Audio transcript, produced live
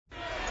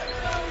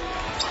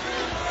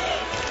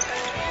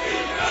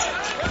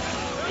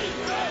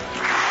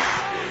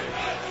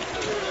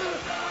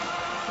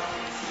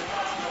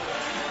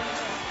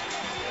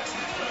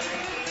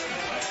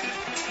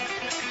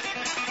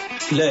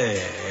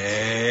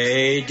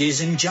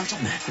Ladies and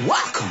gentlemen,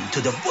 welcome to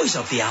the voice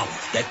of the hour,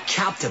 the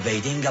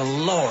captivating,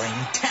 alluring,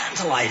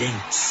 tantalizing,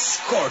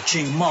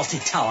 scorching,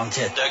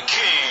 multi-talented, the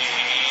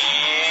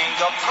king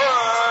of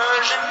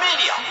Persian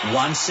media.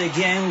 Once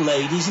again,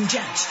 ladies and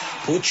gents,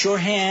 put your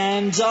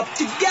hands up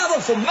together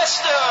for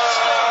Mr.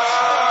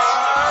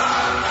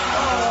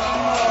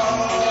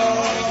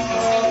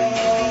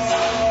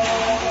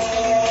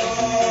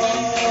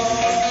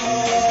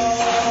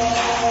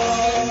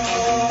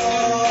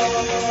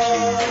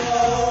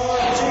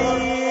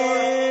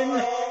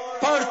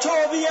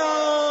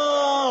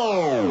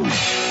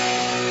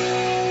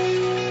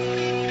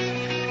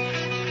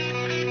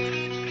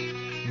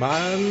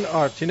 من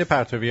آرتین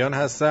پرتویان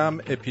هستم.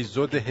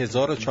 اپیزود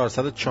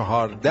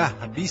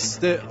 1414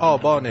 20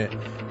 آبان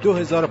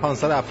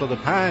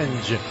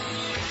 2575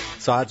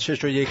 ساعت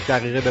 6 و 1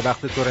 دقیقه به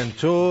وقت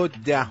تورنتو،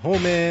 10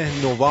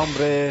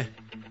 نوامبر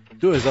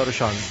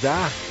 2016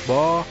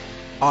 با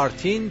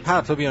آرتین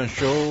پرتویان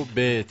شو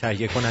به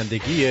تهیه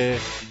کنندگی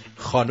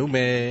خانوم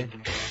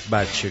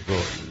بچه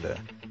گل.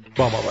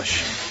 با ما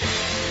باشید.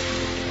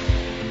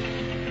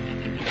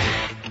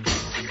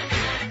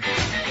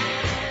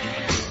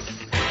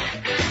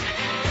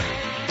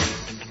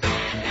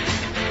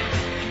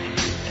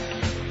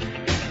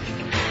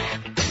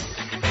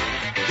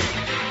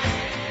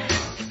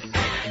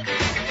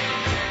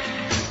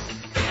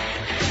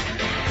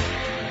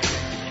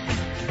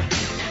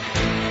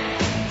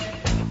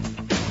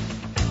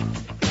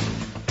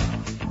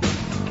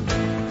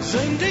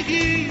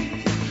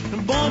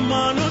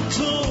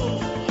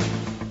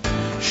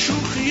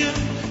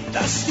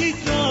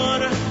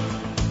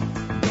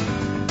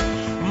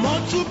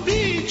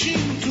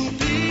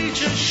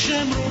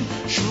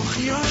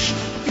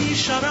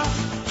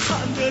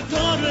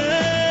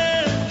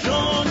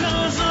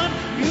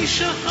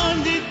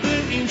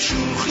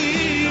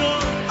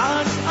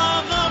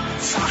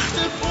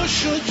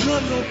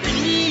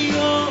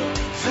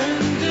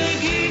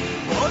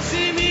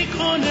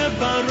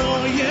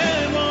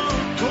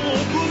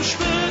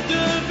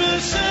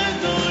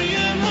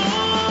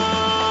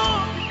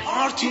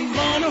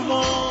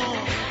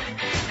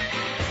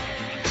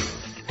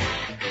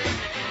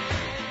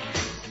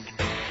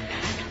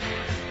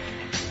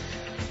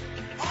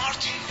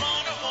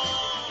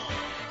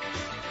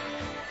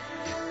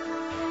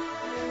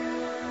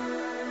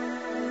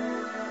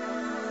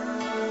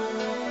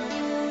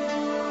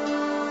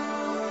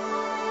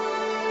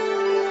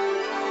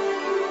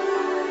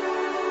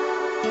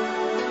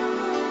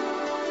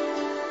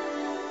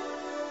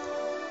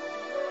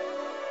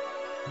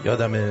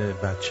 یادم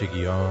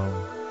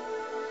بچگیام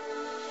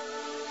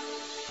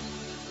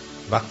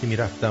وقتی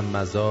میرفتم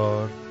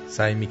مزار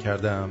سعی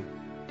میکردم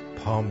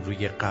پام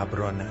روی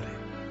قبرا نره.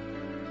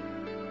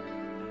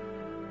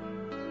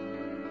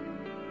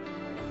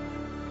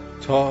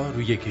 تا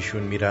روی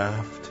یکیشون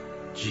میرفت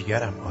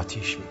جیگرم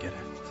آتیش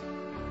میگرفت.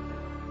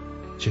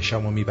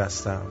 چشامو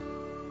میبستم،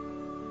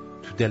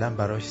 تو دلم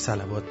براش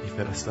صلوات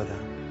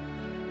میفرستادم.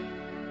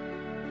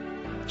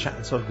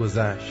 چند سال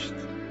گذشت،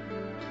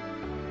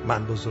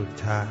 من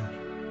بزرگتر،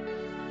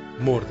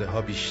 مرده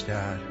ها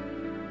بیشتر،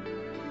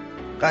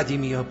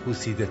 قدیمی ها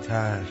پوسیده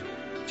تر،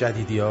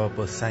 جدیدی ها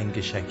با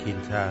سنگ شکیل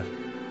تر.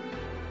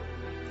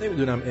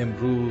 نمیدونم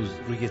امروز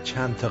روی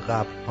چند تا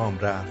قبر پام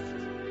رفت،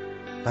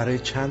 برای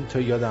چند تا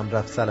یادم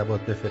رفت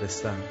صلوات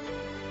بفرستم.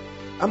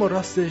 اما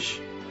راستش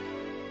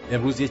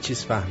امروز یه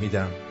چیز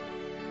فهمیدم.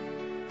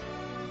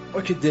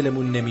 ما که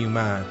دلمون نمی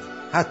اومد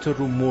حتی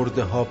رو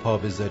مرده ها پا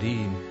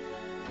بذاریم،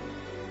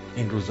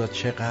 این روزا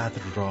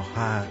چقدر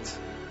راحت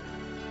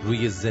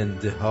روی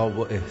زنده ها و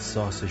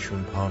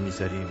احساسشون پا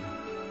میذاریم.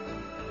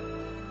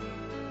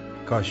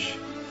 کاش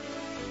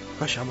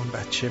همون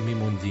بچه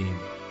میموندیم.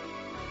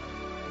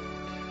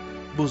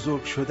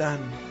 بزرگ شدن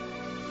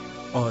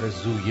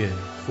آرزوی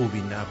خوبی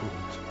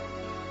نبود.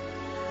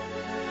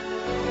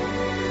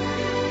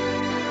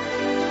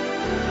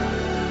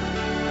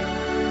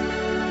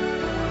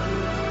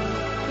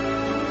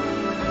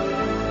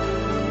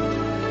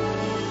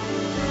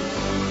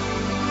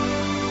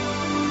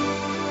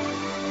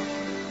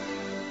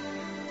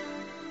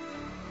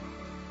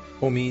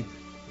 امید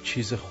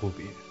چیز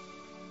خوبیه.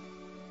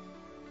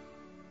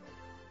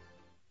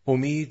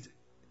 امید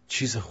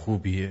چیز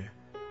خوبیه.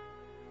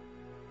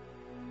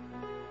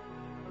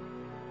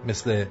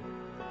 مثل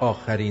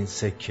آخرین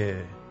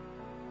سکه،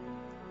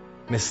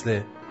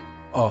 مثل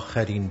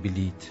آخرین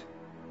بلیت،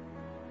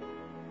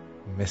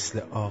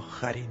 مثل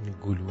آخرین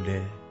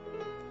گلوله،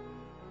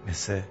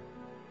 مثل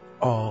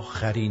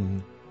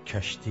آخرین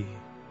کشتی.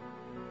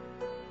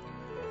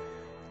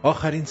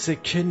 آخرین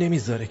سکه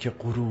نمیذاره که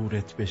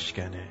غرورت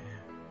بشکنه.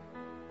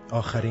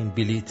 آخرین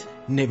بلیت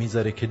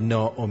نمیذاره که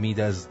ناامید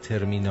از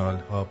ترمینال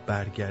ها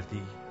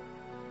برگردی.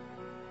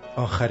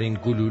 آخرین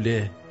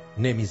گلوله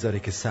نمیذاره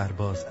که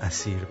سرباز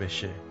اسیر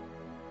بشه.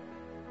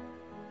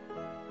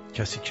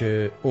 کسی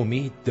که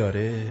امید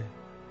داره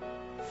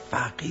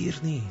فقیر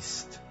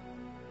نیست،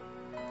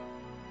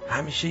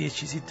 همیشه یه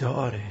چیزی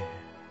داره.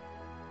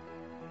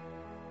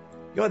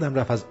 یادم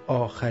رفت از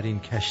آخرین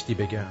کشتی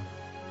بگم.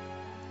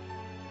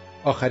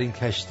 آخرین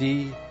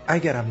کشتی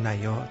اگرم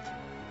نیاد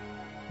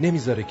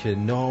نمیذاره که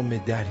نام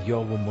دریا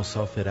و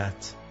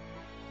مسافرت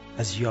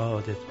از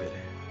یادت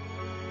بره.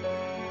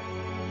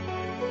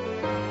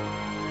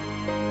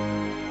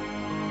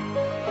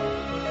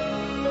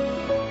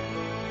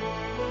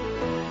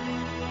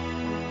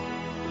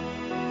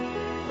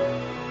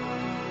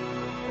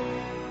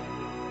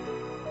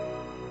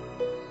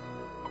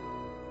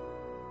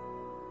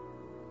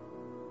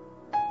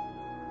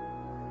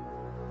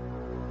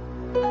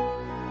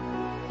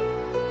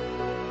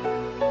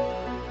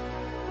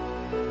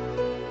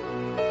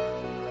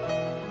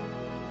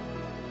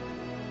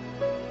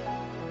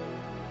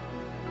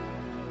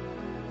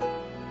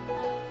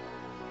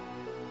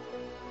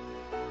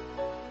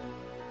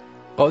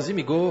 قاضی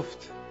می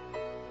گفت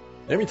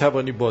نمی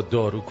توانی با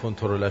دارو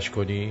کنترلش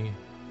کنی؟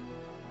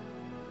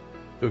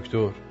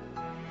 دکتر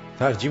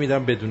ترجیح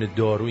میدم بدون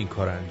دارو این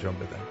کار انجام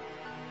بدم.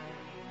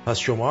 پس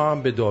شما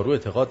هم به دارو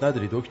اعتقاد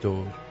نداری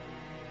دکتر؟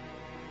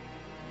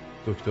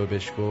 دکتر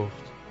بهش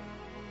گفت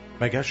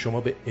مگر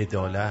شما به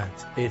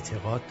عدالت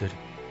اعتقاد داری؟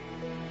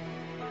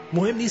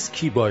 مهم نیست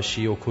کی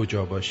باشی و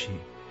کجا باشی،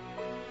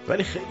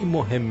 ولی خیلی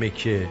مهمه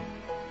که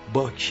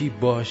با کی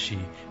باشی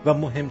و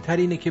مهمتر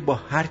اینه که با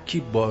هر کی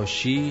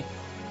باشی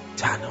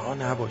تنها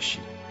نباشی.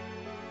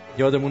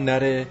 یادمون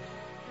نره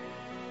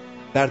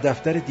در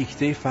دفتر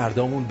دیکته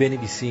فردامون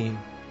بنویسیم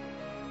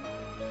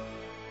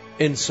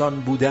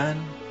انسان بودن،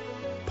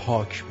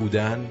 پاک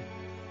بودن،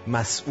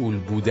 مسئول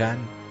بودن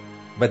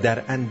و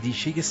در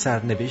اندیشه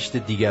سرنوشت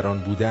دیگران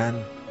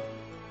بودن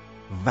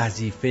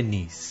وظیفه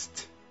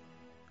نیست،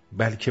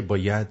 بلکه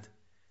باید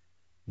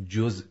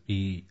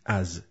جزئی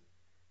از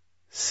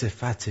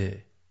صفت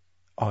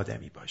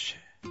آدمی باشه.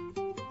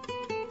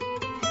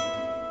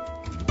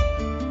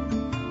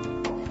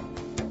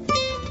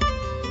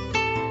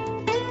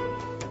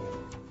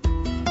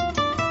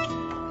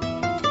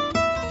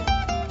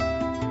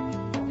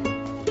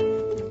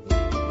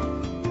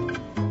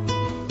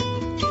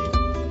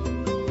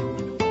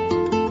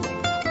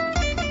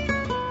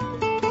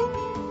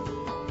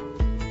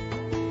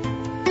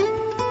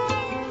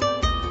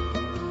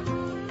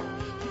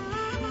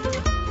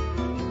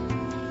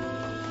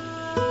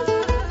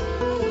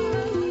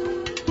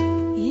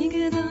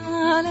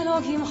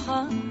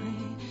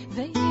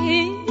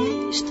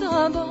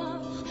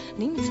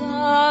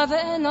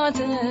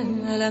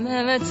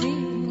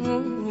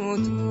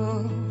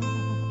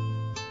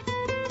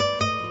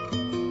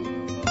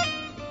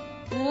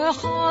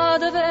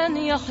 خاد بن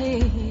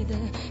يحيد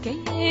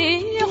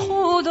كي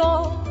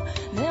خدا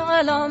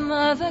نعلم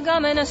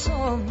وقم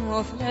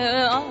نسوف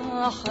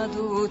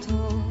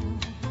لأخدوتو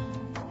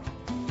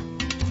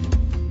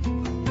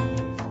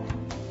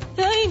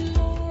این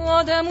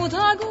آدمو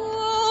تگو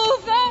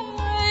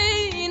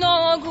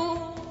فیناگو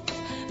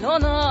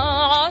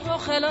لانا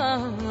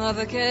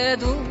خلاف که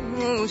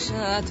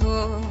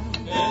دوشتو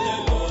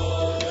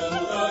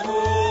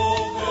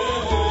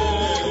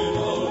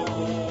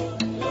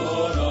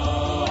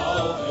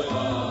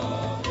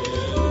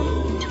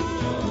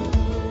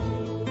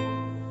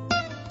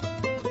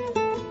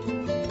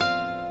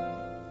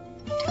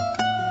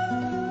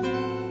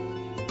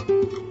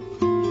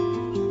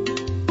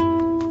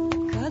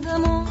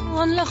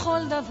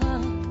لخال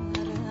دفر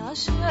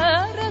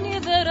عشر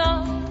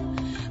ندرا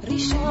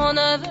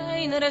ریشان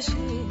بین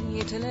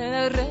رشیت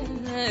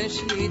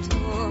لرشیتو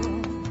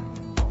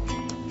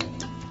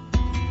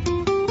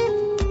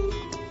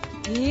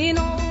این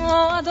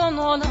آدم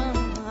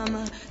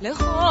عالم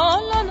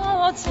لخال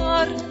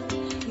ناتر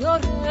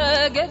یار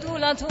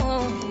گدولتو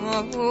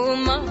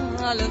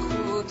مال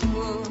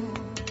خودتو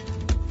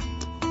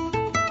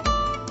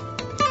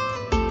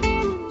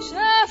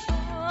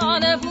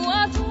شفان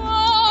بواتو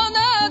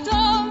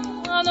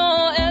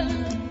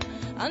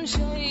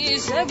انشای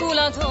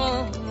سگولتو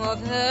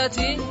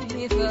وفتی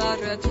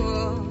فرتو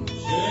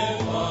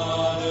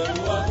شفان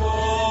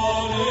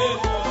وطانی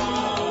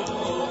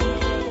فرتو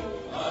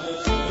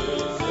انشای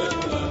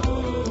سگولتو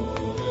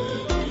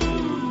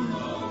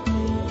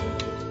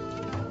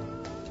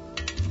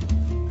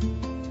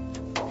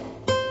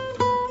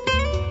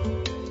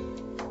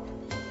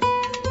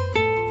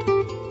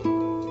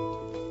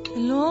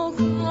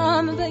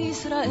لوکم به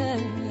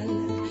اسرائیل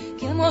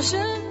که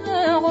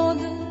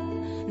مشغد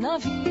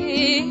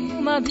نفی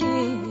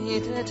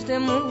مبیت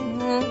تمون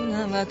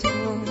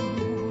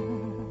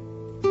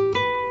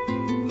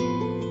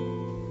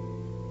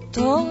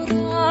تو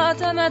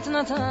راتمت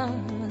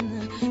نتن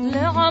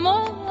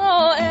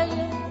لغمائل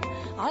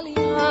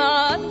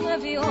علیان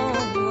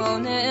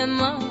فیون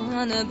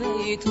من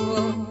بیتو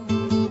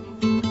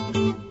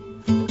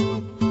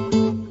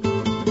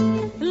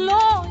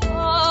لا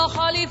یا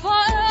خلیفه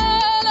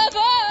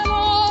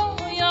الفلو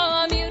یا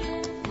امیر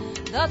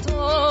ذات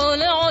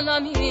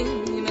العالمین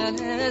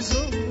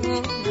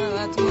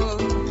زونتو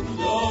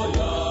لا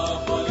یا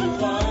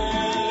خلیفه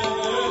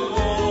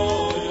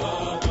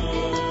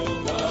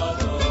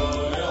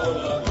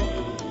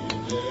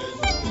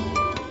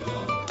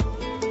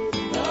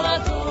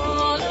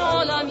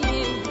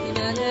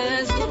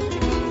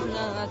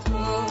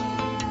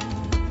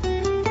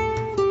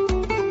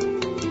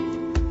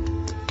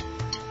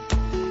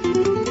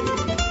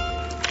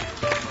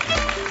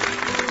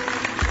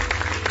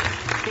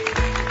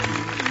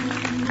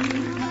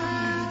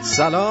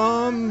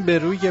سلام به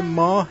روی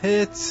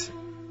ماهت،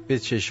 به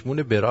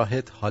چشمون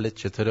براهت. حالت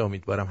چطوره؟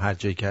 امیدوارم هر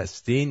جایی که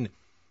هستین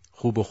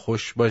خوب و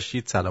خوش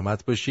باشید،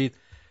 سلامت باشید.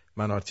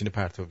 من آرتین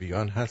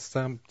پرتویان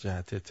هستم.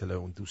 جهت اطلاع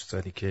اون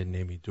دوستانی که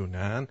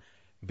نمیدونن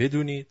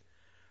بدونید،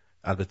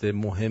 البته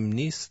مهم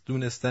نیست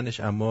دونستنش،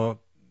 اما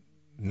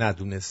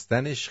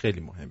ندونستنش خیلی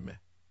مهمه.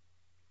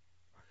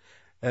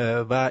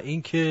 و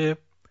اینکه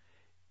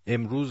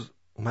امروز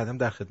اومدم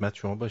در خدمت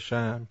شما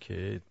باشم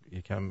که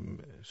یکم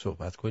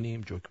صحبت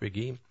کنیم، جوک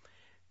بگیم،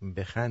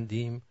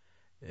 بخندیم،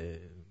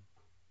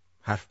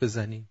 حرف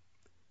بزنیم.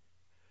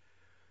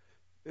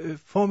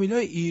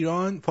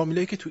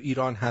 فامیلایی که تو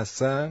ایران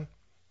هستن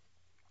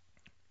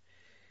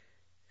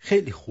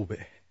خیلی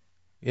خوبه.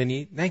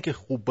 یعنی نه که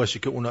خوب باشه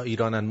که اونا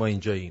ایرانن ما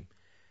اینجاییم،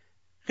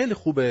 خیلی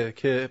خوبه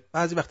که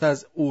بعضی وقت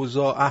از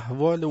اوضاع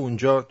احوال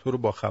اونجا تو رو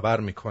با خبر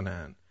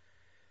میکنن،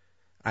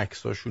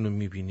 عکساشون رو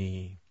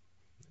میبینی،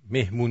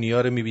 مهمونی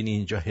ها رو میبینی،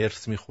 اینجا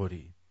هرس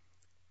میخوری،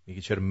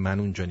 میگی چرا من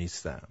اونجا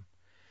نیستم.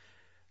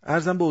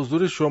 عرضم به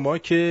حضور شما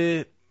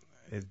که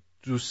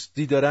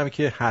دوستی دارم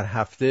که هر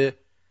هفته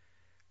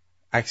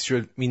عکس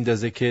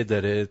میندازه که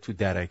داره تو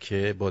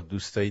درکه با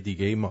دوستای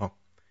دیگه ما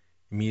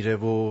میره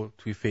و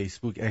توی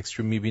فیسبوک عکس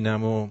رو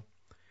میبینم و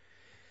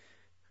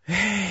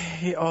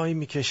آی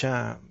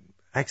میکشم.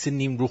 عکس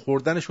نیمرو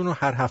خوردنشون رو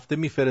هر هفته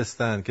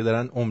میفرستن که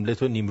دارن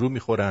املت و نیمرو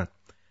میخورن.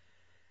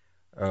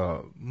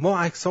 ما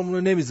عکسامون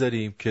رو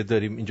نمیذاریم که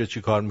داریم اینجا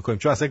چی کار میکنیم،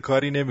 چون اصلا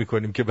کاری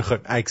نمیکنیم که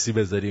بخوایم عکسی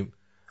بذاریم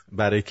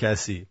برای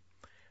کسی.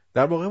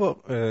 در واقع با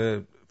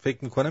فکر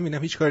میکنم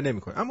اینم هیچ کاری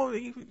نمیکنه. اما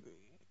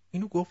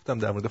اینو گفتم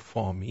در مورد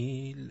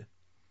فامیل،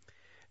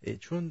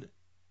 چون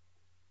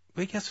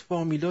با یکی از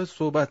فامیلا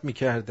صحبت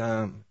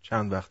میکردم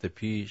چند وقت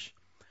پیش،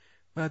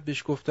 بعد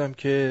بهش گفتم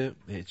که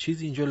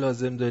چیزی اینجا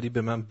لازم داری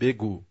به من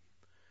بگو،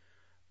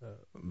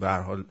 به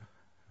هر حال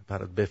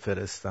برات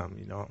بفرستم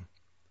اینا.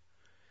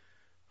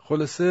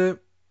 خلاصه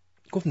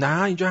گفت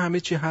نه اینجا همه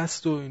چی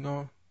هست و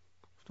اینا.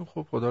 گفتم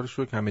خب خدا رو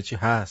شکر همه چی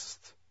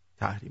هست،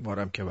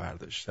 تحریمارم که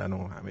برداشتن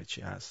و همه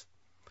چی هست.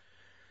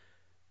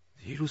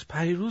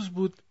 پریروز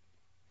بود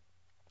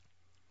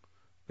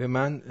به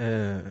من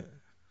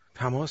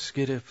تماس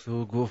گرفت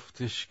و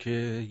گفتش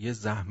که یه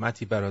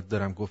زحمتی برات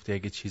دارم، گفتی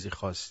اگه چیزی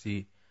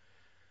خواستی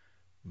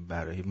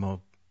برای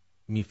ما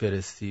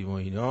میفرستی و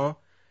اینا.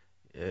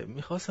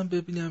 میخواستم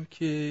ببینم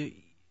که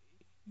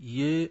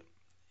یه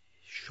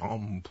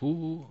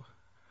شامپو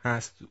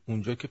هست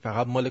اونجا که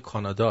فقط مال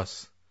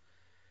کاناداست،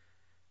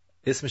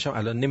 اسمش هم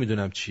الان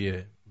نمیدونم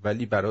چیه،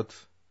 ولی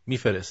برات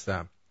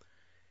میفرستم.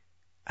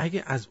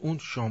 اگه از اون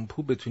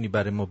شامپو بتونی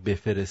برای ما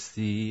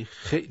بفرستی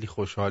خیلی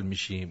خوشحال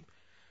میشیم.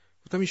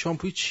 گفتم این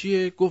شامپوی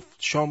چیه؟ گفت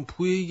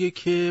شامپوییه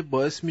که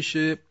باعث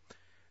میشه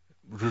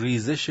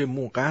ریزش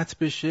مو قطع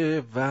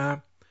بشه و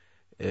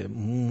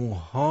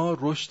موها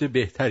رشد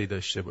بهتری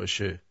داشته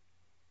باشه.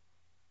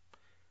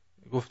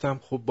 گفتم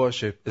خب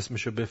باشه،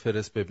 اسمشو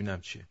بفرست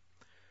ببینم چیه.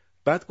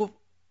 بعد گفت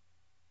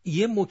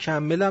یه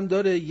مکملم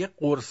داره، یه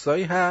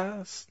قرصایی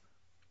هست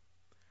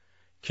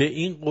که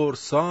این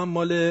قرصا هم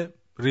مال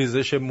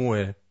ریزش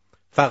موه،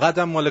 فقط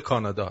هم مال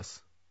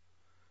کاناداست.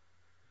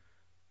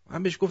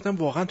 من بهش گفتم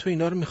واقعا تو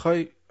اینا رو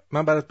میخوای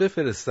من برات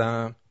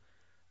بفرستم؟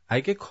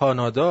 اگه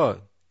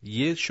کانادا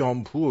یه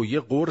شامپو و یه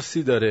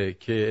قرصی داره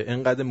که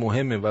انقدر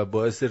مهمه و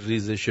باعث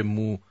ریزش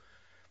مو،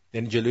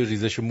 یعنی جلوی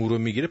ریزش مو رو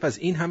میگیره، پس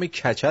این همه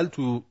کچل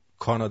تو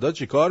کانادا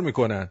چی کار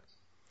میکنن؟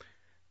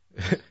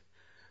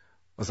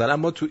 مثلا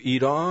ما تو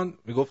ایران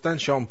میگفتن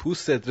شامپو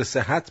صدر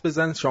صحت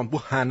بزن، شامپو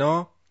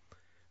حنا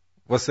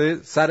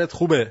واسه سرت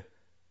خوبه،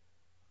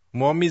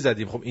 ما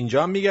میزدیم. خب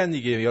اینجا هم میگن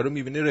دیگه، یارو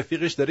میبینه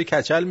رفیقش داره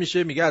کچل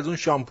میشه، میگه از اون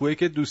شامپویی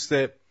که دوست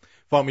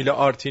فامیل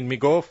آرتین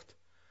میگفت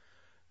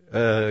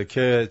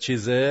که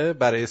چیزه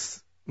برای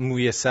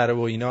موی سر و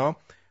اینا،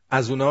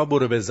 از اونا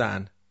برو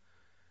بزن،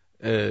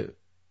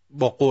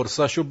 با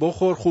قرصاشو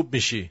بخور خوب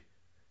میشی.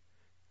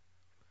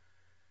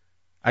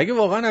 اگه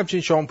واقعا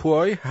همچین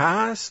شامپوهایی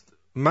هست،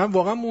 من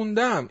واقعا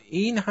موندم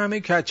این همه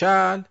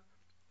کچل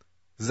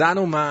زن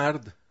و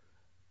مرد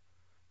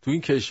تو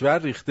این کشور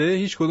ریخته،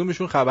 هیچ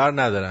کدومشون خبر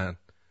ندارن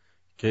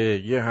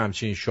که یه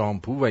همچین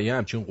شامپو و یه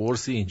همچین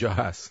قرصی اینجا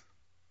هست.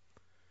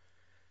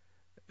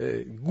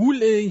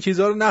 گول این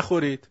چیزها رو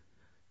نخورید.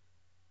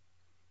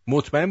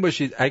 مطمئن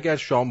باشید اگر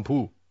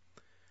شامپو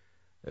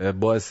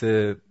باعث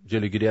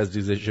جلوگیری از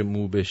ریزش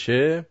مو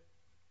بشه،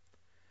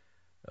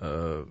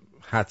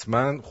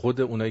 حتما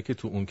خود اونایی که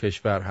تو اون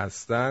کشور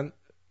هستن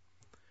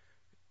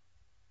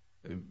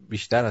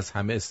بیشتر از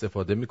همه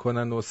استفاده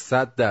میکنن و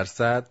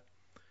 100%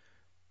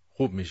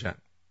 خوب میشن.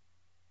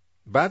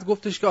 بعد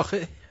گفتش که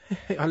آخه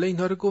حالا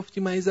اینا رو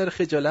گفتی من یه ذره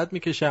خجالت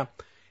میکشم،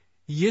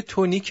 یه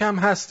تونیک هم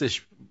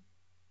هستش،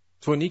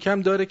 تونیک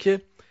هم داره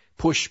که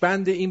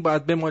پشبند این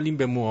باید بمالیم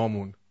به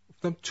موهامون.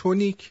 گفتم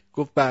تونیک؟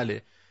 گفت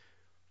بله،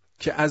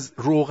 که از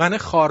روغن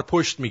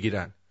خارپشت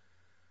میگیرن.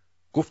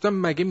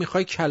 گفتم مگه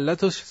میخوای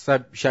کلتو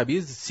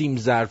شبیه سیم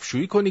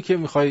ظرفشویی کنی که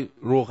میخوای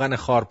روغن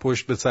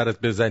خارپشت به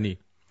سرت بزنی؟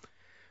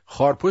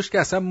 خارپشت که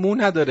اصلا مو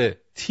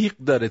نداره، تیغ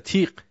داره،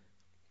 تیغ.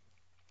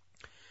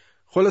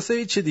 خلاصه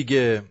هیچ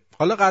دیگه.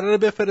 حالا قراره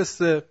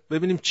بفرسته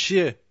ببینیم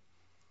چیه.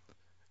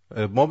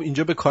 ما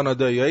اینجا به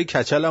کانادایی‌های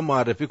کچل هم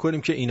معرفی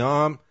کنیم که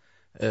اینا هم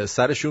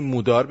سرشون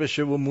مودار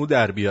بشه و مو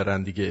در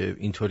بیارن دیگه.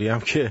 اینطوری هم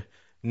که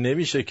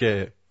نمیشه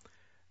که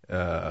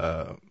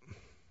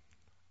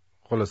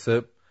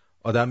خلاصه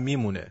آدم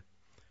میمونه.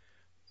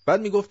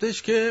 بعد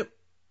میگفتش که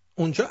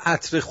اونجا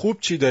عطر خوب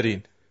چی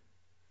دارین؟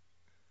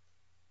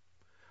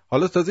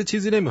 حالا تازه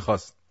چیزی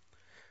نمیخواست.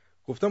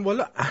 گفتم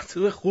والا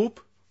عطر خوب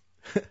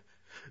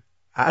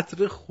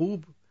عطر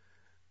خوب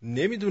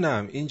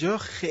نمیدونم، اینجا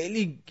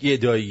خیلی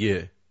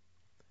گداییه.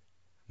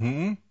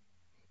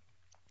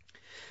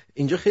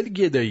 اینجا خیلی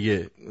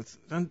گداییه.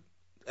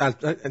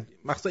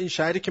 مخصوصا این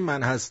شهری که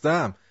من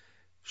هستم،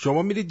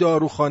 شما میری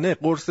داروخانه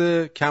قرص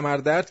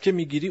کمردرد که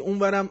میگیری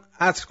اونورم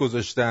عطر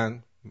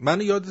گذاشتن.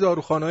 منو یاد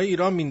داروخانه‌های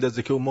ایران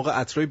میندازه که اون موقع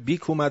عطرای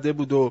بیک اومده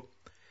بود و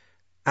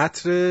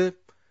عطر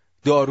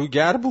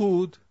داروگر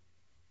بود،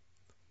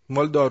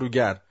 مال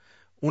داروگر،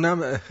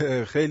 اونم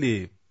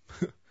خیلی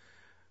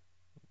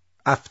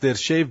افتر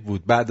شیو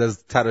بود. بعد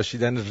از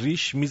تراشیدن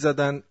ریش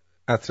میزدن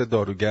عطر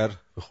داروگر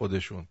به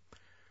خودشون.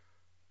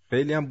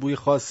 خیلی هم بوی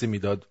خاصی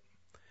میداد،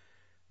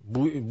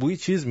 بوی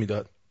چیز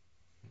میداد،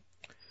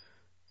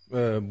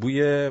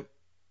 بوی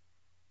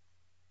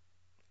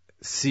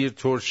سیر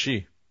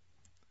ترشی.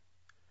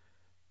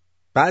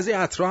 بعضی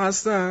عطرها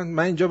هستن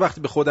من اینجا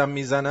وقتی به خودم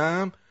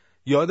میزنم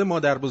یاد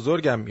مادر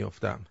بزرگم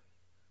میافتم.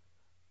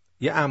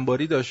 یه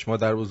انباری داشت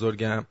مادر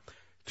بزرگم،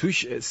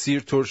 توش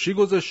سیر ترشی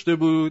گذاشته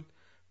بود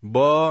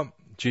با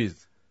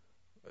چیز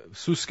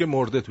سوسک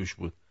مرده توش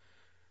بود.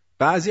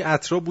 بعضی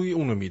عطرها بوی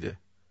اونو میده.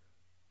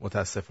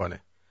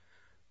 متاسفانه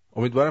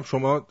امیدوارم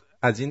شما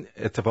از این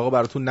اتفاقا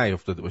براتون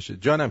نیفتاده باشه.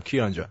 جانم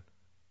کیان جان.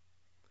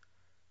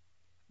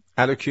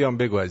 الو کیان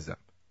بگو عزیزم.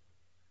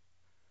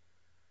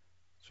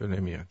 چون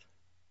نمیاد.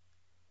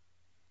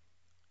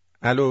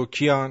 الو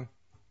کیان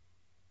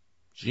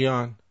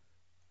جیان.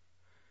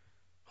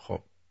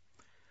 خب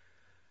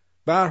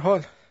به هر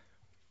حال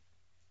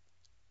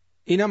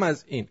اینم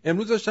از این.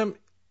 امروز داشتم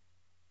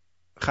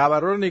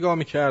خبرها رو نگاه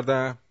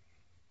میکردم،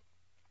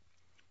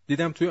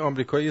 دیدم توی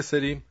آمریکا یه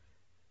سری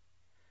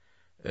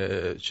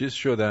چیز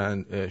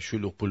شدن،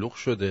 شلوغ پلوغ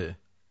شده.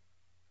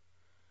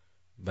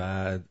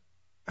 بعد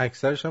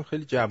اکثرش هم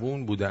خیلی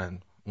جوون بودن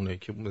اونایی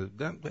که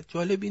بودن. و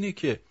جالب اینه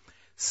که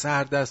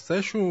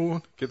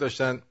سردستشون که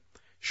داشتن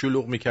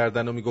شلوغ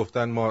میکردن و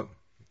میگفتن ما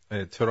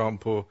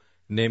ترامپو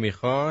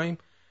نمیخوایم،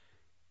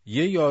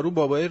 یه یارو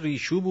بابای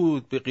ریشو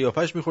بود، به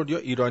قیافش میخورد یا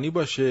ایرانی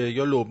باشه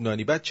یا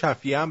لبنانی، بعد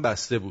چفیه هم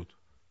بسته بود.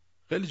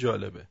 خیلی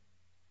جالبه.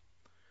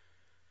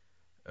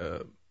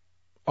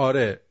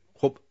 آره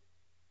خب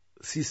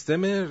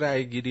سیستم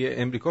رأیگیری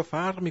امریکا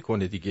فرق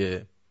میکنه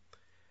دیگه.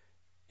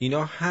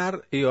 اینا هر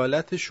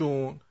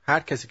ایالتشون هر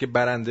کسی که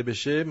برنده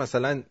بشه،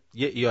 مثلا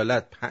یه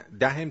ایالت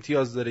 10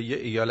 امتیاز داره، یه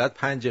ایالت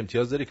 5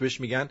 امتیاز داره که بهش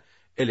میگن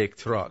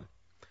الکترال.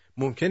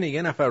 ممکنه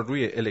یه نفر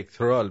روی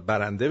الکترال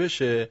برنده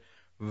بشه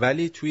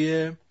ولی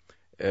توی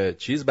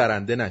چیز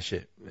برنده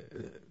نشه،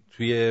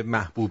 توی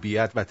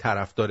محبوبیت و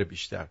طرفدار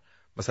بیشتر.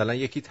 مثلا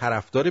یکی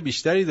طرفدار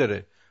بیشتری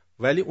داره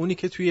ولی اونی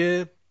که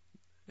توی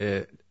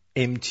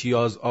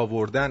امتیاز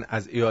آوردن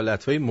از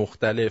ایالت‌های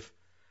مختلف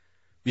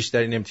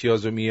بیشترین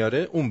امتیاز رو میاره،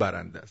 اون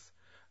برنده است.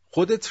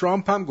 خود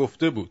ترامپ هم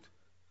گفته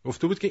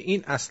بود که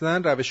این اصلا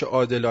روش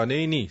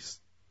عادلانه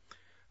نیست.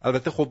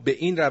 البته خب به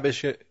این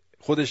روش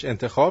خودش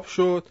انتخاب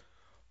شد.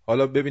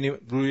 حالا ببینیم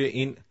روی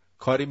این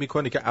کاری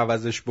میکنه که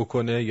عوضش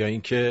بکنه یا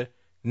اینکه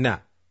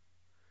نه.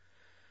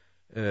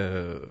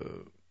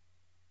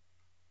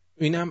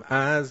 اینم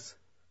از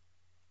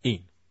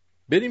این.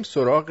 بریم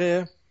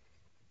سراغ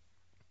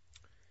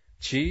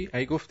چی؟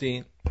 ای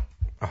گفتین؟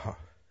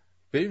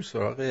 بریم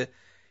سراغ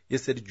یه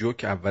سری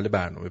جوک اول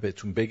برنامه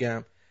بهتون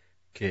بگم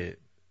که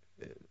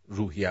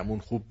روحیمون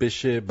خوب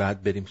بشه،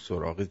 بعد بریم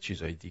سراغ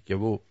چیزهای دیگه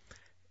و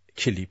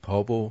کلیپ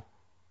ها و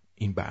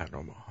این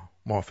برنامه ها.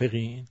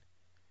 موافقین؟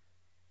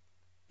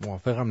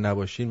 موافقم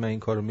نباشین من این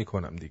کارو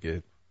میکنم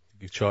دیگه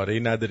چاره‌ای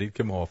ندارید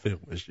که موافق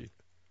باشید.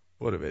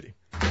 برو بریم.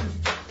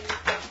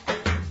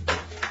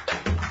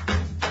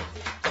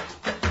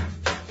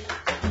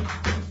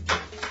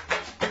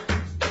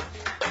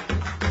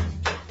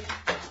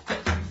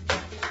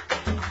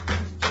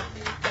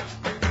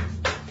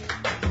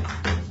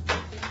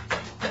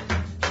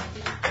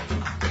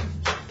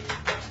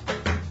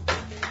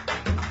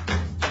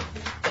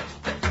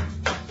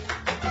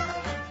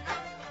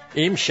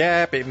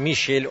 امشب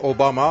میشل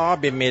اوباما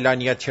به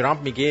ملانیا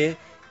ترامپ میگه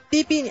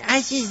ببین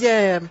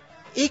عزیزم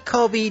این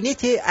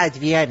کابینت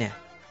ادویه‌نه،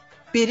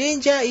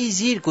 برنج ای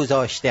زیر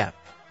گذاشتم،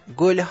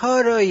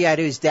 گلها را یه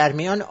روز در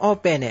میان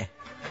آب بنه.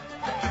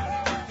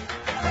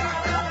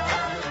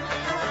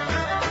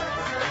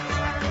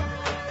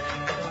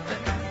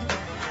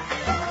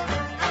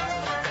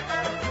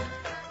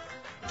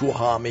 تو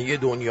همه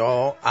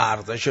دنیا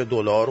ارزش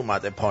دلار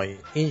اومده پایین،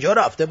 اینجا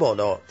رفته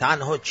بالا.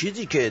 تنها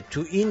چیزی که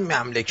تو این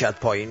مملکت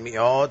پایین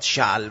میاد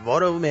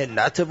شلوار و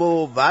ملت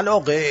و ولا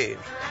غیر.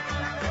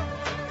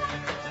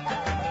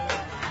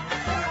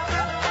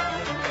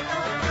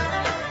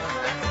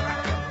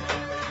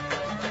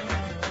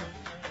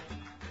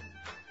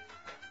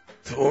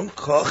 اون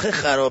کاخ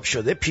خراب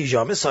شده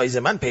پیژامه سایز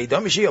من پیدا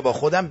میشه یا با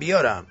خودم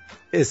بیارم؟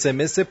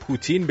 SMS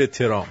پوتین به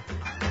ترامپ.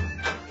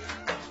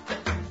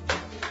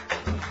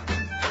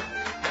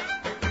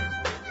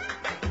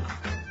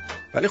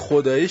 ولی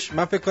خداییش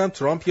من فکر کنم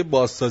ترامپ یه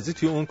بازسازی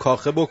توی اون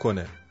کاخه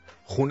بکنه.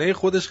 خونه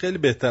خودش خیلی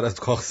بهتر از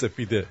کاخ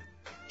سفیده.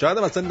 شاید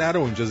مثلا نره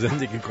اونجا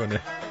زندگی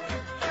کنه.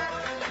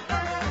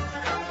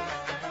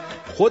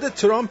 خود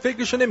ترامپ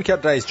فکرشو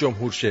نمیکرد رئیس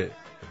جمهور شه.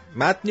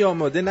 متنی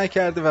آماده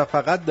نکرده و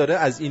فقط داره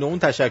از این و اون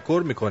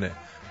تشکر میکنه.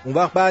 اون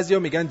وقت بعضیا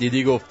میگن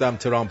دیدی گفتم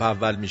ترامپ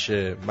اول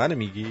میشه. منو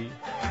میگی؟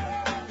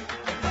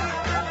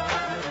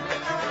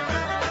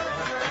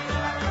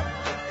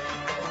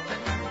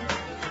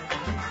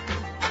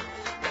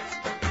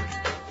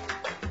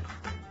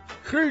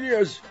 خیلی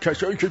از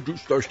کسایی که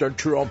دوست داشتن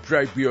ترامپ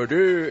رای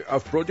بیاره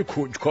افراد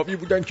کنجکاوی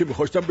بودن که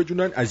میخواستن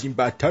بدونن از این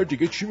بدتر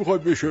دیگه چی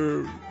میخواد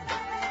بشه.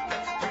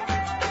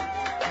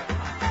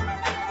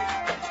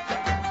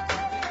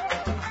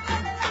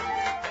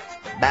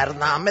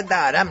 برنامه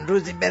دارم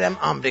روزی برم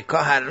آمریکا،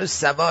 هر روز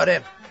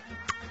سوار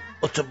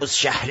اتوبوس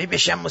شهری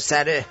بشم و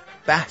سر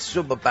بحث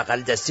رو با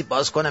بغل دستی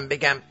باز کنم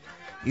بگم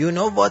You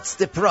know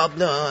what's the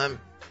problem?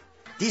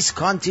 This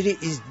country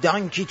is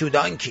donkey to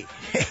donkey.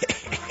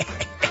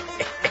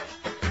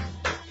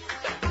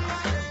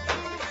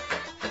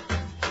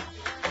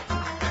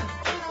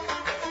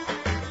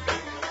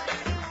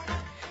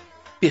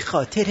 به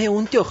خاطر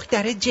اون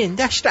دختر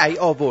جندش رأی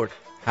آورد.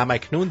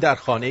 همکنون در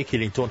خانه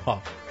کلینتون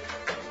ها.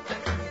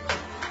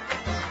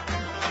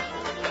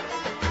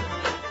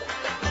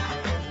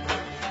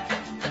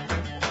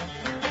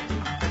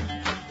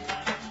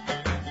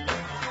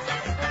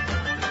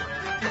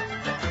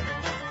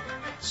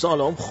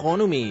 سلام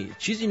خانومی،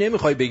 چیزی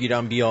نمیخوای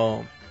بگیرم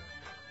بیام؟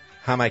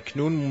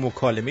 همکنون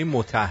مکالمه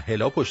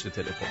متأهلا پشت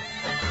تلفن.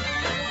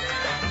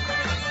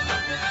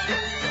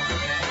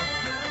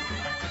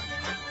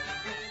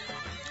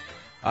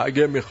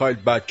 اگه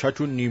میخواید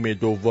بچه‌تون نیمه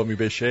دومی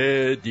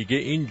بشه دیگه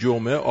این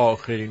جمعه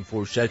آخرین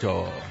فرصت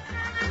ها.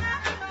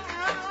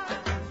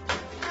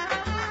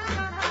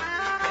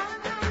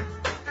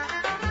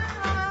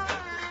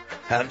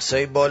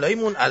 همسایه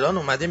بالاییمون الان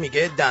اومده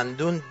میگه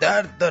دندون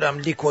درد دارم،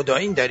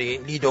 لیکوداین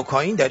دارین؟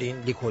 لیدوکاین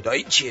دارین؟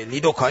 لیکوداین چیه؟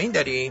 لیدوکاین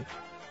دارین؟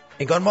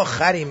 انگار ما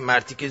خریم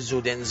مرتی که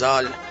زود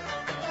انزال.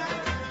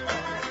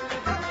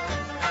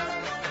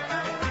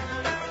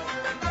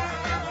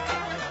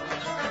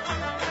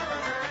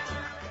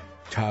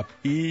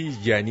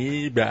 تبعیض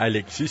یعنی به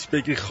الکسیس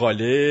بگی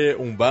خاله،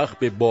 اون وقت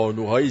به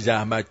بانوهای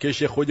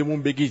زحمتکش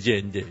خودمون بگی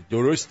زنده.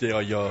 درسته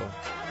آیا؟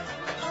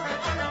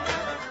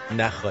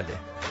 نه خاله.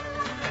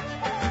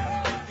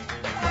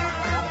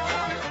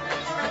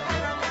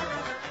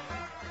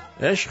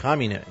 عشق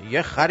همینه،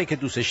 یه خری که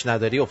دوستش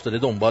نداری افتاده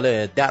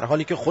دنباله، در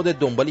حالی که خودت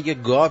دنبال یه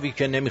گاوی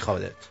که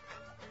نمیخوادت.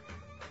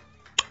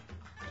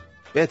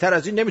 بهتر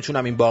از این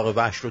نمیتونم این باغ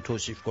وحش رو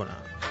توصیف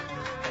کنم.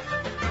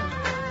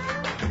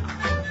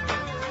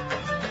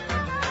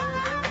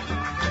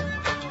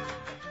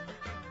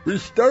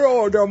 بیشتر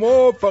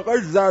آدما فقط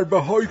ضربه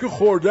هایی که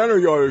خوردن رو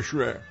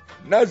یادشونه،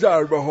 نه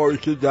ضربه هایی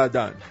که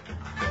زدن.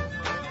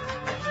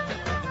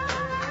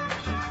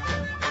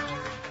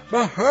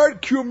 من هر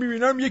کیو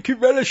میبینم یکی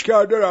ولش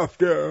کرده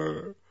رفته.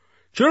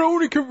 چرا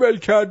اونی که ول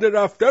کرده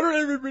رفته رو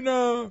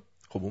نمیبینم؟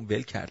 خب اون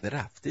ول کرده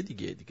رفته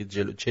دیگه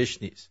جلو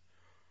چش نیست.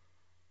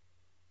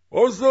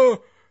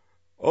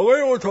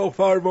 آقای اتاق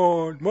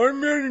فرمان، ما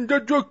میاریم اینجا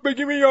جوک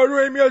بگیم این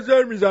یارو همی از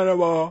زر میزنه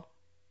با.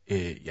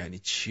 یعنی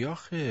چی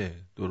آخه؟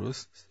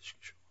 درست نیستش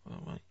که شما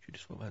من اینجوری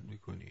صحبت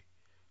میکنی.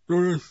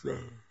 درسته؟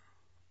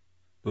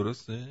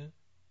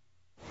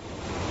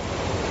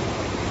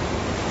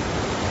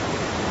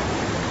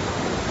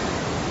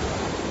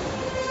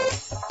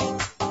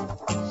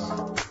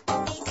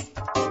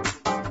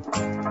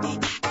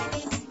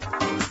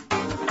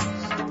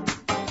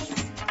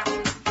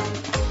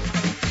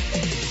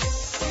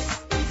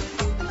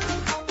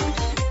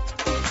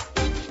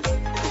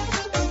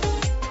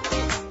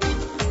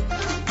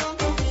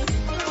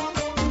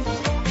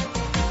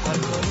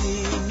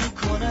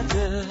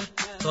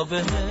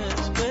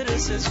 بهت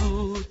برسه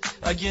زود،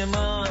 اگه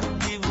من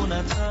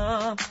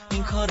دیوونتم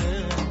این کار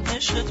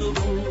عشق تو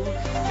بود.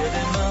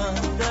 دل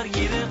من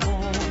درگیر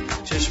اون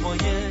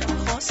چشمای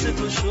خاص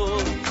تو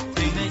شد،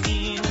 بین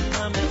این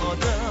همه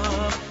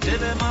آدم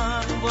دل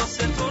من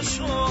واسه تو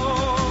شد.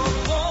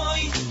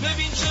 وای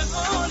ببین چه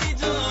حالی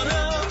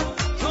دارم،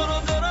 تو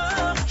رو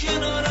دارم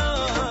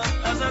کنارم،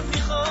 ازت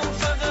میخوام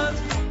فقط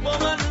با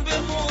من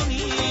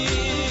بمونی.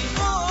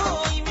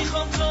 وای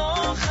میخوام تا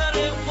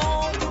آخر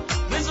عمر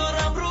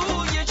بذارم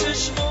روی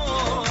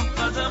چشمام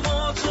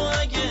قدماتو،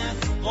 اگه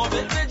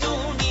قابل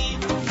بدونی،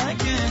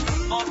 اگه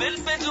قابل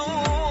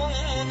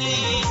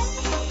بدونی.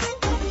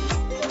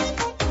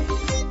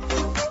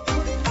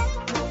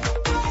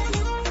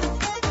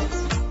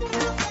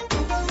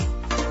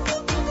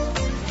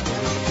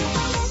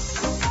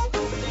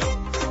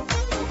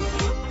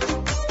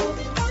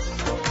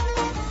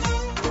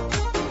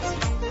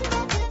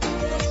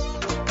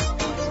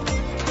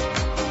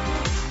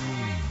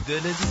 دل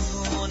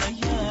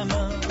دیوانه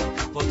من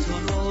با تو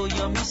روی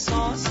رویا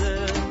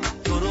میسازه.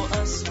 تو رو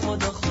از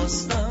خدا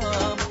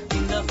خواستم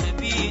این دفعه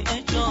بی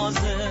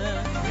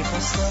اجازه.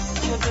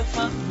 میخواستم که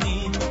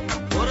بفهمی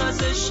پر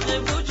از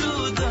عشق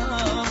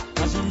وجودم.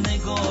 از اون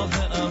نگاه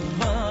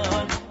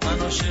اول من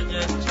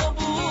عاشق تو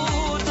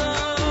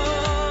بودم.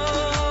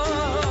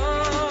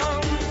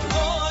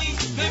 وای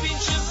ببین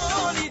چه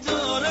حالی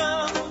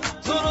دارم،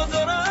 تو رو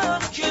دارم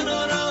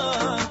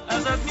کنارم.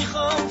 ازت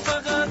میخوام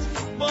فقط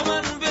با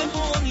من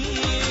بمونی.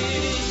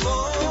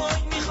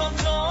 وای میخوام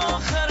تا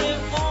آخر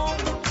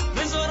عمر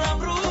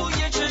بذارم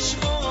روی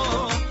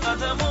چشمام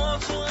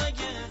قدماتو.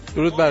 اگه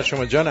درود بر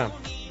شما جانم.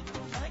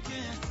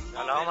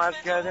 سلام عرض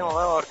کردیم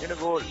آقای آرتین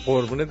گل.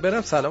 قربونت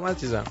برم. سلام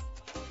عزیزم.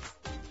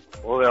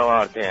 خوبه آقای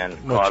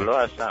آرتین؟ کارلو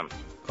هستم.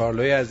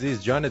 کارلوی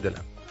عزیز جان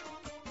دلم.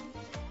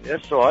 یه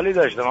سوالی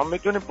داشتم. ما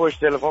میتونیم پشت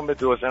تلفن به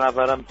 2-3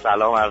 نفرم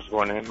سلام عرض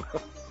کنیم؟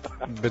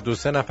 به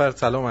 2-3 نفر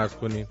سلام عرض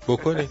کنیم؟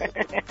 بکنی.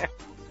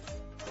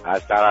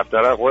 از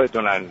طرفدار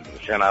خودتونن،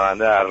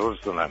 شنونده هر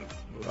روزتونن.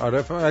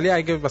 آره ولی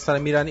اگه مثلا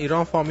میرن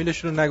ایران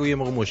فامیلشون رو نگو یه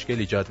موقع مشکل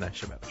ایجاد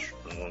نشه براش.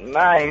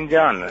 نه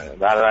اینجان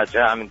در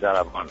بچه همین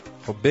طرفان.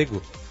 خب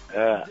بگو.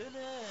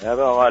 به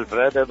آقای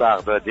الفرد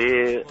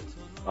بغدادی،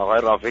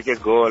 آقای رافیق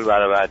گل،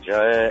 برای بچه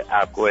های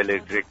اکو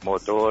الکتریک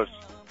موتورز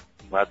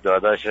و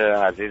داداش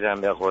عزیزم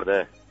یه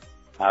خورده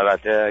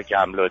البته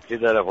کملوتی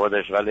داره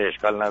خودش ولی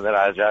اشکال نداره،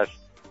 هر جاش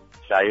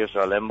صحیح و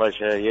سالم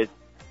باشه. یه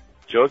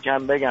جوک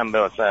هم بگم به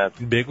واسط.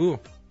 بگو.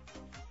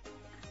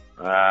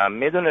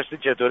 میدونستی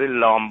چطوری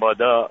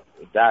لامبادا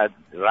در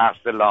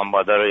رقص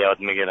لامبادا رو یاد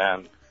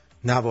میگیرن؟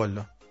 نه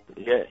والا.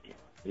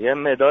 یه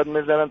مداد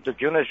میذارن تو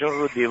کیونشون،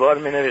 رو دیوار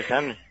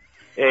مینویسن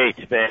ایت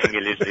به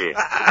انگلیسی.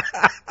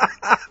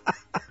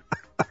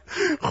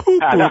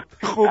 خوب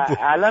بود.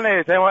 الان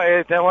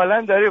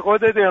احتمالاً داری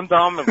خودت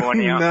امتحان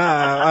میکنی.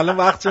 نه الان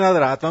وقت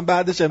نداره، حتما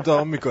بعدش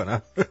امتحان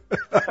میکنم.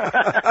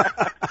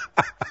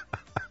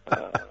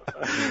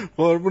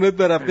 قربونت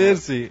برم.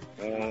 مرسی.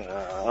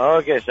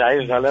 اوکی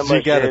شاید سالم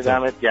باشی.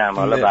 دمت گرم.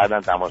 حالا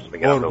بعدا تماس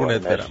میگیرم.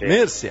 قربونت برم.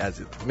 مرسی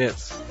عزیزم.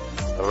 مرسی.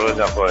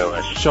 روز خوبی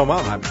باشه. شما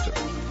هم همینطور.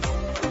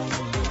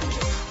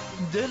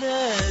 دل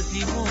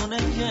دیوونه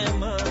که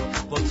من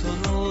با تو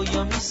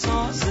رویا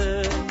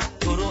میسازه.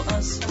 تو رو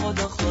از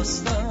خدا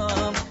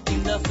خواستم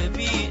این دفعه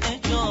بی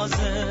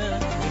اجازه.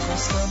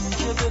 میخواستم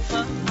که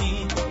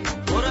بفهمی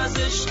پر از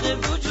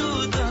عشق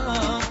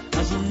وجودم.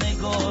 از اون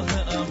نگاه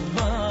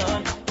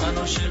اول من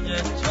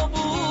عاشق تو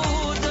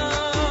بودم.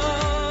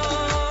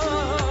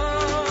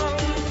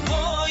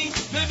 وای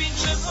ببین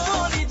چه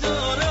حالی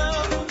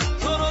دارم،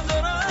 تو رو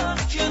دارم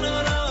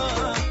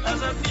کنارم.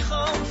 ازت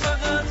میخوام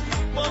فقط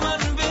با من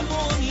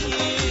بمونی.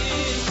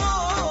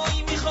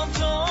 وای میخوام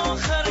تا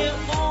آخر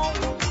عمر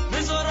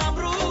بذارم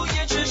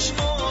روی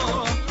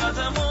چشمام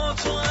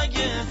قدماتو.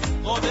 اگه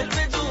قابل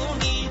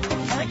بدونی،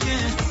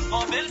 اگه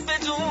قابل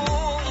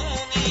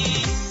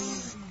بدونی.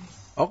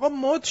 آقا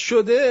مد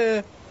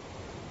شده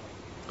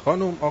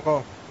خانم،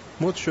 آقا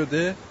مد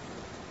شده.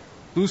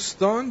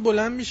 دوستان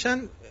بلند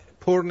میشن.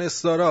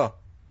 پورنستارا.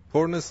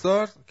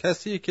 پورنستار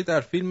کسیه که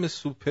در فیلم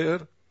سوپر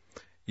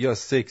یا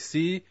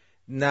سکسی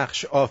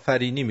نقش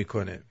آفرینی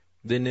میکنه.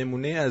 به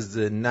نمونه از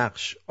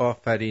نقش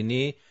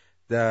آفرینی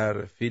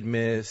در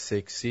فیلم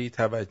سکسی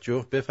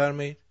توجه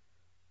بفرمایید.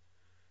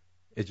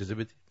 اجازه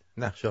بدید.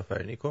 نقش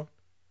آفرینی کن.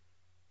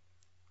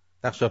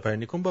 نقش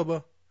آفرینی کن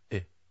بابا.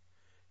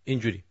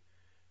 اینجوری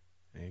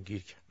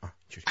گیر کن.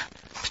 اینجوری.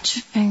 Put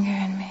your finger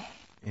in me.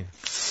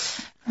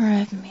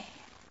 Rub me.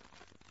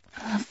 A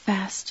little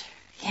faster.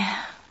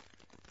 Yeah.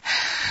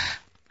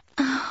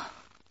 Oh.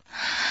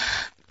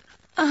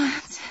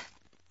 That's it.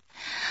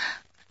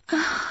 Oh.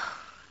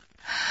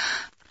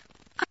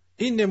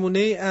 این نمونه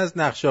از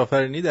نقش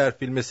آفرینی در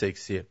فیلم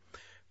سکسیه.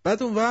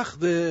 بعد اون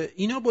وقت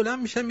اینا بلند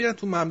میشن میرن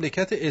تو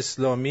مملکت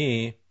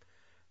اسلامی.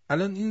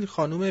 الان این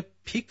خانم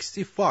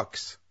پیکسی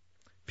فاکس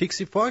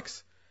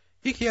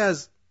یکی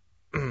از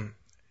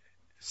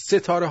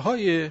ستاره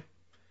های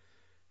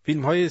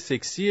فیلم های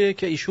سکسیه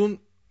که ایشون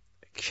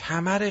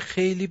کمر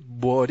خیلی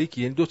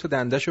باریکی، یعنی 2 تا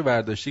دندشو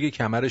برداشته که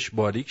کمرش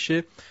باریک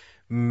شه،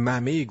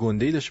 ممه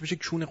گنده‌ای داشته باشه،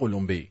 کون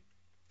قلمبه‌ای.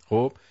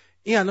 خب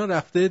این الان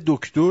رفته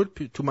دکتر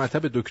تو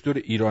مطب دکتر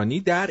ایرانی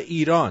در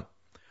ایران.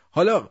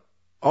 حالا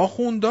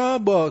آخوندا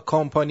با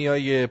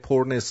کامپانیای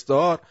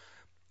پورنستار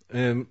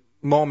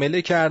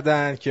معامله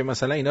کردن که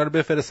مثلا اینا رو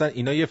بفرستن،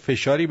 اینا یه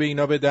فشاری به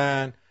اینا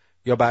بدن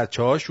یا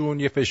بچه‌هاشون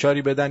یه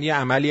فشاری بدن، یه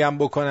عملی هم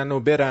بکنن و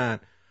برن.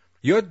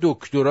 یا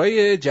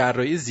دکترای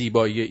جراحی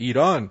زیبایی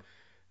ایران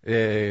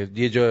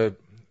یه جا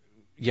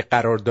یه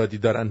قراردادی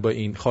دارن با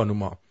این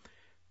خانوما.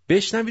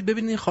 بشنوید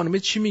ببینید این خانومه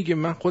چی میگه.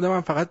 من خودم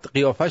هم فقط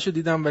قیافه‌شو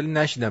دیدم ولی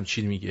نشیدم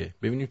چی میگه.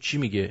 ببینیم چی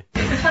میگه.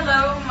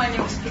 Hello, my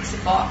name is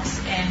Pixie Fox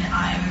and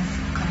I'm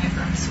coming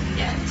from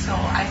Sweden. So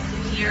I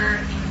flew here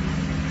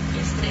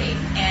yesterday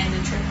and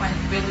the trip went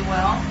really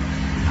well.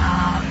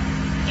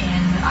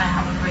 And I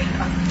have a great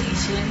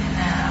accommodation.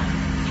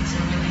 It's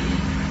a really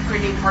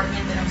pretty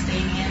apartment that I'm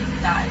staying in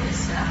that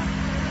is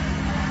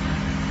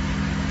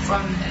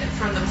from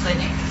the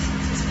clinic.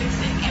 It's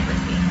fixing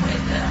everything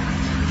with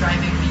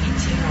driving me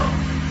to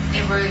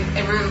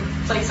every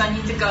place I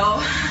need to go,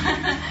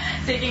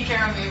 taking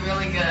care of me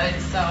really good.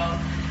 So,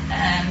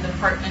 and the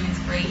apartment is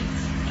great.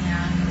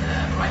 And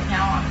right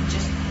now I'm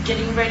just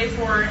getting ready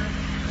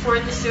for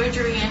the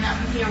surgery, and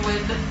I'm here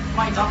with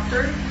my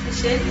doctor,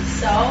 Michelle.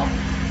 So,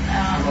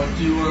 what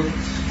do you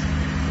want?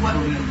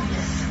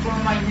 Yes, for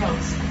my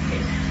nose.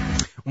 Okay.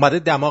 اومده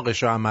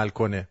دماغش رو عمل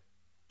کنه.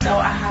 So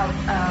I have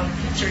a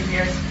picture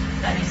here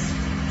that is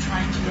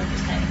trying to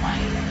represent my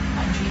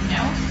dream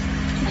nose.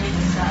 And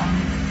it's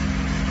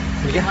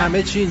میگه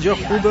همه چی اینجا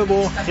خوبه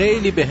و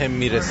خیلی به هم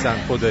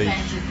میرسن خدایی.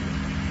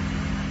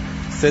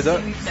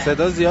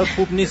 صدا زیاد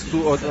خوب نیست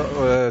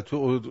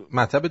تو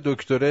مطب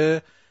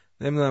دکتره،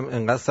 نمیدونم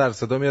انقدر سر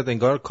صدا میاد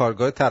انگار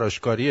کارگاه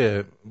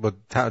تراشکاریه، با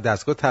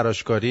دستگاه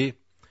تراشکاری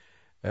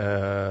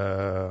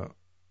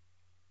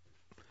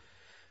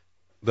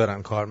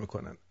دارن کار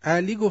میکنن.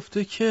 علی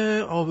گفته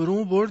که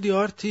آبرومو بردی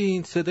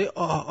آرتین، صدای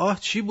آه آه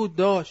چی بود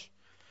داشت؟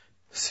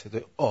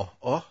 صدای آه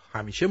آه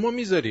همیشه ما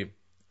میذاریم.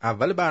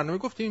 اول برنامه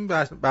گفتیم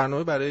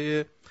برنامه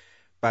برای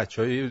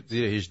بچهای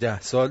زیر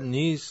 18 سال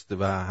نیست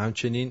و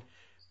همچنین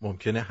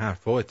ممکنه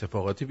حرفا و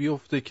اتفاقاتی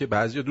بیفته که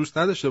بعضیا دوست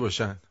نداشته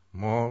باشن.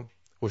 ما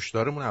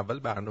هشدارمون اول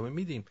برنامه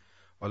میدیم.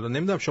 حالا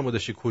نمیدونم شما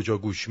داشتی کجا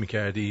گوش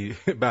میکردی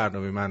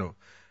برنامه منو،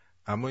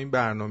 اما این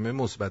برنامه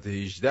مثبت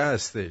 18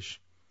 هستش.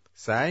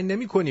 سعی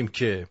نمی کنیم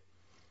که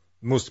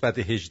مثبت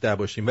 18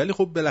 باشیم، ولی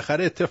خب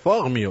بالاخره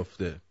اتفاق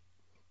میفته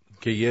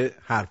که یه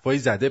حرفای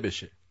زده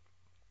بشه.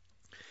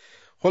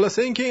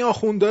 خلاصه این که این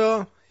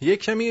آخوندا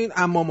یک کمی این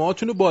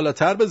عمامه‌هاتون رو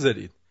بالاتر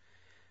بذارید.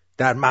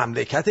 در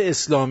مملکت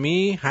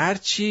اسلامی هر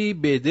چی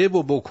بده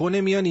و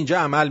بکنه میان اینجا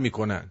عمل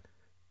میکنن.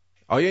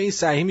 آیا این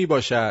صحیح می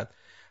باشد؟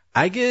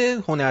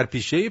 اگه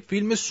هنرپیشه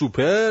فیلم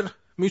سوپر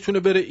میتونه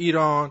بره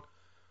ایران،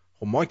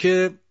 خب ما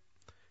که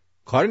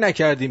کاری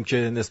نکردیم که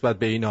نسبت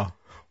به اینا،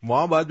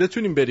 ما هم باید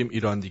بتونیم بریم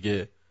ایران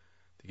دیگه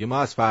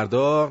ما از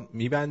فردا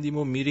میبندیم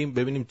و میریم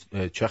ببینیم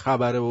چه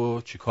خبره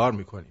و چی کار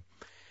میکنیم.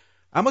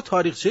 اما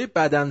تاریخچه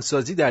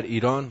بدنسازی در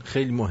ایران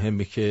خیلی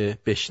مهمه که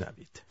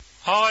بشنوید.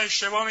 آقا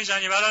اشتباه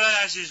میزنی برادر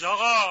عزیز،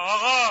 آقا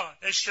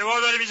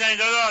اشتباه داری میزنی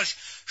داداش،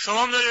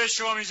 شما هم داری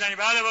اشتباه میزنی.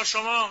 بله با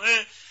شما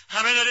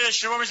همه داری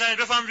اشتباه میزنید،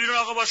 بفهم بیرون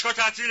آقا باشگاه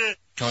تعطیله.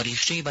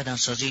 تاریخچه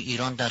بدنسازی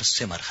ایران در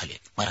 3 مرحله.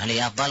 مرحله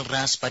اول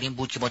رأس بر این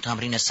بود که با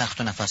تمرین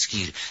سخت و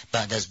نفسگیر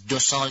بعد از 2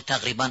 سال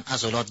تقریبا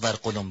عضلات ور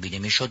قلمبیده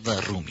میشد و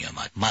رو می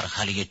آمد.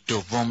 مرحله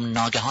دوم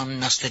ناگهان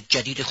نسل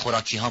جدید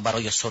خوراکی ها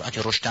برای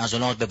سرعت رشد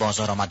عضلات به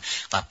بازار آمد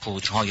و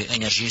پودرهای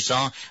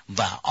انرژیزا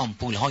و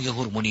آمپولهای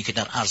هورمونی که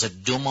در عرض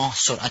 2 ماه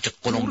سرعت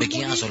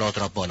قلمبگی عضلات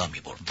را بالا می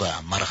برد.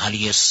 و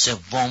مرحله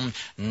سوم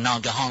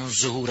ناگهان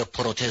ظهور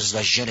پروتز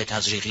و ژل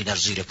تزریقی در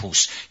زیر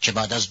پوست که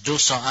بعد از 2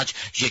 ساعت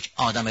یک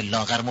آدم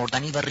لاغر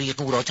مردنی و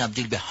ریقو را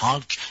تبدیل به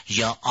هالک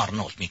یا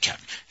آرنولد می‌کرد.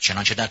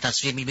 چنانچه در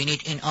تصویر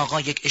می‌بینید این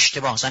آقا یک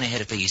اشتباه زن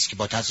حرفه‌ای است که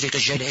با تزریق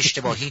ژل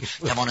اشتباهی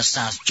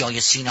توانسته است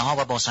جای سینه‌ها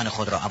و باسن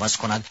خود را عوض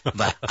کند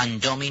و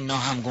اندامی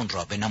ناهمگون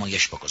را به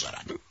نمایش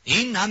بگذارد.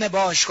 این همه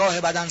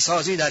باشگاه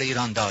بدنسازی در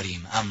ایران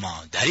داریم،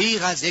 اما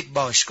دریغ از یک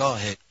باشگاه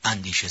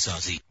اندیشه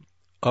سازی.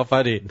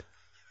 آفرین.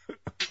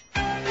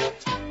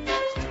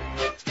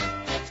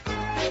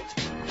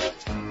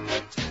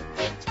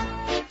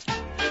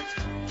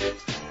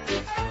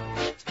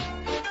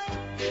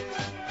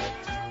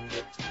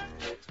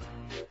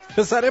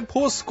 پسر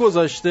پست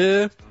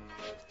گذاشته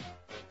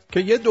که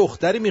یه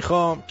دختری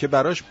میخوام که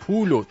براش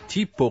پول و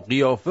تیپ و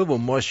قیافه و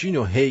ماشین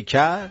و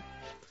هیکل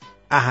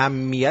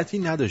اهمیتی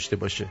نداشته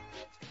باشه.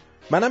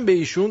 منم به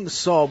ایشون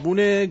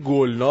صابون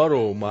گلنار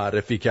رو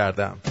معرفی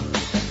کردم.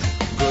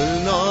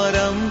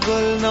 گلنارم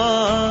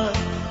گلنار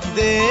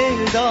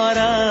دل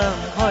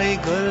دارم های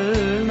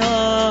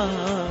گلنار،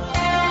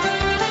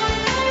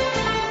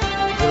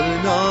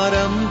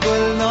 گلنارم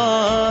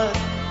گلنار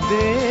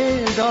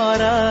دل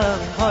دارم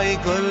های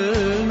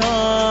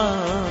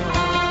گلنار،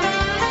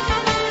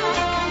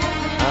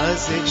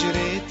 از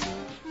هجرت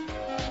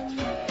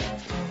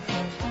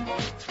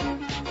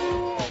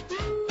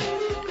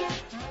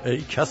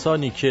ای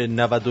کسانی که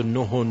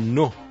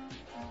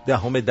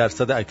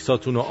 99.9%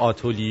 عکساتون رو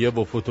آتلیه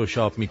و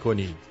فتوشاپ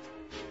میکنید،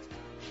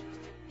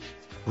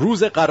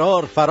 روز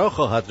قرار فرا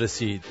خواهد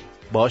رسید،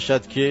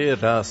 باشد که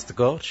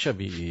رستگار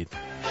شوید.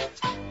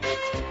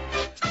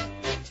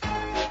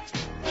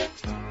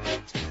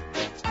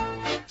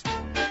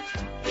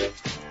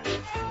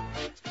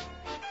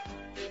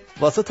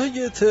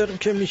 واسطای ترم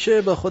که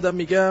میشه با خودم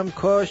میگم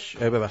کاش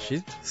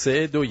ببخشید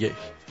 3 2 1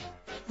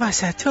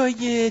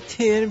 وسطای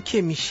ترم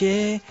که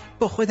میشه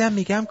با خودم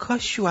میگم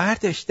کاش شوهر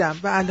داشتم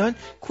و الان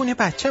کونه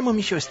بچه‌مو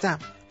میشستم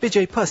به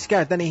جای پاس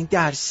کردن این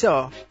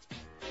درسا.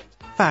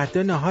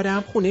 فردا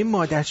نهارم خونه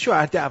مادر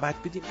شوهر دعوت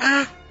بدیم.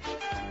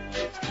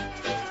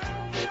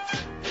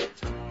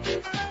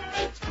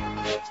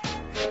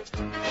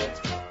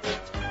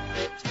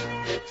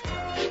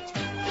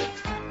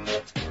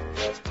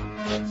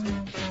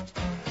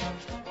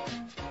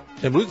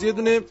 امروز یه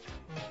دونه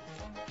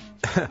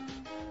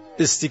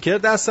استیکر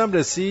دستم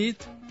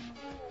رسید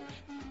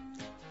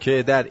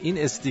که در این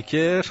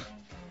استیکر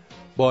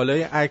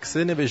بالای عکس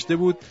نوشته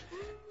بود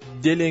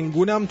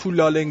دلنگونم تو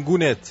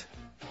لالنگونت.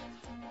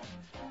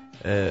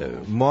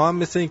 ما هم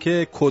مثل این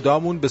که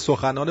کدامون به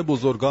سخنان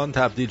بزرگان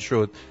تبدیل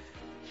شد.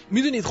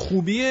 میدونید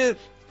خوبی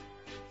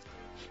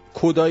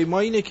کدای ما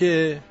اینه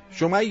که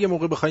شما یه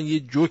موقع بخواید یه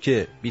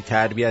جوک بی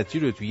تربیتی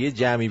رو توی یه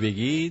جمعی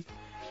بگید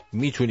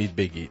میتونید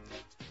بگید،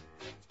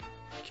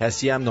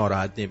 کسی هم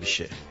ناراحت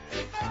نمیشه.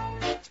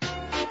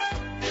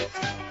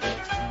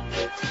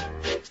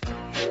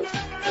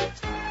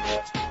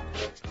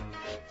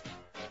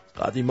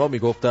 قدیما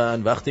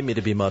میگفتن وقتی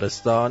میری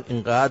بیمارستان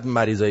اینقدر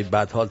مریضای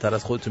بدحال تر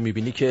از خودتو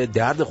میبینی که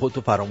درد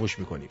خودتو فراموش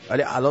میکنی،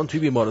 ولی الان توی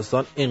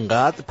بیمارستان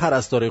اینقدر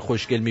پرستارای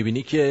خوشگل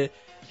میبینی که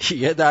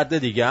یه درد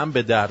دیگه هم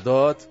به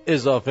دردات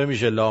اضافه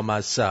میشه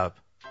لامصب.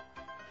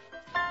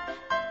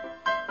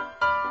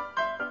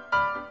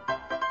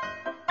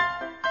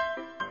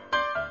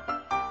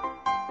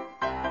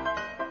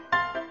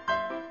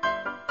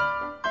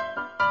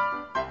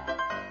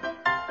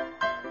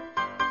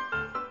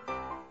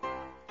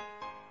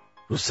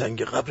 رو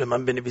سنگ قبر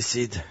من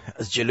بنویسید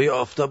از جلوی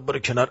آفتاب برو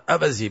کنار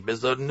عوضی،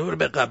 بذار نور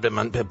به قبر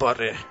من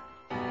بباره.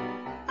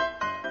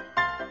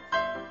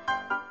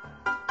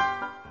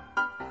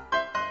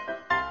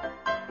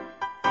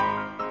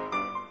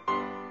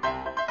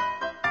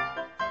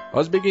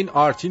 باز بگین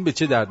آرتین به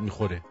چه درد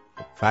میخوره؟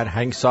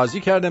 فرهنگ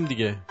سازی کردم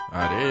دیگه.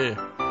 آره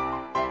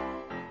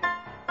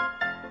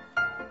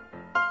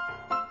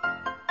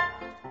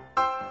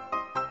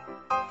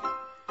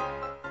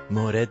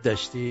مورد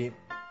داشتی؟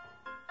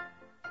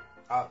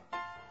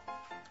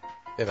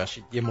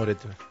 ببخشید یه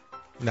مورد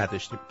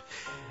نداشتیم.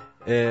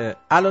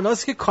 الان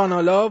هست که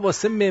کانالا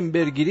واسه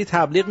ممبرگیری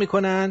تبلیغ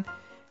میکنن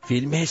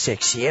فیلم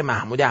سکسی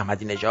محمود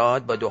احمدی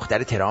نژاد با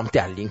دختر ترامپ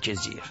در لینک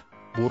زیر.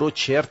 برو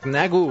چرت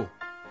نگو.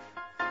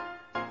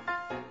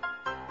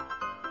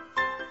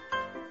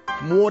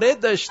 مورد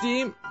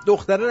داشتیم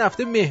دختره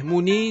رفته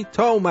مهمونی،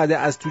 تا اومده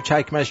از تو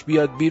چکمش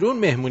بیاد بیرون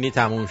مهمونی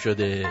تموم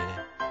شده.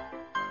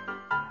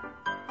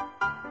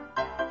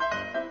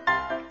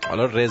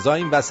 حالا رضا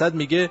این وسط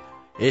میگه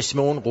اسم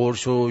اون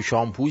قرص و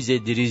شامپوی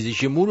ضد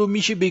ریزش مو رو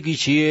میشه بگی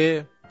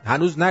چیه؟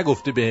 هنوز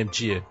نگفته بهم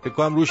چیه، فکر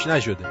کنم روش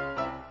نشده.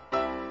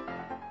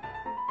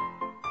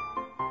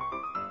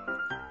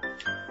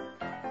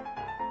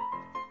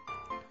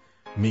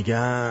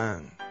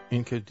 میگن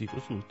این که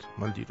دیروز بود،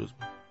 مال دیروز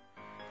بود.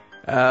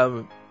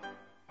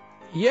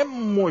 یه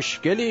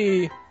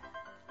مشکلی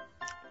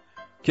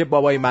که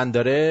بابای من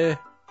داره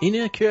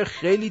اینه که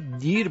خیلی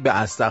دیر به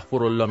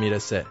استغفرالله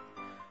میرسه.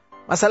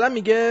 مثلا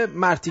میگه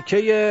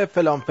مرتیکه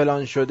فلان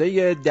فلان شده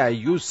یه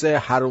دیوس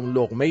حروم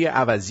لقمه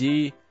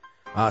عوضی،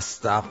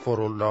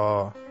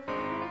 استغفرالله.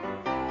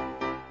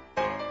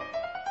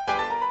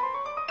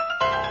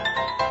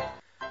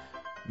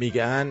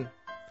 میگن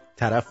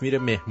طرف میره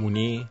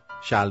مهمونی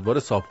شلوار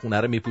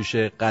صابخونه رو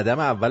میپوشه، قدم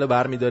اولو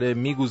بر میداره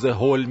میگوزه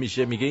هول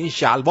میشه، میگه این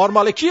شلوار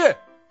مال کیه؟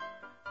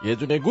 یه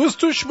دونه گوز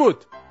توش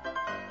بود.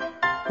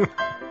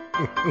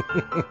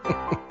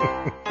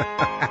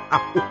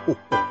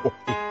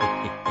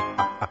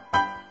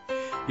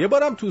 یه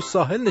بارم تو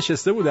ساحل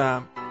نشسته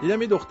بودم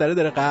دیدم یه دختره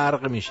داره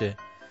غرق میشه،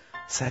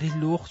 سری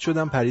لخت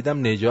شدم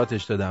پریدم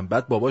نجاتش دادم.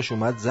 بعد باباش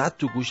اومد زد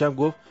تو گوشم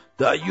گفت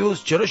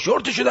دایوس چرا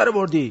شورتشو در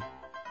بردی؟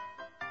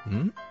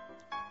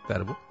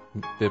 در برد؟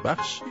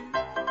 ببخش.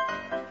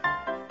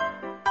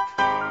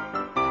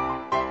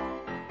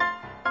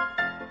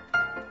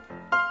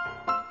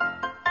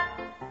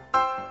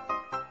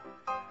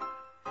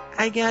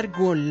 اگر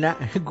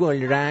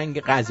گل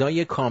رنگ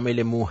غذای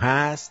کامل مو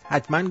هست،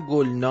 حتما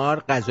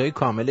گلنار غذای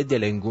کامل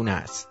دلنگون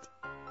هست.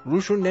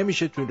 روشون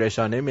نمیشه تو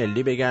رسانه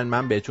ملی بگن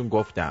من بهتون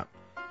گفتم.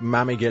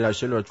 ممه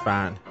گلاشه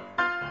لطفاً.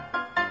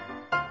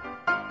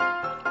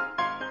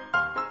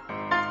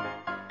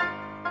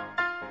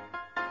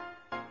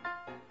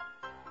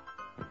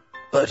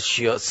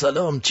 ارشیا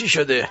سلام، چی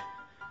شده؟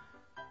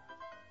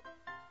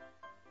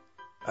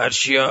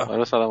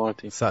 ارشیا سلام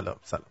آرتین. سلام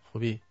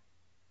خوبی؟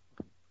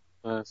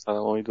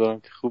 سلام، امیدوارم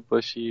که خوب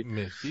باشی.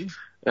 مرسی.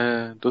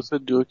 دو تا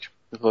جوک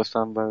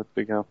میخواستم برات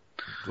بگم.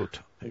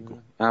 بگو.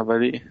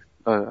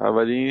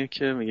 اولی اینه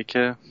که میگه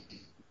که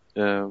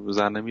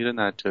زنه میره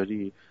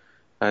نجاری،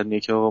 بعد میگه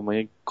که آقا ما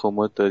یک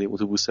کمد داریم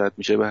اتوبوس رد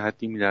میشه به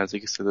حدی میلرزه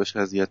که صداش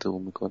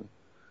اذیتمون میکنه.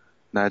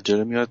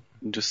 نجاره میاد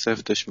اینجا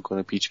سفتش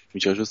میکنه، پیچ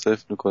میچاشو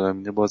سفت میکنه،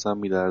 میگه بازم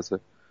میلرزه.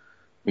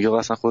 میگه آقا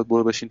اصلا خودت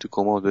برو بشین تو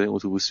کمد، بریم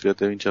اتوبوس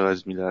بیاد ببین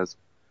چقدر میلرزه.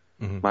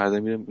 مرد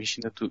میره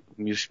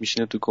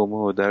میشینه تو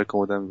کمد، در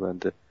کمد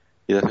میبنده.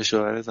 یه دفعه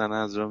شوهر زنه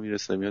از راه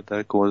میرسه، میاد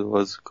در کمد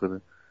باز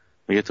کنه،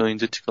 میگه تو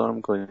اینجا چیکار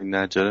میکنی؟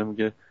 نجاره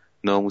میگه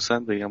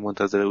ناموسن بگم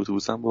منتظر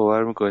اتوبوسم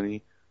باور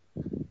میکنی؟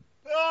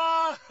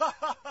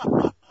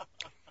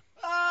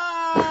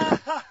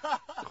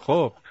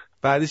 خب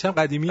بعدش هم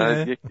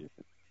قدیمیه.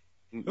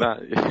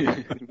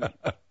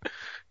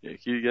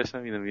 یکی دیگه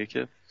هم اینه، میگه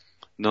که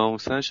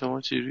ناموسن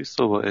شما چجوری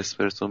صبح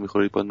اسپرسو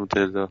میخورید با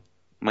نوتلا؟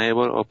 من یه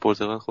بار آب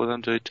پرتقال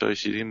خودم جای چای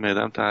شیرین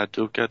معدم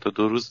تعجب کرد تا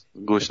 2 روز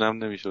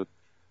گشنم نمیشد.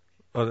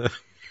 آره.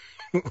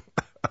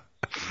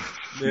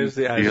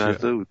 مرسی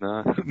بی‌مزه بود.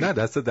 نه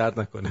دست درد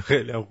نکنه،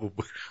 خیلی هم خوب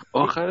بود.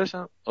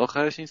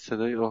 آخرش این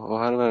صدای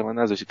آخر برای من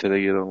نذاشتی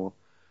تلگرامو.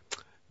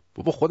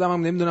 بابا خودم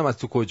هم نمیدونم از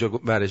تو کجا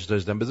برش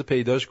داشتم، بذار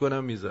پیداش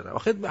کنم میذارم.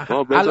 آخه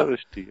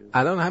بذارش دیگه.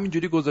 الان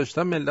همینجوری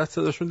گذاشتم ملت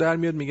صداشون در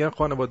میاد میگن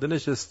خانواده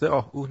نشسته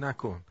آه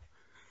نکن.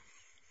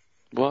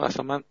 با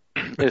اصلا من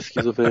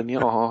اسکیزوفرنی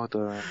آها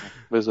دارم.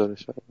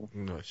 بذارش.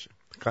 باشه.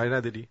 کاری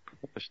نداری؟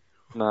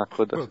 نه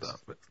خدا.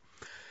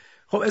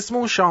 خب اسم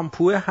اون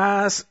شامپو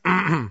هست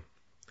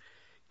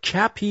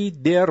کپی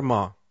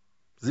درما،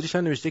 زیرش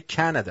هم نوشته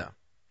کانادا.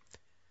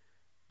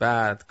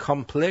 بعد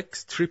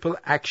کامپلکس تریپل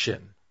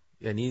اکشن،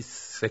 یعنی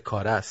سه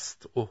کاره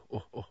است.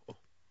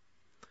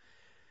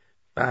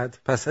 بعد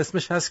پس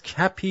اسمش هست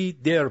کپی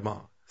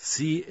درما،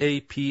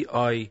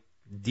 CAPIDERMA.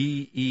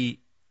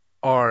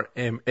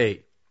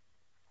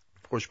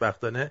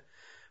 خوشبختانه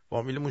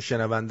فامیلمون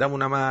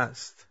شنوندمون هم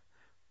هست.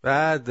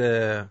 بعد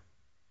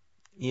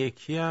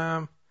یکی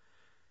هم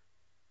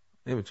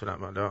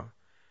نمیتونم حالا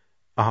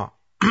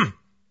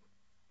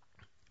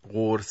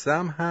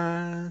قرصم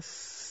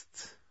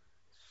هست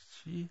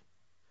چی؟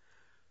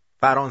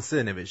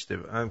 فرانسه نوشته،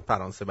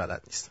 فرانسه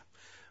بلد نیستم،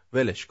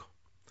 ولش کن.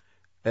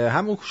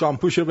 همون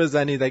شامپوشو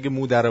بزنید، اگه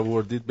مو در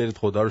آوردید برید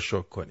خدا رو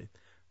شکر کنید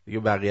دیگه،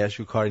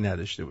 بقیه‌اشو کاری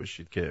نداشته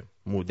باشید که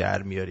مو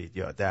در میارید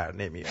یا در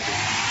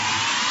نمیارید.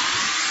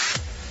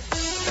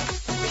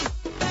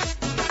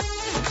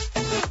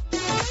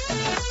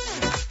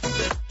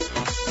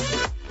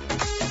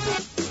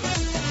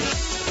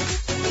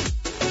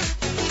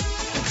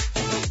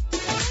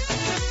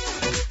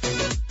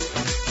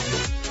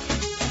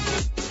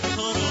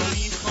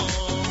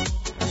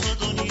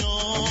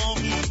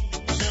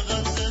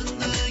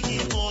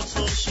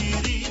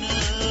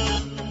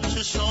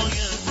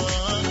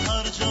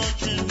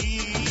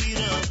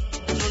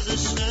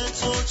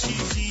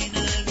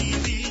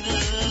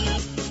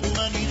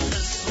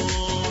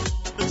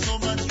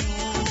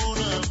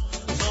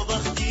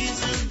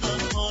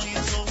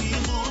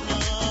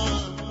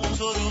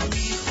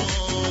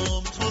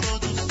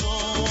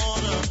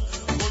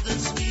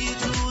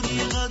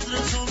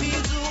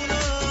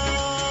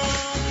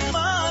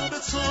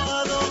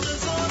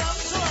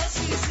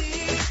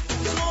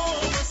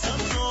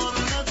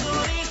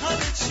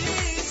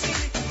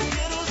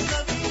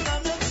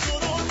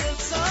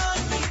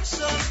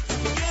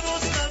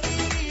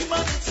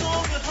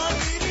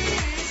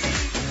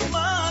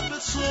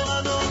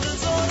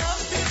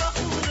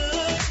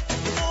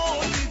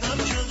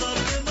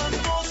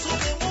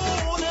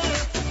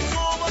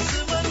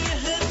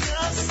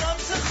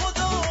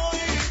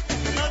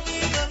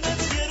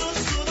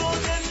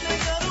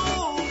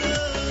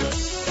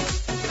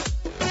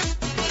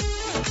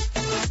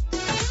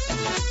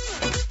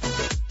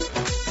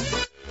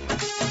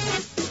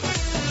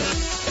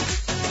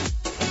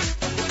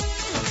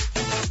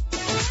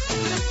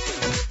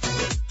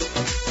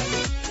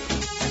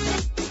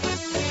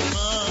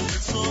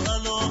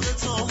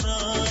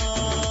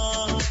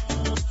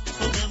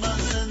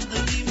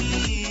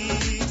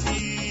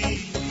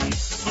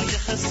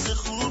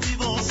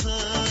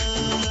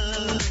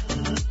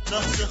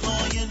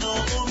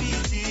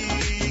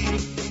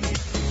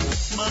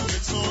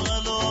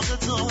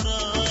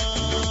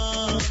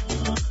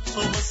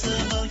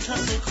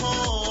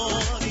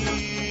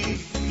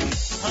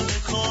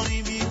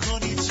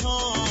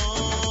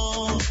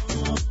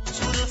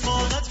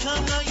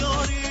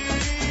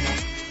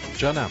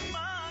 جانم.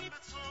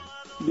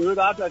 درود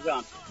عبدالله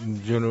جان.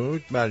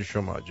 درود بر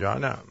شما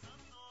جانم.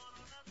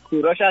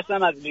 کوروش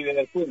هستم از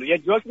لیورپول. یه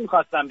جوک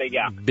میخواستم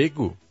بگم.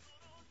 بگو.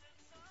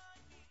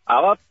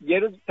 آقا یه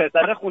روز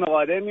پسر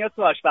خانواده میاد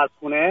تو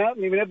آشپزخونه،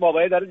 میبینه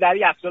بابای داره در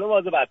یخچال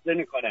باز و بسته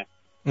میکنه.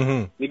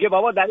 میگه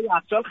بابا در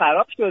یخچال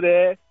خراب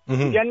شده.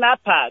 میگه نه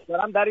پس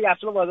دارم در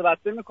یخچال باز و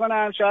بسته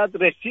میکنم، شاید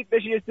رسید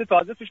بشه یه چیز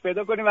تازه توش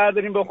پیدا کنیم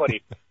برداریم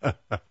بخوریم.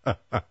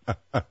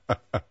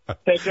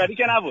 تکراری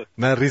که نبود.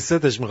 من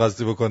ریستش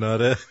می‌خواستی بکنه.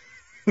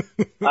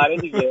 آره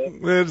دیگه.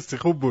 مرسی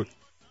خوب بود.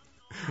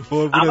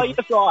 آقا یه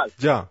سوال.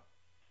 جان.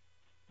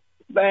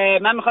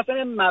 من می‌خواستم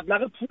یه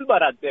مبلغ پول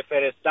برات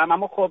بفرستم،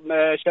 اما خب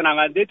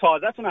شنونده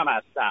تازه‌تون هم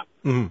هستم.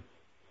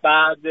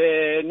 بعد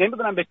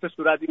نمیدونم به چه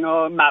صورت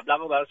اینو مبلغ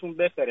رو براتون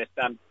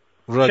بفرستم.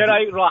 چرا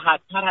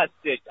راحت‌تر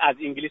هستش از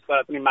انگلیس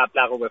براتون این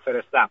مبلغ رو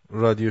بفرستم؟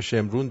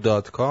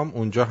 radioshemrun.com،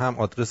 اونجا هم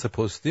آدرس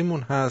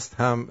پستیمون هست،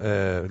 هم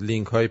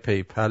لینک های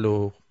پیپل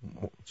و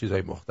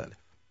چیزهای مختلف.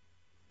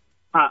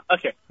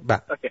 اوکی.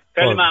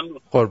 خیلی ممنون.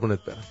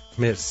 قربونت برم.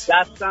 مرسی.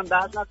 دستم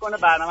درد نکنه،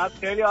 برنامه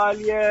خیلی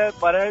عالیه.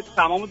 برای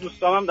تمام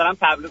دوستامم دارم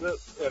تبلیغ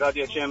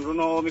رادیو شمرون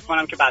رو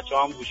میکنم که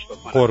بچه‌هام گوش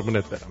بکنن.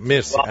 قربونت برم.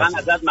 مرسی. واقعا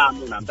ازت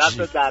ممنونم.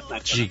 دست درد نکنه.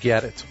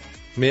 جیگرت.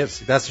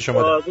 مرسی. دست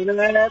شما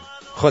درد.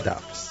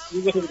 خداحافظ.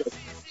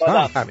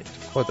 همین.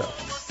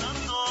 خداحافظ.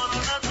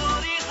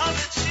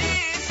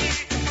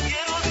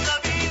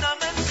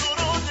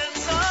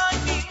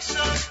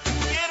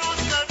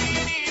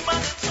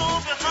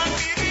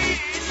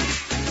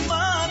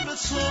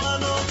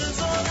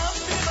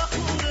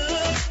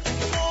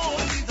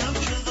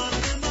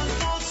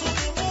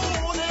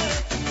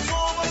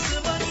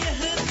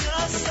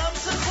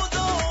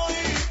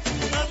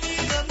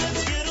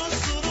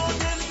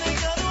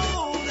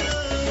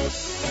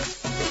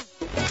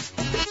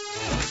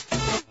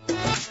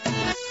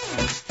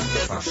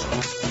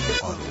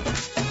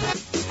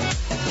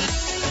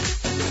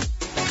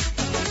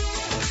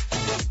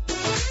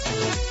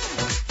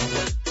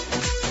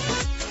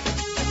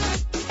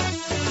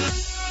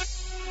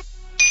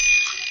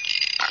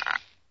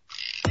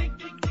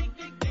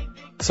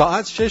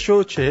 ساعت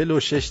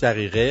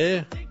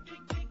 6:46.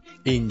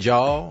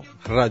 اینجا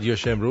رادیو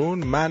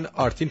شمرون. من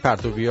آرتین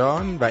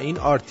پرتویان و این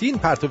آرتین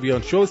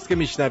پرتویان شوست که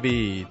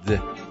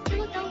میشنوید.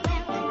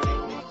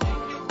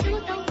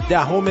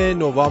 10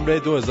 نوامبر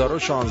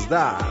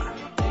 2016.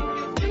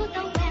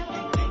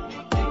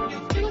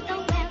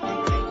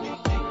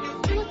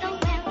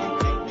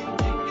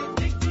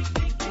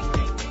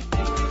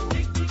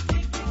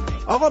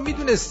 آقا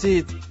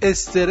میدونستید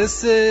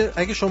استرس،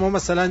 اگه شما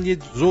مثلا یه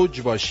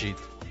زوج باشید،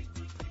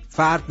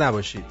 فرد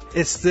نباشید،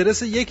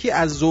 استرس یکی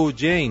از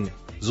زوجین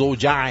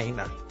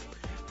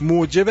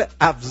موجب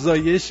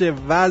افزایش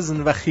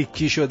وزن و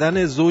خیکی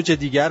شدن زوج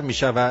دیگر می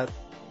شود.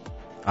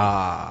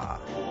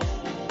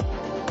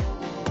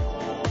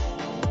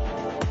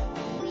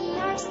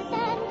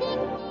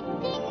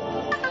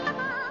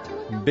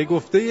 به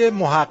گفته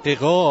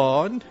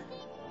محققان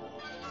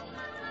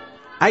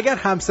اگر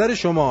همسر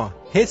شما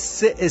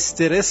حس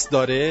استرس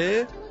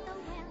داره،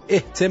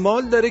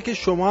 احتمال داره که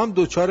شما هم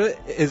دچار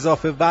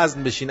اضافه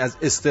وزن بشین از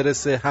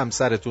استرس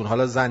همسرتون،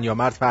 حالا زن یا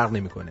مرد فرق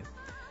نمیکنه.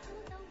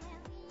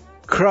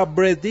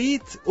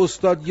 کرابردیت،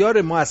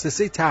 استادیار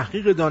مؤسسه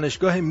تحقیق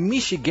دانشگاه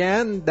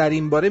میشیگن، در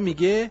این باره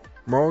میگه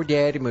ما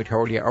در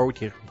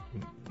مطالعات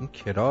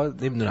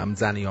نمیدونم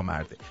زن یا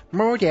مرده،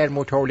 ما در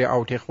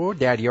مطالعات خود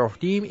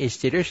دریافتیم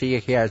استرس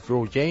یکی از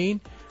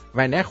زوجین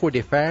و نه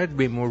خود فرد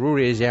به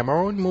مرور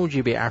زمان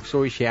موجب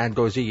افزایش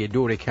اندازه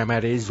دور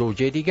کمر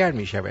زوج دیگر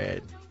می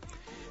شود.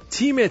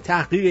 تیم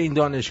تحقیق این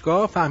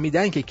دانشگاه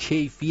فهمیدن که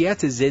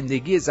کیفیت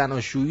زندگی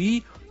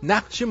زناشویی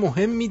نقش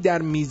مهمی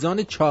در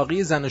میزان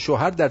چاقی زن و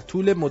شوهر در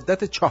طول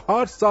مدت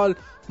 4 سال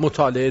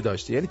مطالعه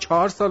داشته. یعنی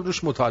 4 سال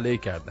روش مطالعه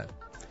کردن.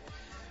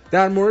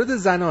 در مورد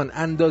زنان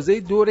اندازه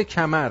دور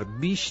کمر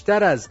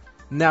بیشتر از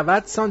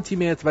 90 سانتی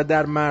متر و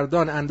در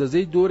مردان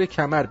اندازه دور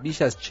کمر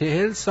بیش از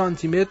 40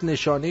 سانتی متر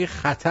نشانه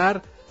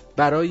خطر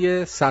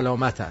برای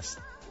سلامت است.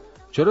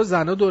 چرا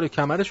زنا دور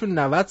کمرشون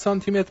 90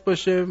 سانتی متر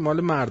باشه،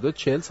 مال مردا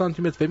 40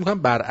 سانتی متر؟ فکر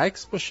می‌کنم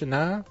برعکس باشه.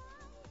 نه،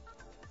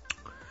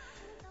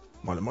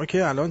 مال ما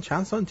که الان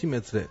چند سانتی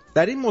متره.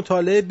 در این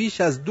مطالعه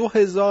بیش از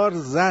 2000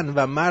 زن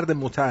و مرد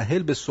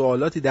متأهل به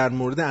سوالاتی در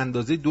مورد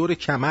اندازه دور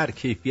کمر،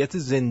 کیفیت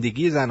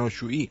زندگی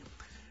زناشویی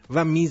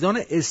و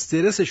میزان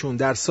استرسشون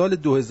در سال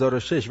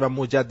 2006 و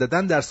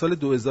مجدداً در سال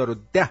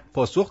 2010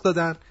 پاسخ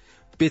دادن.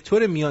 به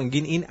طور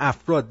میانگین این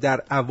افراد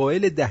در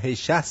اوایل دهه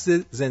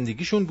 60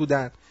 زندگیشون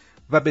بودن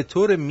و به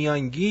طور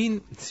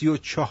میانگین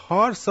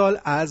 34 سال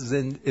از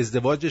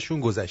ازدواجشون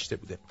گذشته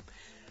بوده.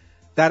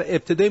 در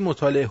ابتدای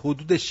مطالعه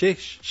حدود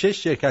 6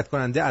 شرکت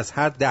کننده از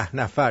هر 10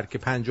 نفر که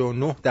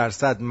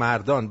 59%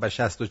 مردان و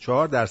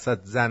 64%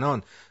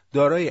 زنان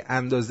دارای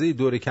اندازه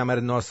دور کمر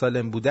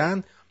ناسالم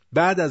بودند،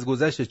 بعد از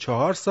گذشت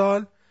 4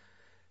 سال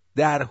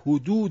در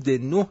حدود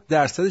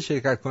 9%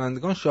 شرکت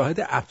کنندگان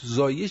شاهد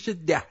افزایش 10%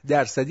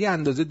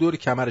 اندازه دور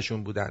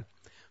کمرشون بودند.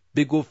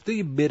 به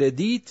گفته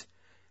بردیت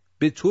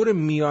به طور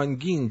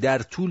میانگین در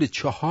طول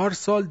 4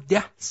 سال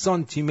 10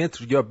 سانتی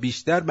متر یا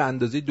بیشتر به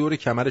اندازه دور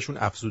کمرشون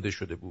افزوده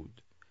شده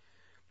بود.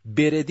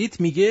 بردیت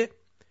میگه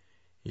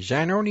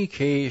زنانی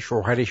که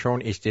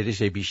شوهرشان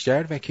استرس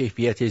بیشتر و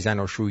کیفیت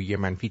زناشویی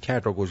منفی‌تر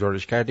را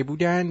گزارش کرده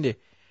بودند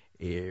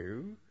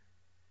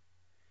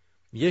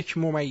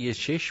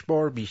 1.6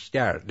 بار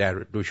بیشتر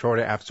در دچار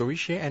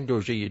افزایش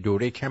اندازه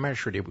دور کمر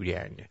شده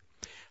بودند.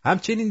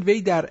 همچنین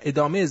وی در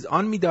ادامه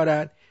اذعان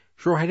می‌دارد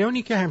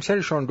شوهرانی که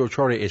همسرشان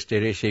دچار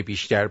استرس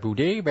بیشتر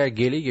بوده و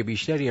گله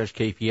بیشتری از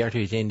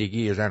کیفیت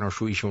زندگی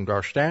زناشوییشون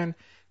داشتند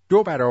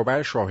 2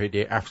 برابر شاهد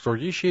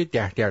افزایش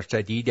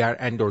 10%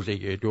 در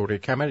اندازه دور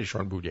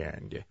کمرشان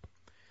بودند.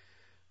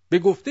 به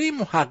گفته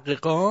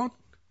محققان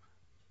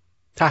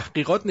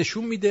تحقیقات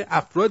نشون میده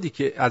افرادی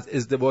که از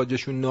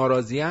ازدواجشون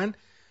ناراضیان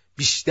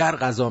بیشتر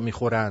غذا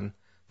میخورن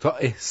تا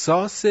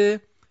احساس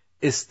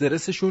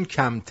استرسشون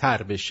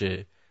کمتر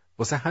بشه.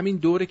 واسه همین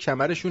دور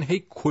کمرشون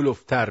هی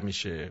کلوفتر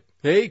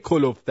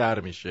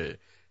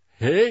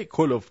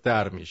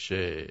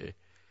میشه.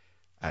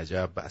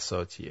 عجب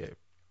بساطیه.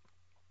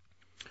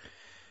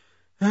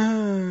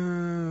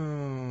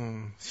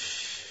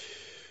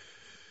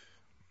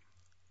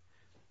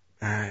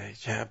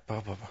 عجب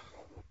بابا.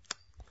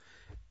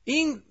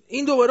 این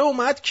دوباره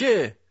اومد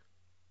که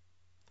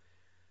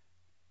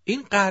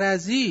این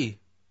قرضی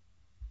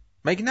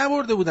مگه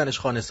نبرده بودنش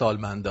خانه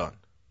سالمندان؟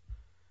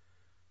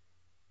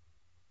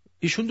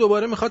 ایشون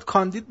دوباره میخواد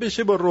کاندید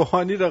بشه، با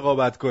روحانی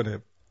رقابت کنه،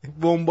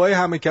 بمبای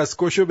همه کس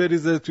کشو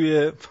بریزه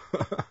توی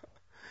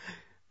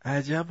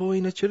عجب. و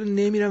اینا چرا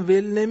نمیرن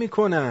ول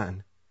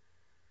نمیکنن؟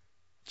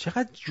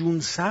 چقدر جون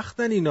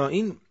سختن اینا.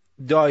 این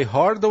دای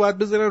هارد رو باید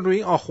بذارن روی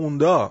این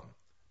آخوندا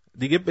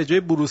دیگه، به جای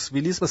بروس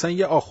ویلیس مثلا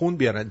یه آخوند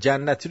بیارن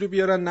جنتی رو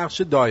بیارن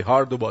نقش دای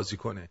هارد رو بازی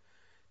کنه.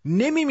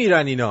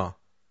 نمیمیرن اینا،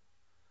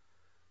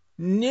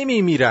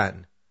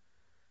 نمیمیرن.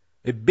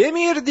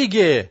 بمیر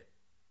دیگه.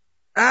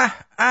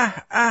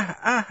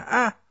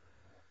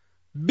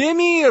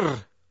 بمیر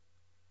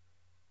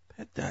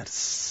پدر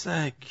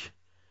سگ.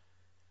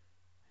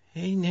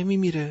 هی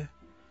نمیمیره.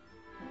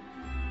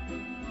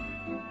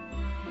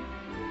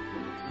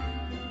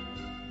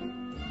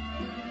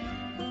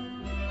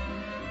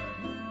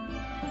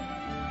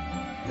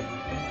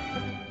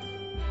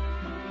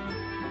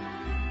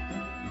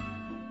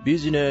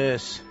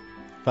 بیزینس،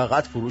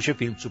 فقط فروش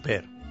فیلم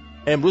سوپر.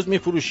 امروز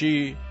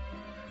میفروشی؟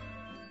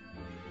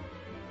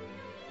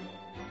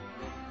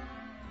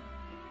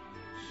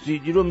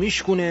 سیدی رو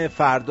میشکونه،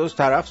 فرداست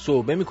طرف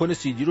صحبه میکنه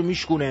سیدی رو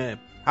میشکونه،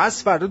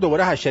 پس فردا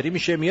دوباره حشری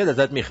میشه میاد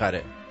ازت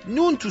میخره.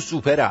 نون تو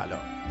سوپر الان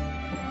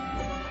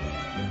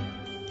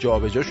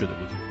جابجا شده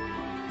بود.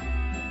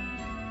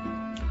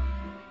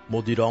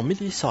 مدیر عامل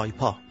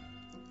سایپا: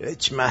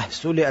 هیچ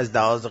محصولی از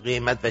لحاظ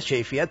قیمت و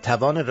کیفیت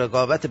توان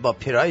رقابت با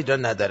پراید را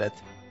ندارد.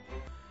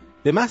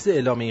 به محض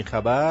اعلام این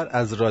خبر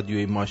از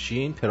رادیوی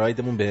ماشین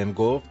پرایدمون بهم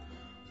گفت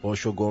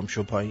باشو گم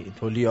شو پایین،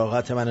 تو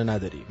لیاقت منو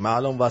نداری. من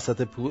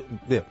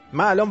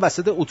الان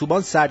وسط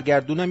اتوبان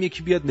سرگردونم،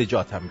 یکی بیاد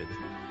نجاتم بده.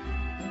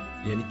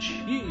 یعنی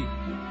چی؟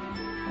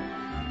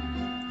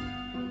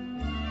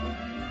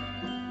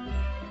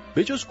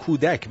 به جز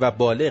کودک و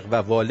بالغ و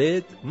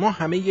والد ما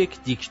همه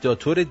یک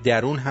دیکتاتور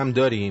درون هم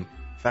داریم،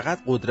 فقط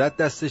قدرت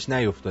دستش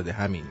نیفتاده.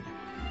 همین.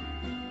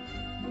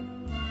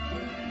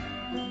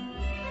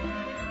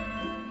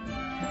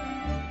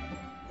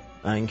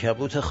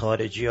 عنکبوت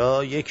خارجی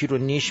ها یکی رو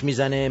نیش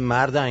میزنه،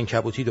 مرد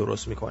عنکبوتی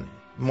درست میکنه.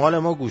 مال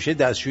ما گوشه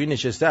دستشویی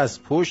نشسته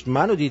از پشت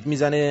منو دید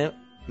میزنه،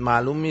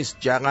 معلوم نیست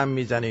جقم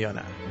میزنه یا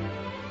نه.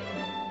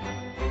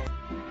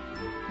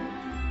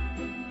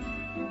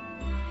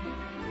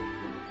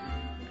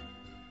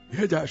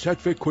 یه درصد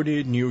فکر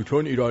کنید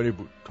نیوتن ایرانی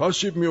بود، تا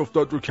سیب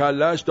میافتاد رو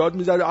کلش داد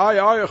میزد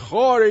آی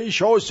خاره ای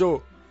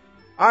شاسو،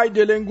 ای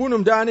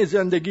دلنگونم دهن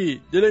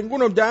زندگی،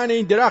 دلنگونم دهن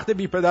این درخت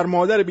بی پدر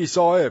مادر بی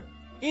صاحب،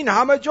 این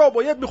همه جا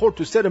باید میخورد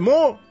تو سر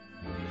ما.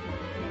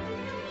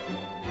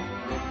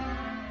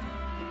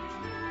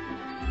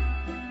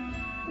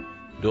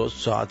 دو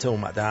ساعت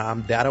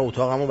اومدم در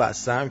اتاقمو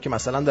بستم که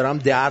مثلا دارم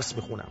درس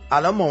میخونم.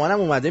 الان مامانم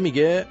اومده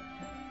میگه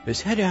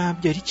پسرم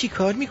داری چی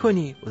کار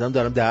میکنی؟ بودم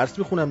دارم درس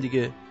میخونم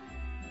دیگه.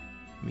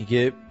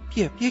 میگه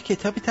بیا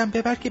کتابتم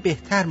ببر که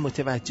بهتر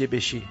متوجه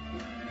بشی.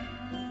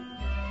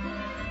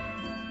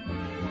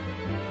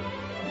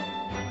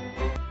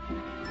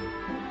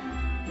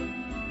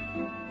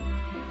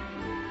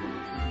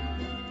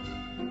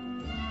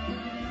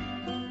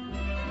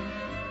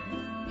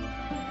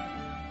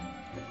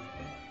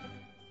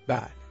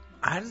 بله،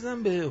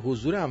 عرضم به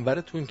حضور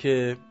انورتون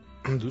که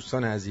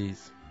دوستان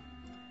عزیز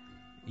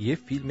یه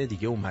فیلم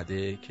دیگه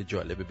اومده که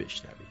جالبه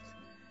بشنوید.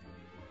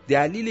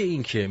 دلیل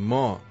این که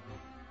ما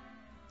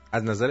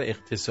از نظر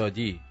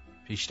اقتصادی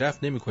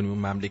پیشرفت نمی کنیم و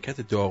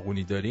مملکت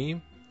داغونی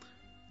داریم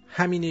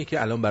همینه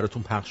که الان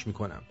براتون پخش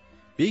میکنم.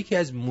 به یکی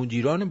از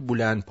مدیران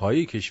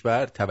بلندپایه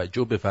کشور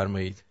توجه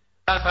بفرمایید.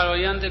 در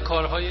فرایند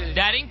کارهای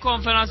در این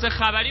کنفرانس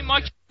خبری ما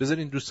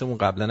بذارین دوستمون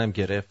قبلا هم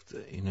گرفت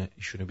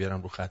ایشونو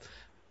بیارم رو خط.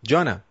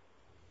 جانم.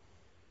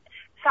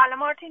 سلام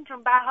مارتین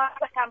جون،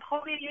 بهارم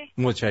خوبی؟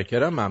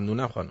 متشکرم،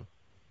 ممنونم خانم.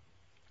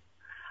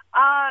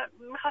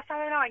 میخواستم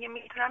ببینم اگه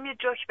میتونم یه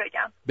جوک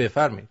بگم.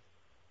 بفرمایید.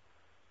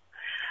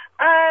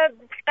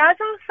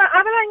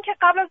 اولا اینکه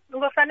قبل از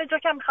گفتن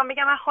جوکم میخوام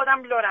بگم من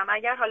خودم لورم،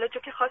 اگر حالا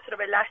جوک خاصی رو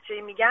به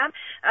لهجه‌ای میگم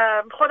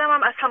خودم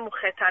هم از هم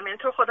مخاطبم، یعنی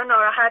تو خدا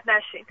ناراحت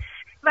نشین.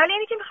 ولی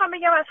اینی که میخوام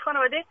بگم از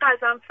خانواده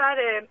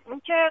قزنفره،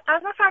 این که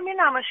قزنفر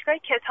میره نمایشگاه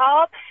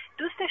کتاب،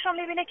 دوستش رو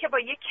میبینه که با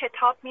یک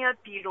کتاب میاد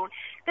بیرون،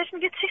 بهش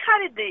میگه چی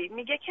خریدی؟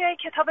 میگه که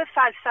کتاب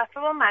فلسفه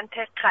و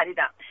منطق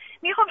خریدم.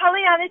 میگه خب حالا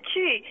یعنی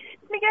چی؟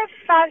 میگه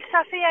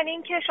فلسفه یعنی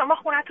این که شما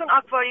خونتون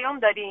آکواریوم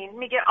دارین؟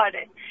 میگه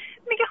آره.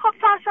 میگه خب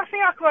فلسفه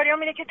آکواریوم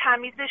اینه که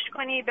تمیزش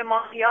کنی، به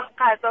ماهی‌ها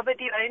غذا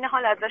بدی و این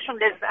حال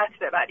ازشون لذت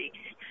ببری.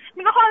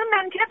 میگه خب حالا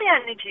منطق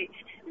یعنی چی؟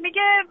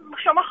 میگه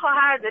شما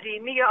خواهر داری؟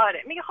 میگه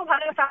آره. میگه خب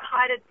حالا مثلا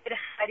خواهرت بره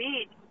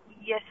خرید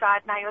یه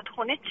ساعت نیاد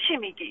خونه چی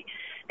میگی؟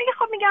 میگه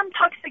خب میگم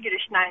تاکسی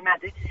گیرش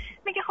نیومده.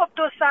 میگه خب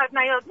 2 ساعت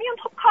نیاد. میگم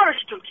خب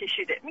کارش طول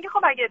کشیده. میگه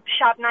خب اگه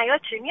شب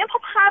نیاد چی؟ میگم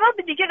خب خراب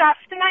دیگه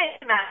رفته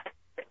نیومده.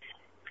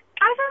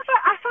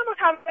 اصلا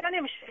متوجه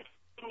نمیشه.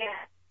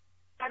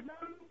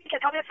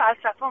 کتاب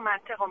فلسفه و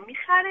منطق رو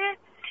میخره،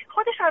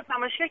 خودش از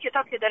نمایشگاه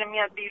کتاب که داره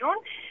میاد بیرون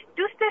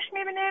دوستش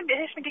میبینه،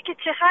 بهش میگه که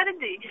چه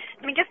خریدی؟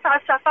 میگه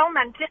فلسفه و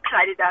منطق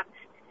خریدم.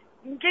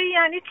 میگه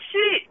یعنی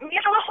چی؟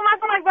 میگه شما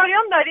خونتون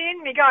آکواریوم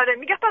دارین؟ میگه آره.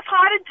 میگه پس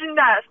خواهر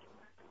زنده است.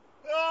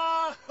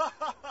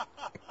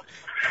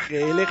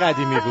 خیلی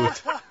قدیمی بود.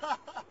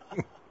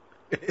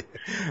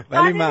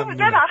 ولی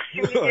ممنونم.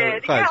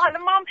 دیگه حالا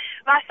ما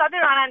وسط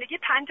رانندگی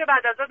 5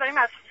 بعد از ظهر داریم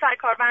از سر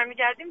کار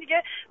برمیگردیم،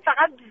 دیگه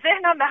فقط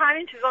ذهنم به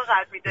همین چیزا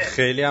قلب میده.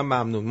 خیلی هم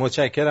ممنون،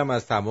 متشکرم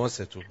از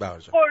تماستون بهار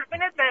جان.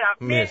 قربونت برم.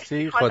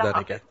 مرسی، خدا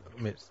نگهدار.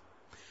 مرسی.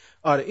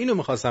 آره اینو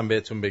میخواستم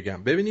بهتون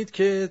بگم. ببینید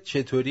که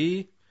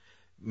چطوری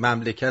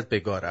مملکت به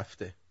گاه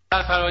رفته.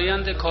 در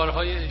فرایند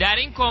کارهای در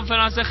این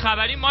کنفرانس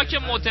خبری ما که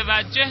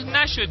متوجه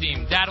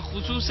نشدیم در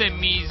خصوص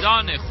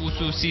میزان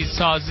خصوصی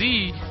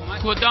سازی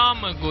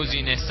کدام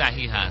گزینه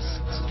صحیح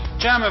است.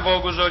 جمع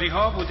واگذاری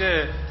ها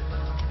بوده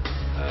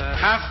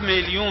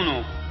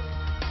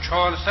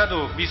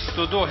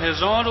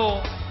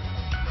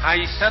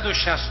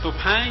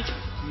 7,422,865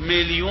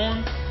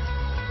 میلیون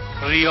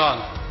ریال،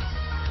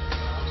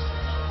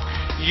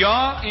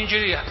 یا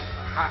اینجوری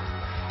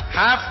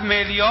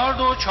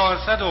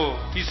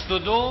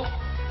 7,422,865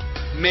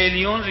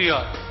 میلیون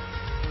ریال.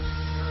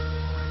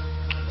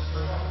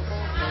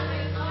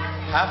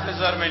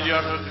 7000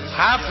 میلیارد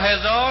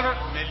 7000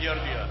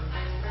 میلیارد ریال.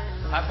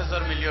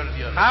 7000 میلیارد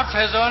ریال.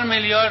 7000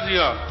 میلیارد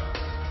ریال.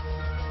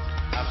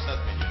 700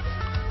 میلیارد.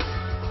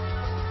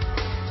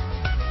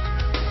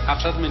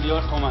 700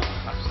 میلیارد تومان.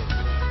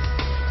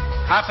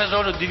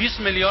 7200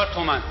 میلیارد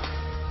تومان.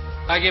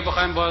 اگه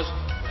بخوایم باز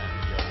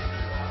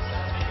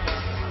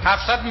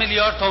 700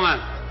 میلیارد تومان.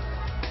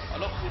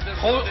 حالا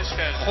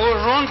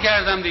روند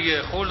کردم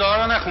دیگه، خورده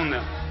ها رو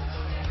نخوندم.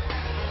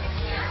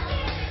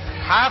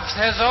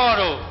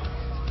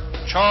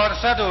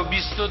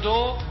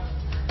 7422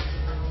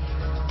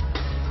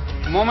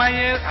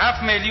 ممیز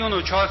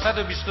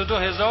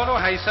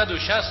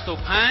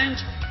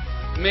 7,422,865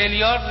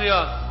 میلیارد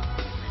ریال.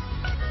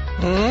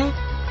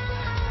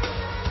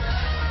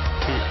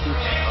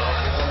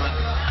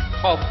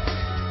 خب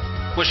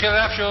مشکل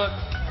رفت شد.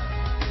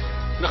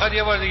 میخواد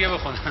یه بار دیگه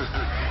بخونم.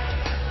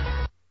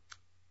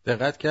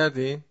 دقت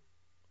کردین؟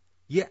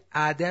 یه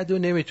عدد رو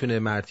نمیتونه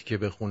مردی که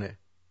بخونه.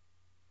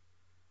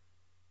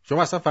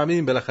 شما اصلا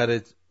فهمیدین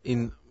بالاخره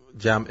این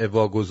جمع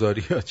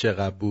واگذاری ها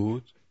چقدر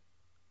بود؟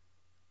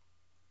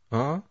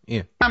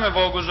 این جمع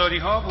واگذاری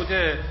ها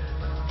بوده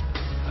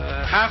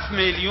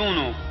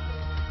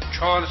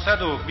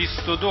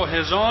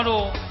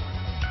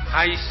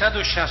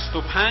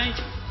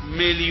 7,422,865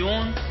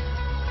 میلیون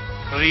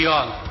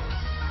ریال،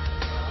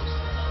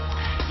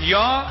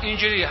 یا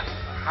اینجوری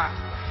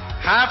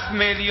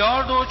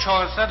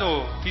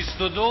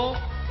 7,422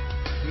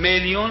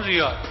 میلیون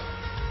ریال.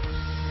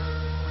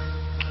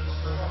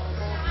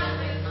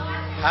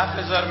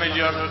 7000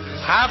 میلیارد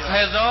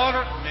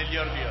 7000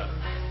 میلیارد ریال.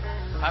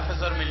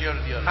 7000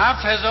 میلیارد ریال.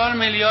 7000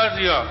 میلیارد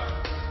ریال.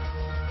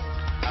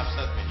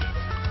 700 میلیارد.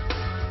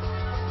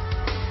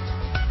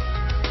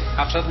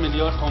 700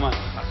 میلیارد تومان.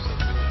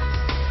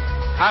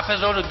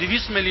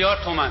 7200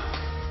 میلیارد تومان.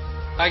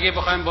 اگه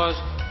بخوایم باز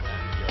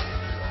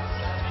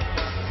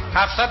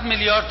 700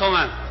 میلیارد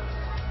تومان.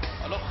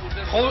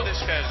 حالا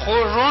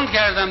روند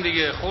کردم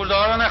دیگه، خورده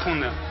ها رو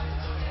نخوندم.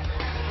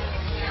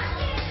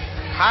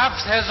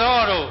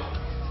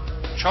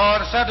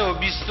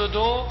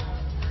 7422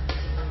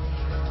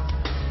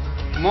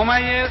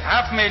 ممیز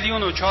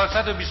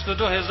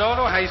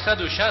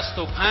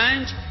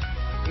 7,422,865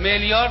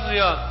 میلیارد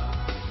ریال.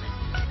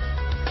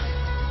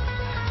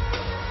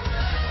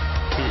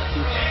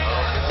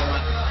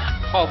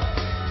 خب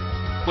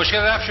مشکل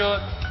رفت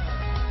شد.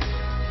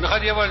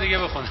 میخواد یه بار دیگه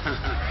بخونم.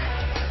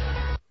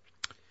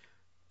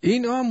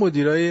 اینا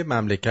مدیرای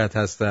مملکت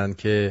هستن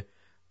که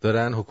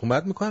دارن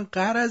حکومت میکنن.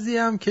 قرضی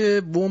هم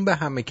که بمب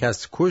همه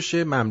کس کش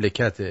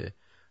مملکته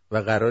و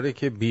قراره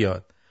که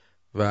بیاد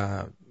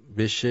و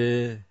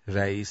بشه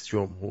رئیس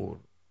جمهور.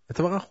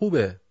 اتفاقا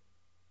خوبه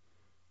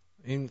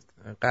این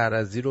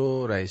قرضی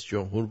رو رئیس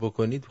جمهور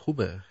بکنید،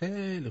 خوبه،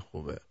 خیلی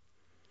خوبه،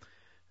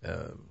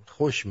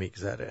 خوش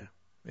میگذره.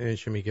 این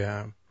چی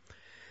میگم؟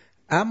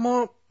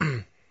 اما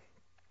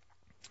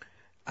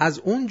از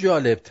اون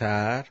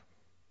جالبتر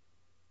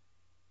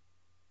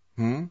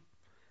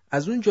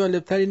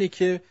اینه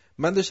که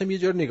من داشتم یه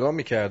جا نگاه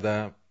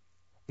میکردم،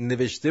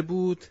 نوشته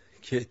بود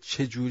که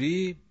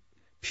چجوری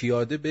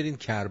پیاده برین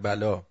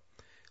کربلا.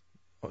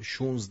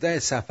 16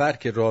 سفر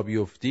که راه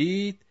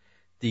بیفتید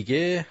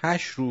دیگه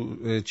 8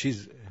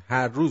 روز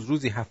هر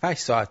روزی 7-8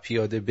 ساعت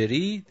پیاده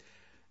برید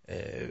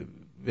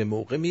به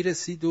موقع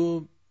میرسید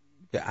و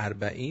به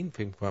 40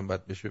 فکر کنم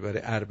باید بشه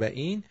برای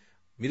 40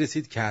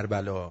 میرسید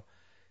کربلا.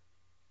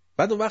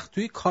 بعد اون وقت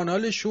توی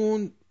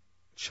کانالشون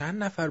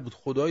چند نفر بود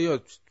خدایا،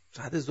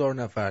 100,000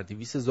 نفر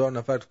 200,000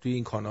 نفر توی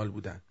این کانال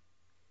بودن.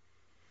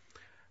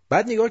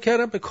 بعد نگاه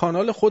کردم به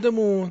کانال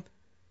خودمون،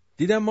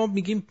 دیدم ما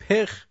میگیم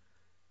پخ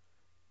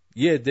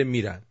یه عده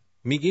میرن،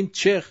 میگیم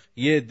چخ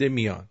یه عده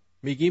میان،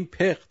 میگیم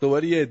پخ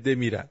دوباره یه عده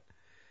میرن.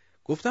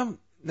 گفتم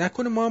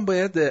نکنه ما هم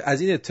باید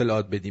از این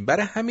اطلاعات بدیم.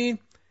 برای همین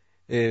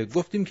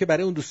گفتیم که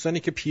برای اون دوستانی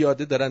که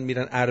پیاده دارن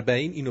میرن 40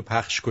 اینو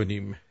پخش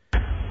کنیم.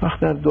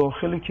 وقت در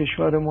داخل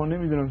کشور ما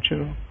نمیدونم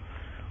چرا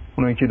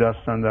اونایی که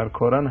دستن در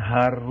کارن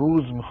هر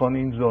روز میخوان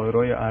این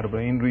ظاهرای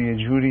 40 رو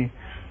یه جوری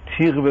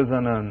تیغ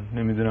بزنن،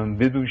 نمیدونم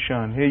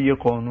بدوشن، یه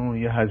قانون،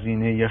 یه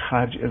هزینه، یه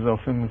خرج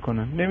اضافه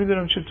میکنن.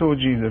 نمیدونم چه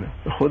توجیهی داره.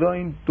 به خدا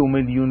این 2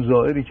 میلیون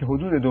زائری که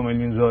حدود 2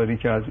 میلیون زائری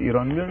که از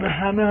ایران میرن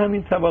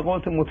همین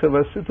طبقات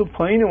متوسط و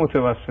پایین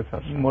متوسط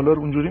هست. مالا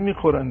رو اونجوری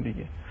میخورن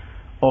دیگه.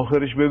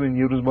 آخرش ببین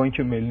یه روز بانک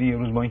ملی، یه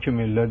روز بانک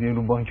ملت، یه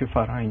روز بانک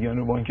فرهنگی، یه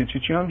روز بانک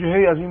چی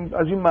همجوری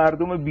از این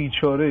مردم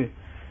بیچاره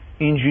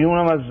اینجوری،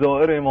 اونم از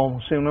ظاهر امام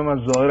حسین، اونم از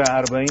ظاهر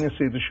 40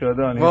 سید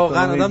الشهدا علیه السلام.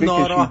 واقعا آدم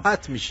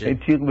ناراحت میشه.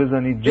 تیغ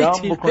بزنید،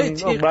 جمع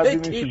بکنید، بعد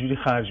ببینید چجوری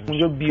خرج میشه.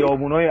 اونجا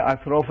بیابونای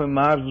اطراف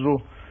مرز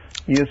رو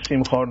یه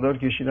سیم خاردار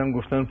کشیدن،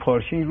 گفتن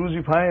پارکینگ،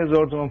 روزی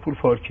 5000 تومان پول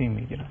پارکینگ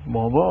میگیرن.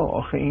 بابا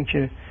آخه این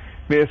که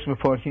به اسم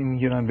پارکینگ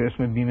میگیرن، به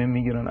اسم بیمه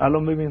میگیرن.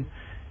 الان ببین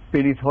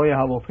بلیط های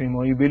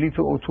هواپیمایی، بلیط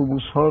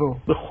اتوبوس ها رو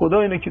به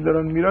خدا اینا که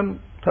دارن میرن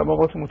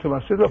طبقات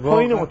متوسط و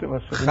پایین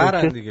متوسط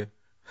خرن دیگه.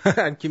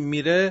 هم که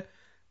میره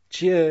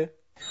چیه؟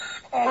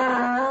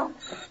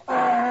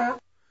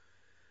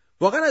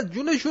 واقعا از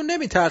جونشون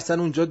نمیترسن؟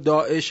 اونجا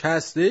داعش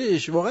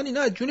هستش، واقعا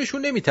اینا از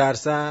جونشون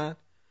نمیترسن؟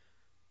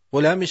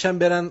 بلند میشن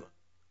برن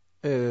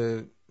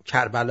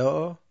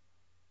کربلا؟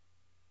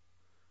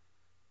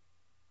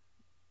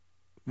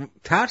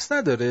 ترس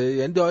نداره؟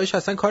 یعنی داعش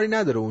اصلا کاری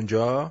نداره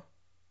اونجا؟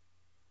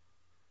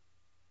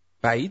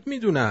 بعید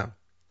میدونم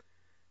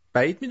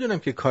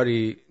که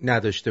کاری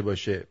نداشته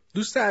باشه.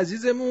 دوست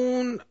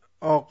عزیزمون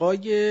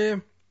آقای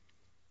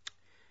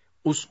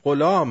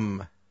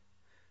اسقلام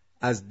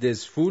از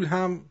دزفول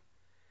هم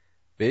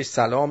بهش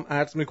سلام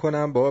عرض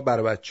میکنم با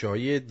برای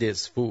بچه‌های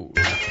دزفول.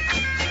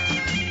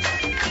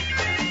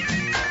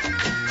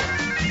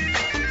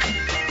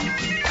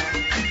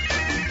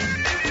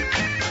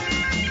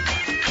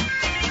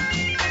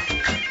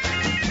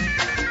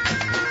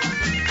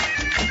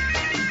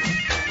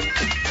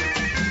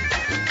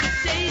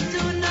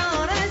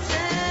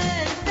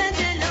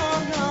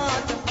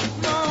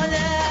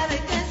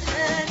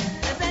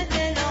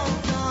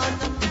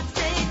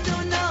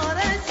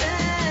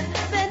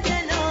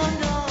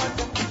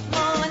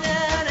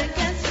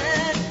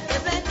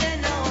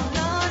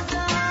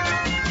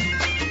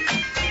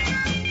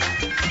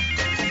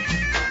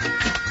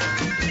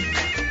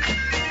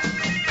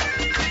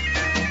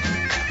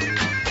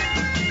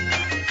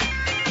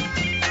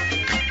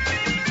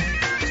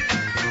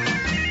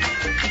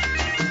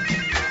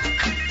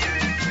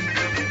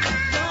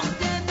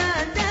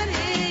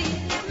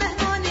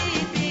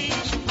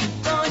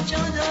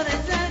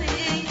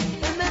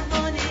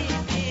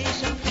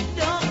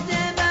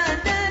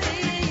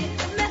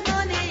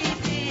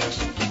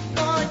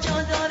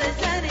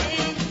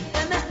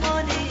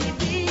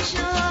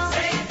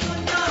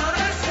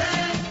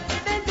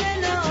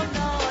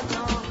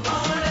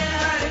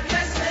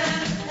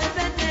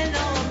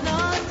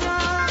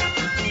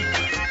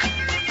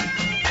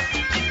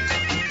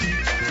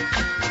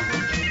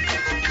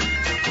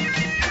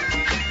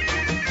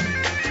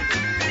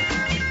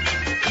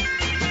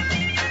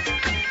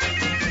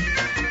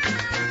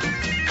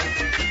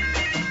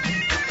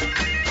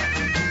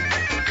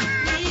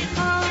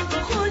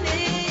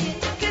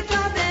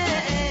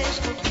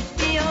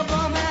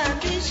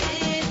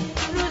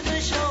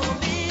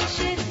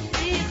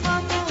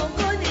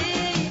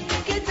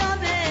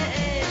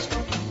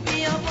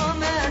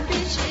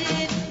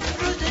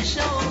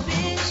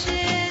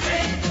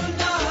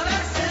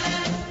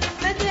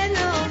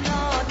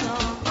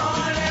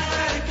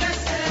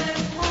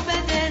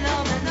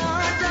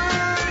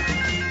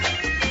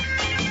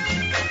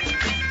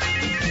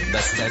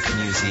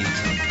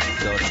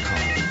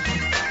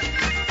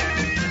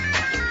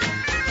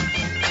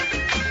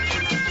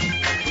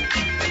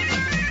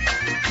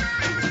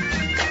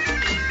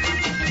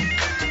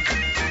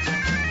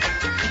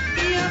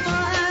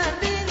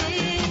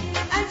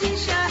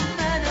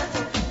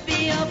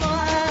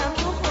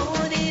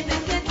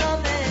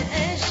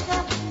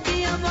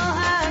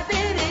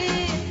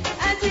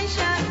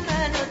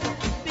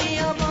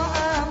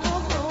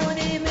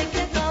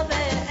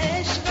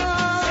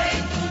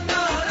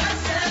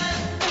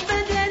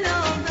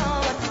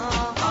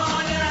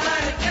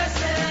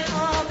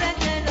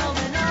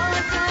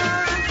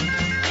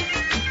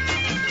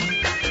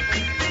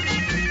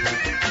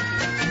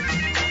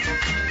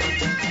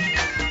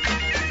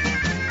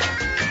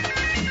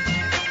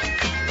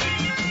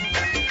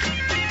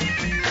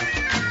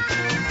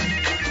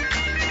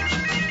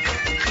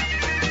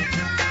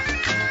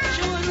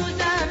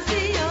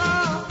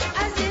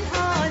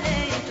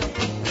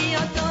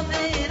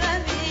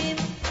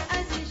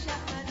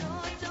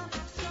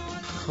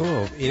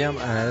 اینم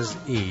از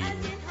این.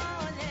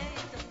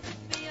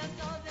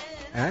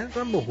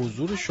 عرضم با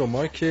حضور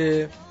شما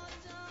که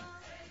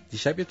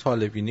دیشب یه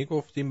طالبینی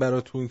گفتیم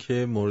براتون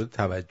که مورد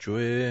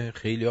توجه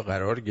خیلی ها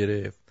قرار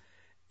گرفت.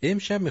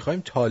 امشب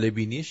میخوایم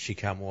طالبینی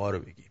شکموها رو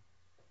بگیم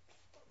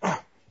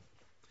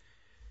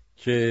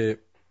که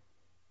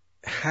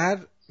هر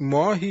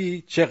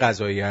ماهی چه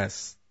غذایی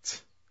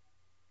است.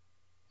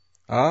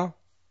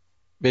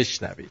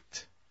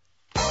 بشنوید.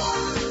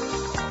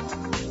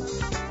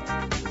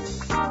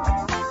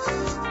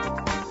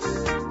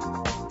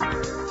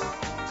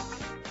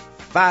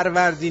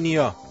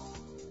 فروردینیا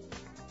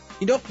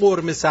اینا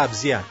قرمه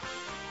سبزی هن.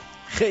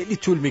 خیلی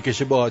طول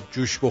میکشه با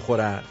جوش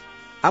بخورن،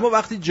 اما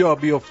وقتی جا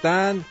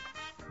بیفتن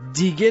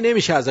دیگه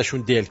نمیشه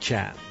ازشون دل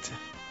کند.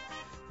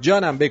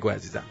 جانم بگو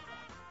عزیزم.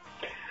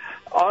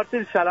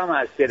 آرتین سلام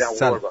عرض کردم.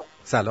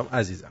 سلام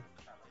عزیزم.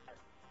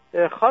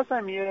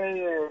 خواستم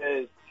یه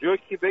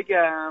جوکی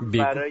بگم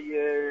برای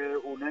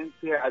اونایی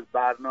که از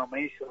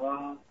برنامه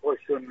شما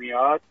خوششون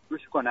میاد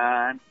گوش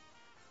کنن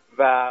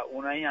و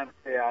اونایی هم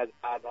که از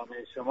برنامه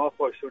شما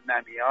خوششون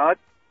نمیاد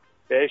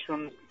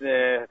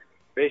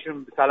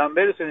بهشون سلام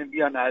برسونیم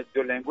بیان از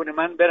جلنگون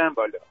من برن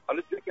بالا.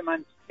 حالا جوک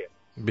من چیه؟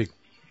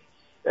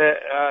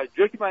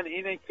 جوک من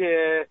اینه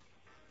که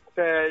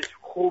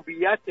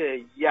خوبیت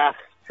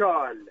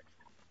یخچال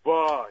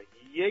با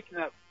یک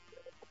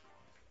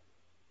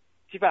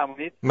چی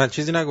فهمونید؟ من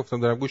چیزی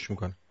نگفتم، دارم گوش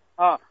میکنم.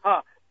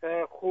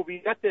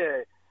 خوبیت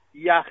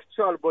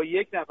یخچال با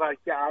یک نفر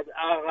که از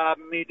عقب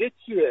میده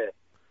چیه؟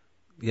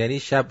 یعنی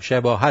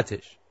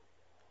شباهتش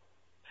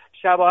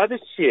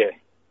چیه؟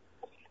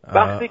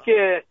 وقتی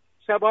که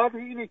شباهت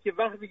اینه که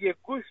وقتی که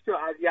گوشت رو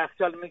از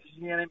یخچال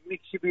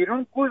میکشی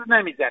بیرون گوز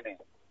نمیزنه.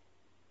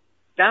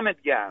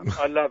 دمت گرم. I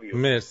love you.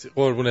 مرسی،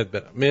 قربونت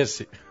برم.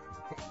 مرسی.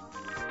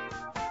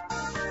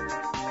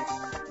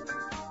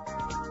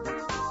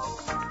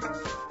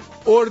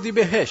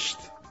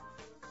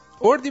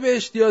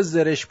 اردیبهشت یا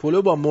زرش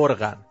پلو با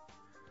مرغن.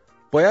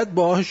 باید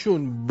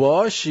باهاشون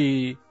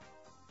باشی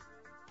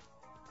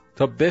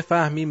تا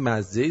بفهمی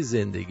مزه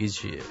زندگی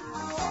چیه.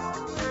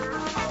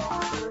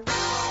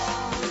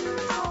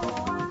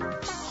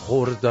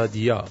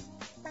 خردادیا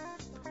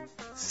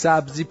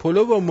سبزی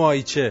پلو با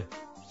مایچه.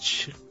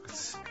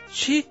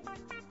 چی؟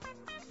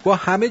 با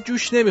همه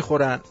جوش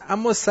نمیخورن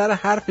اما سر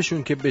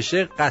حرفشون که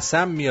بشه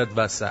قسم میاد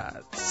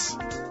وسط.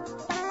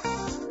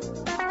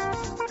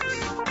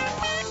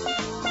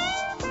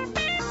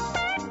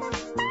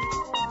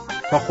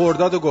 تا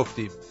خردادو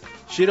گفتیم.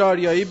 شیر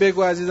آریایی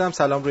بگو عزیزم.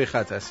 سلام، روی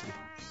خط هستی.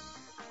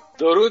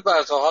 درود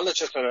بر تو، حال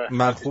چطوره؟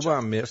 من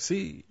خوبم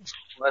مرسی.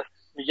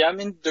 میگم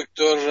این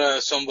دکتر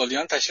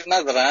سنبولیان تشریف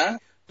ندارن؟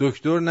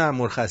 دکتر نه،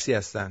 مرخصی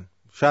هستن.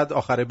 شاید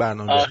آخر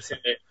برنامه برسن.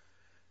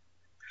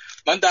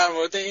 من در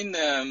مورد این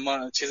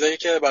چیزایی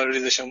که برای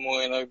ریزش مو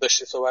اینا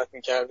داشتی صحبت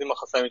می‌کردی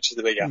می‌خواستم این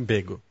چیزی بگم.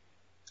 بگو.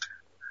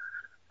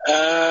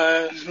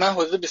 من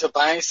حدود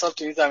 25 سال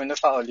تو این زمینه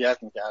فعالیت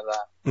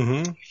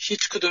می‌کردم.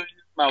 هیچ کدوم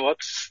مواد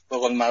به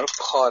قول معروف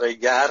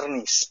کارگر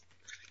نیست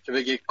که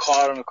بگی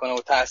کار میکنه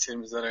و تاثیر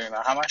میذاره.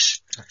 اینا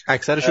همش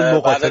اکثرشون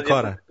مقاطع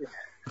کاره.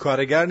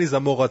 کارگر نیست،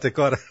 مقاطع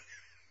کاره.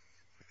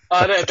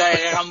 آره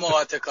دقیقاً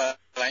مقاطع کارن.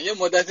 یه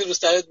مدتی رو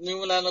سرت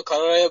میمونن و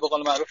کارا رو به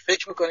قول معروف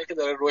فکر میکنه که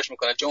داره رشد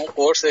میکنه، چون اون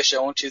قرصشه،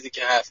 اون چیزی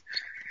که هست.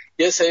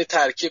 یه سری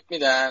ترکیب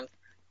میدن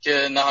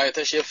که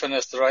نهایتش یه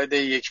فنستراید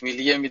 1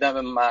 میلی میدن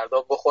به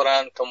مردا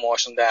بخورن تا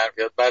موهاشون در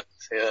بیاد. بعد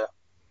به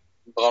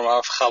قول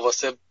معروف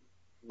خواص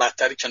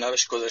بدتری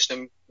کنارش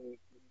گذاشته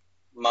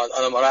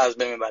آدم‌ها رو از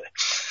بین میبره.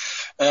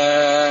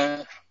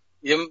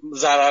 یه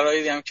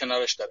ضررایی هم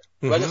کنارش داره،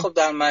 ولی خب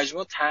در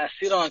مجموع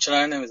تأثیر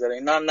آنچنانی نمیذاره.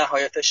 اینا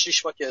نهایتا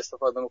 6 ماه که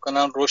استفاده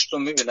میکنن رشد رو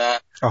میبینن.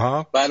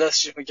 بعد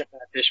از 6 ماه که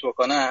قطعش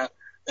بکنن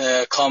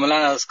کاملا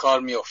از کار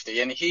میفته.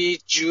 یعنی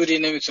هیچ جوری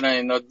نمیتونن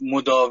اینا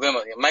مداوم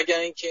مگر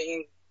اینکه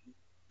این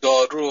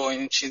دارو و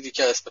این چیزی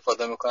که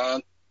استفاده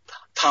میکنن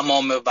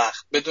تمام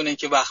وقت بدون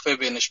اینکه وقفه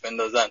بینش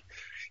بندازن.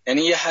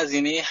 یعنی یه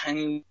هزینه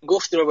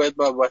هنگفتی رو باید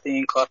بابت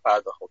این کار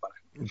پرداخت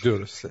کنن.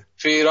 درسته.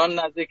 تو ایران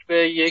نزدیک به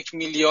 1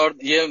 میلیارد،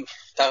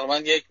 تقریبا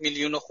 1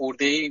 میلیون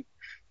خورده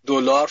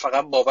دلار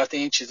فقط بابت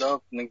این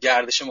چیزا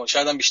گردش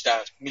شاید هم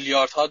بیشتر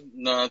میلیاردها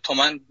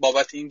تومان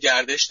بابت این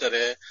گردش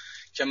داره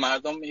که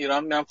مردم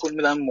ایران میان پول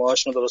میدن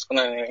موهاشونو درست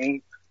کنن.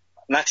 این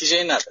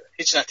نتیجه نداره،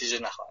 هیچ نتیجه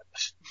نخواهد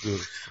داشت.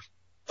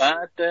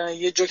 بعد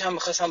یه جوک هم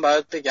می‌خواستم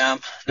برات بگم،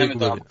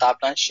 نمیدونم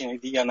قبلا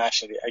شنیدی یا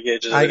نشنیدی.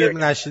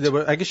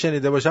 اگه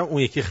شنیده باشم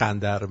اون یکی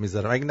خنده رو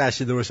میذارم، اگه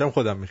نشنیده باشم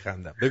خودم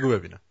میخندم. بگو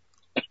ببینم.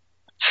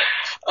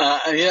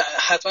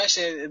 حتما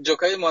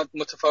جوکای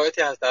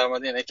متفاوتی هست در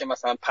مورد اینه که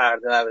مثلا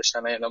پرده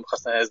نداشتن، اینا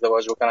می‌خواستن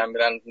ازدواج بکنن،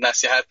 میرن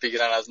نصیحت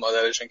بگیرن از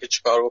مادرشون که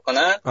چیکار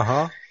بکنن.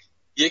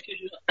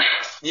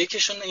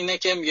 یکیشون اینه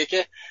که میگه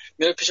که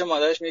میره پیش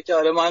مادرش میگه که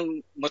آره من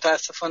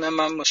متاسفانه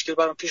من مشکل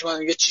برام پیش اومد.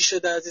 میگه چی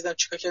شده عزیزم،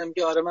 چیکار کردم؟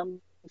 میگه آره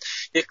من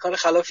یک کار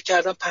خلافی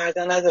کردم،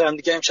 پرده ندارم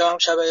دیگه، امشب هم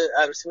شب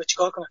عروسی رو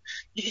چیکار کنم؟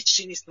 هیچ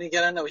چیزی نیست،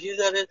 نگران نباش، یه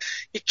ذره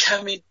یک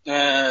کمی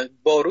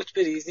باروت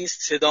بریزی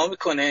صدا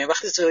میکنه.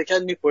 وقتی صدا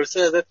کرد میپرسه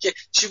ازت که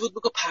چی بود؟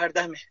 بگو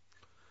پردمه.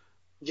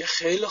 میگه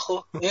خیلی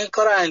خوب. این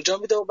کارو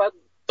انجام میده و بعد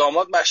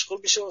داماد مشغول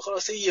میشه و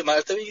خلاص یه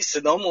مرتبه یه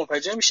صدا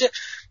منفجر میشه.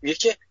 میگه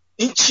که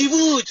این چی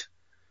بود؟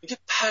 میگه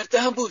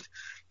پردم بود.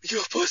 میگه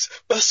باز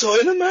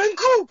وسایل من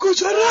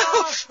کجا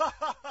رفت؟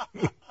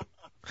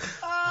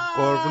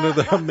 قربونه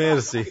دارم.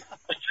 مرسی.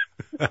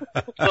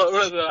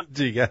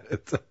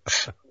 جیگرت.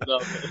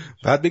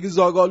 بعد بگی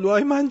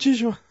زاگالوهای من چی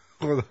شد؟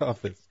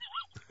 خداحافظ.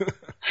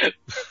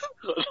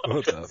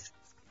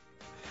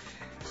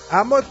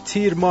 اما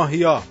تیر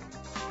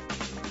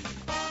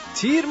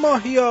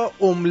ماهیا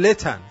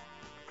املتن.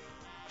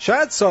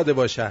 شاید ساده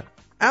باشن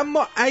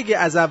اما اگه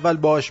از اول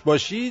باش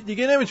باشی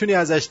دیگه نمیتونی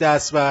ازش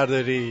دست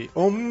برداری.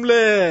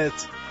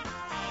 املت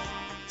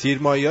تیر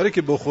ماهیا رو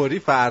که بخوری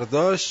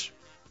فرداش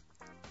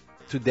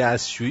تو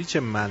دستشویی چه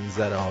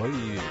منظره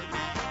هایی.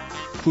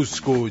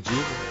 پوسکوجه.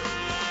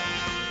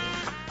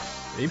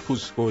 این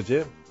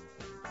پوسکوجه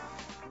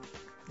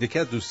یکی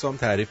از دوستام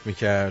تعریف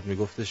میکرد،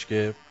 میگفتش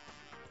که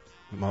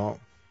ما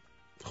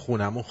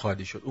خونمون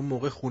خالی شد. اون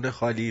موقع خونه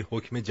خالی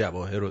حکم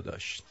جواهر رو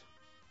داشت.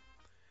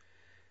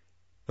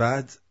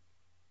 بعد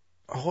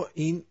آقا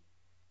این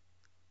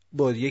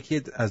با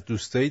یکی از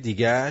دوستای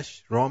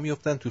دیگهش راه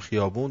میافتن تو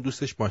خیابون.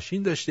 دوستش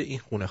ماشین داشته، این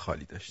خونه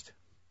خالی داشته.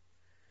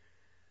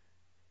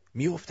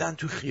 میافتن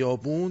تو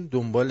خیابون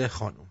دنبال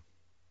خانم.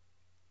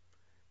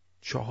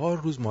 4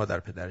 روز مادر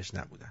پدرش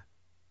نبودن.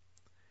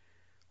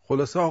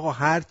 خلاصه آقا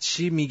هر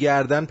چی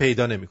میگردن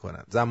پیدا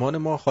نمیکنن. زمان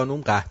ما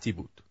خانم قحطی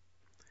بود.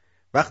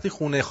 وقتی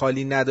خونه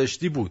خالی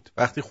نداشتی بود،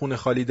 وقتی خونه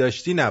خالی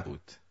داشتی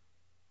نبود.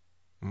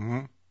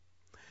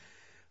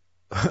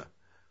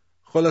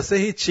 خلاصه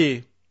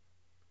هیچی،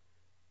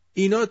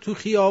 اینا تو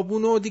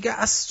خیابونو دیگه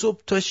از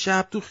صبح تا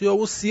شب تو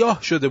خیابون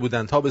سیاه شده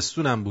بودن،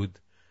 تابستونم بود،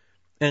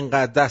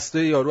 انقدر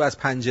دسته یارو از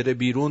پنجره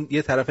بیرون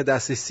یه طرف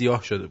دستش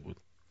سیاه شده بود.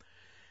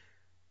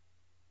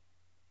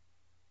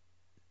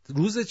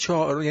 روز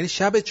 4 یعنی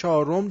شب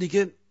 4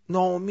 دیگه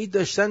ناامید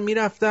داشتن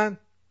میرفتن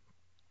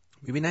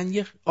میبینن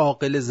یه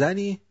عاقل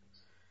زنی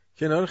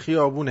کنار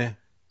خیابونه،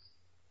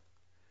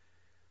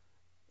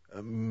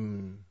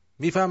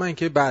 میفهمن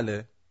که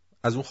بله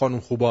از اون خانم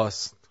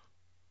خوباست،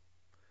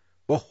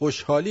 با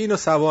خوشحالی اینو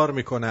سوار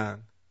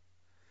میکنن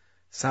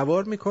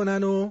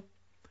و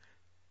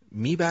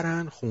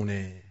میبرن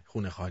خونه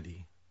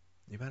خالی،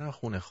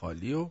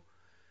 و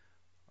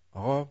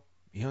آقا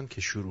میان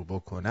که شروع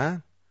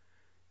بکنن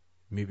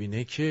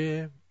میبینه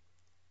که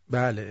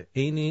بله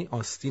اینی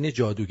آستین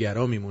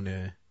جادوگرا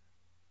میمونه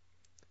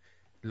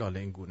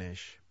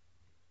لالنگونش،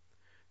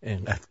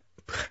 اینقدر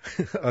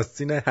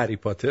آستین هری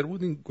پاتر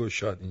بود این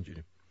گشاد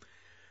اینجوری.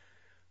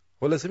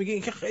 خلاصه میگه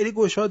این که خیلی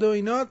گشاده و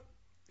اینا،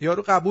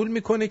 یارو قبول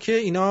میکنه که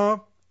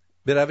اینا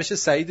به روش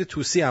سعید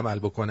طوسی عمل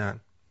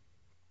بکنن.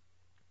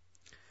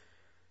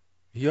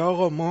 یا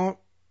آقا ما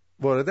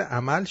وارد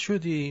عمل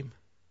شدیم،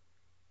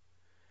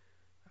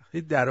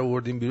 وقتی در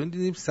آوردیم بیرون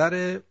دیدیم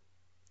سر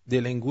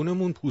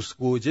دلنگونمون پوست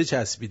گوجه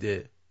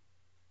چسبیده.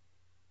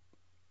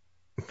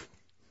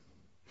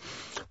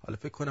 حالا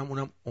فکر کنم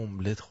اونم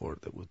املت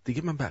خورده بود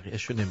دیگه، من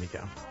بقیه‌شو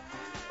نمیگم.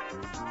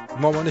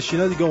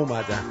 مامانشینا دیگه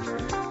اومدن.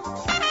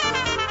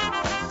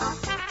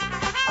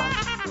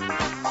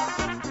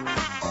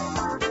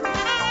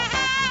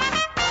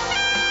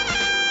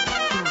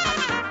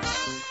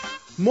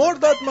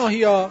 مرداد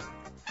ماهیا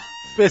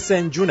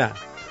فسنجونن،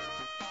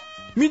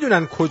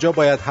 میدونن کجا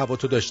باید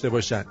هواتو داشته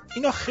باشن،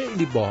 اینا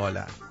خیلی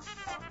باحالن.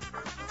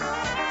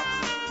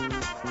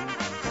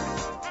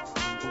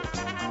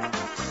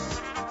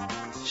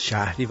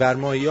 شهریور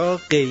ماهیا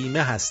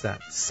قیمه هستن،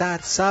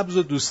 سرسبز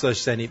و دوست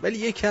داشتنی، ولی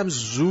یکم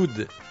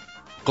زود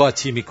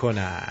قاطی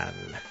میکنن.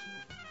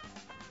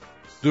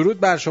 درود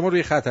بر شما،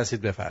 روی خط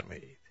هستید،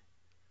 بفرمایید.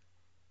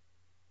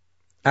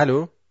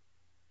 الو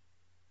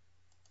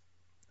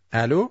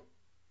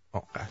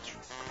قطع شد.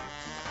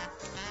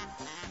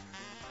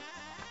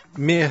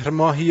 مهر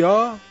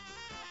ماهیا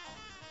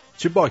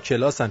چه با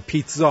کلاسن،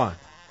 پیتزان،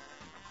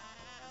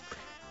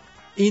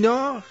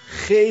 اینا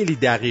خیلی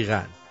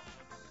دقیقن،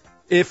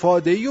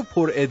 افاده‌ای و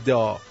پر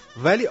ادعا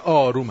ولی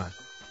آرومن.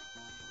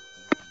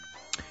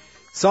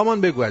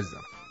 سامان بگو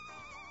عزیزم.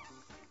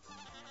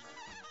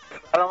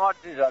 سلام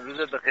آرتین جان،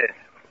 روزت بخیر.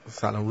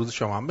 سلام، روز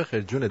شما هم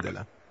بخیر جون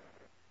دلم.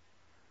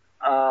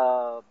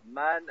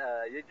 من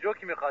یه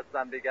جوکی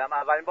میخواستم بگم،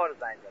 اولین بار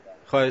زنگ زدم.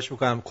 خواهش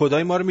میکنم،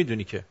 کدای ما رو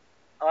میدونی که؟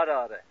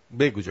 آره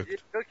بگو جوک. یه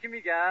جوکی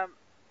میگم،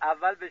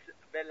 اول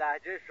به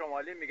لهجه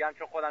شمالی میگم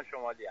چون خودم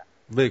شمالی ام.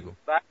 بگو.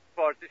 بعد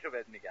فارسیشو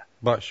بهت میگم.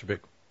 باش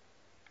بگو.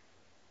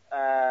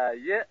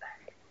 یه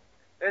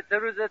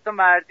روز تو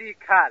مردی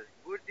کل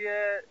بردی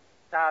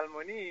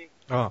سلمونی،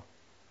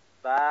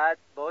 بعد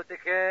باعثه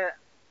که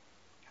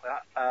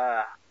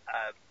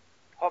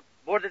خب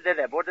برد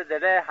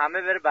دله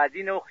همه بره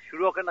بدین و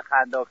شروع کنه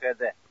خنده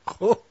کرده.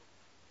 خب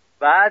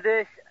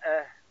بعدش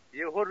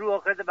یهو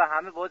رو کرده به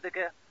همه باعثه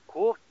که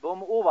کوفت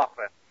بوم او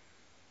بخوره.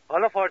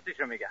 حالا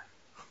فارسیشو میگم.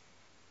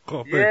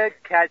 خب یه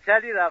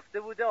کچلی رفته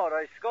بوده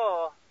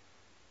آرایشگاه،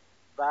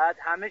 بعد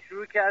همه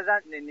شروع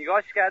کردن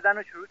نگاش کردن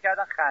و شروع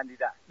کردن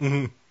خندیدن.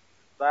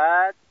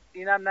 بعد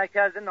اینم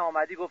نکرده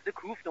نامدی گفته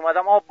کوفت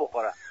اومدم آب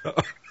بخورم.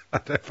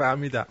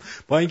 فهمیدم،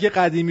 با اینکه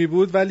قدیمی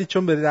بود ولی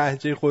چون به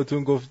لهجه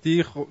خودتون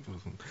گفتی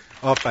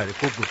آفرین،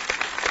 خوب بود.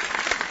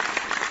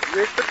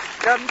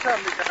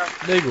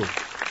 بگو.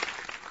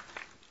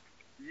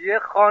 یه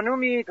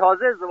خانومی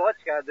تازه ازدواج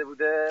کرده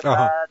بوده،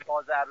 بعد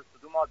تازه عروس و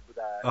دومات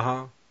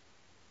بودن.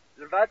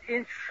 بعد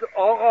این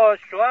آقا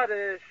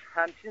شوهرش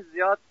همچین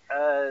زیاد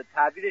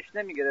تعبیرش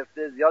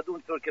نمیگرفته، زیاد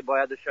اونطور که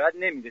باید و شاید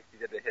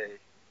نمیرسیده بهش.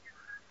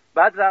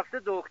 بعد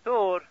رفته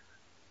دکتر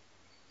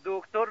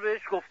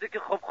بهش گفته که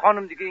خب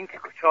خانم دیگه این که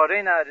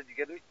چاره‌ای نداره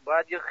دیگه،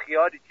 باید یه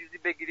خیاری چیزی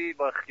بگیری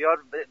با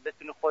خیار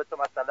بتونی خودتو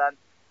مثلا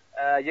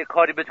یه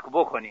کاری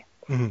بکنی.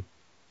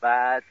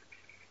 بعد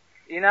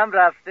اینم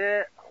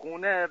رفته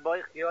خونه با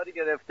خیاری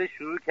گرفته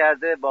شروع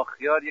کرده با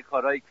خیار یه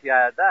کارایی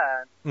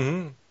کردن.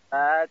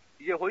 بعد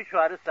یه هوی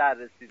شوهر سر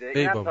رسیده،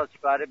 اینم تا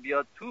شوهر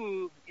بیاد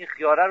تو این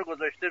خیاره رو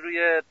گذاشته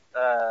روی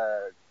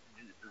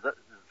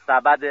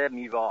سبد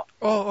میوه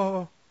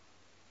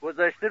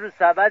گذاشته رو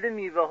سبد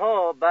میوه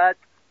ها. بعد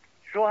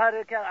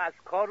شوهر که از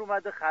کار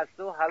اومده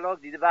خسته و هلاک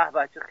دیده به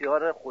بچه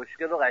خیار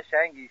خوشگل و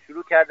قشنگی،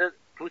 شروع کرده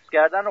پوست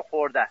کردن و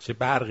خوردن. چه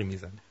برقی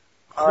میزنه.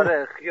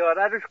 آره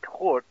خیاره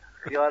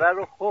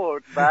رو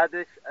خورد.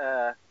 بعدش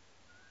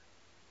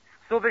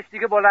صبحش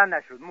دیگه بلند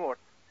نشد، مرد.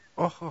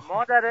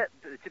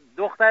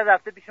 دختر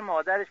رفته پیش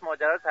مادرش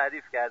ماجرا رو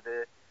تعریف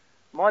کرده.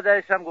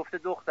 مادرش هم گفته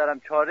دخترم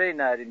چاره‌ای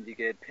نریم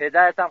دیگه،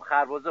 پدرت هم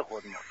خربزه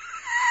خورد.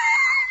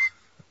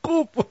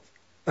 خوب بود.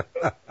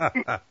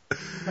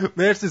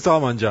 مرسی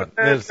سامان جان،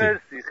 مرسی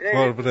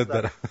قربونت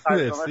برم.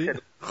 مرسی،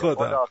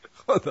 خدا.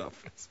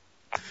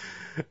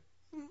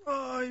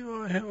 وای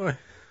وای وای.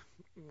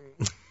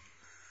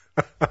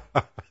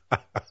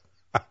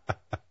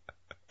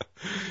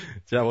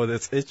 جواد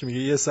اسچ میگه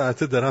یه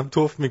ساعته دارم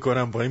توف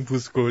میکنم با این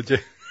پوست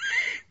گوجه.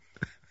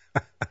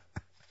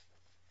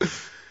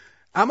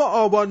 اما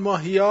آبان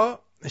ماهیا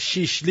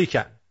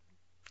شیشلیکن،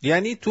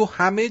 یعنی تو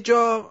همه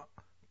جا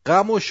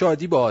غم و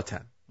شادی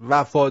باهاتن،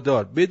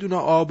 وفادار. بدون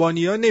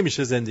آبانیا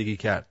نمیشه زندگی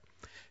کرد،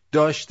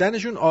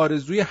 داشتنشون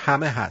آرزوی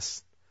همه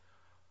هست.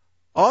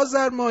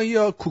 آذر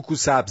ماهیا کوکو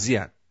سبزی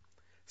هن.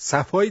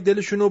 صفای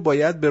دلشونو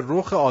باید به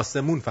رخ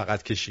آسمون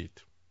فقط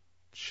کشید.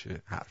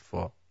 چه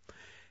حرفا.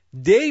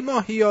 دی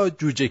ماهیا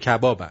جوجه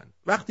کبابن.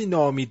 وقتی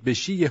ناامید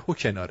بشی یهو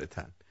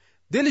کنارتن،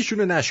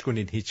 دلشونو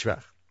نشکنید هیچ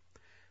وقت.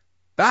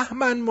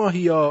 بهمن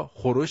ماهیا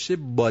خورش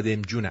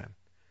بادمجونن.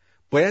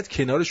 باید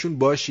کنارشون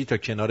باشی تا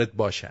کنارت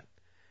باشن.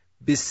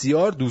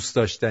 بسیار دوست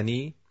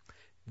داشتنی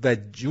و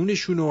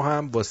جونشونو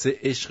هم واسه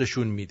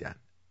عشقشون میدن.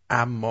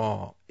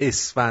 اما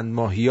اسفند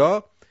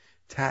ماهیا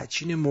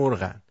تعچین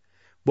مرغن،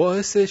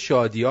 باعث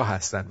شادیا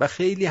هستن و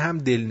خیلی هم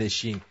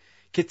دلنشین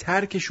که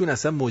ترکشون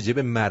اصلا موجب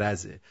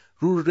مرضه.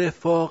 رو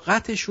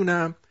رفاقتشون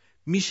هم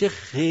میشه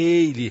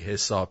خیلی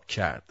حساب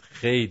کرد.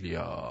 خیلی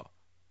ها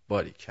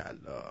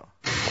باریکلا.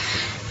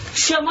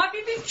 شما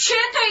ببین چه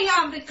تا این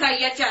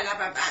آمریکایی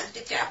جلبه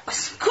بلده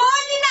جباس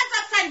کلی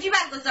نظر سنجی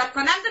برگزار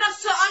کنم، دارم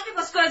سوال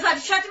بپرس که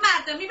گزارشات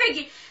مردمی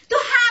بگی. تو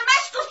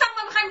همش گفتم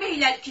ما میخوایم به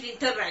هیلاری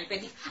کلینتون رای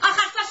بدیم،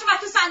 آخر سر شما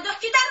تو صندوق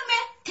کی درمه؟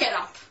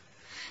 ترامپ.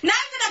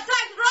 نمیدونم تو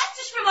اگه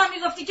راستش به ما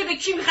میگفتی که به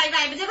کی میخوای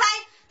رای بده، رای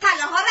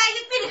طلاها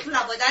رایت میریخ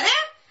لابا داره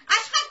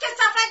اشقد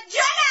کسافت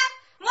جلب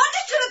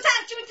مردشون رو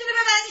ترکی میتونه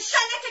ببرد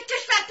شانت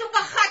کشور تو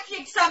با خاک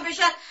یکسان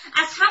بشن.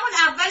 از همون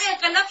اول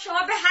انقلاب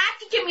شما به هر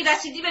کی که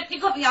میرسیدی بهت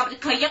میگفت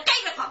آمریکایی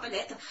غیر قابل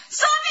اعتماد،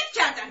 ثابت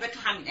کردن به تو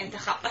همین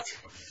انتخابات.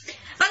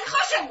 ولی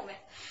خوشمونه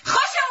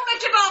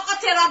که با آقا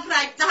ترامپ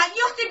رای دهن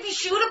یخت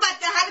بیشعور و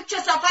بددهن و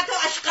کسافت و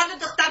اشغال و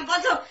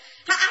دخترباز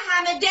و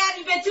همه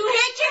دری به تو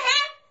که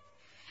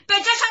به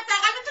جاش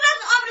حداقل میتونن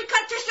آمریکا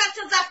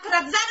کشورشو ضبط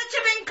کنن. زنه چه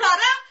به این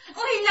کارا؟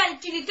 اون هیلاری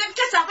کلینتون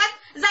کسافت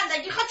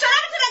زندگی خود چرا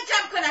میتونن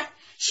جمع کنن؟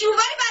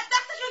 شیوبری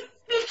بدبختشون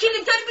بیل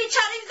کلینتون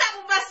بیچاره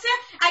زبون بسته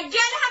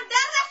اگل هم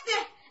در رفته،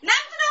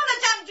 نمیتونه اون رو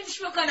جمع جوش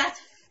بکند.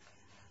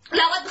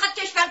 لابد میخواد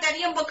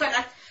کشورداریم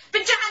بکند. به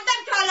جهنم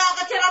که حالا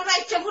آقا ترامپ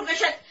رئیس جمهور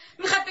بشه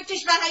میخواد به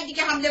کشورهای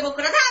دیگه حمله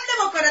بکند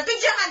به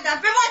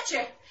جهنم. به ما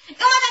چه؟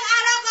 اومدن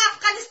عراق و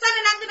افغانستان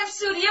و نمیدونم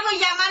سوریه و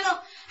یمن و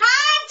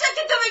هر جا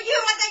که تو بگی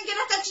اومدن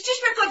گرفتن. چیش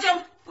به کجا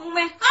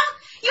اومه؟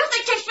 یخت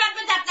کشور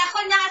به درد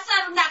نخور نه اصلا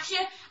رو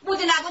نقشه بود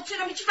نبود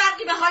چرا هیچ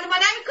فرقی به حال ما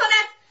نمیکنه؟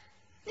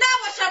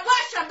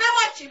 باشه به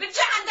ما چی؟ به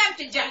جهنم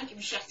که جنگ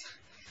میشد.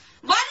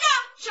 والا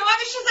شما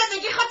بشی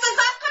زندگی خود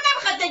ضبط کن،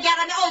 نمیخواد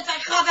نگران اوضاع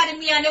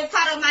خاورمیانه و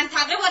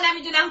فرامنطقه و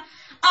نمیدونم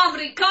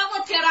آمریکا و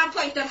ترامپ و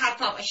اینطور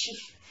حرفا باشی.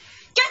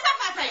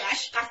 کسافتای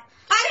عشقم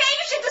هی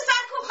میشه تو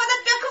سرکون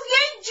خودت بکوف یا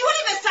این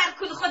جوری به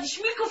سرکون خودش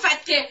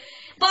میکوفت که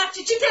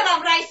بارچیچی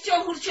ترامپ رئیس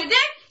جمهور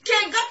شده که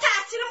انگار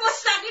تأثیر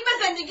مستقیم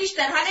به زندگیش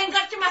داره. حالا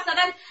انگار که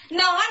مثلا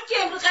نهار که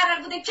امروز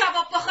قرار بوده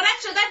کباب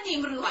بخورد شدن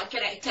نیمروها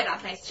که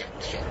ترامپ رئیس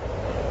جمهور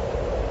شده.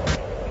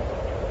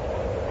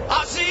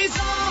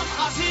 عزیزم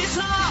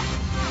عزیزم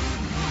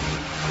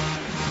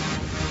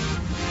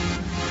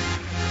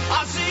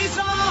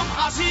عزیزم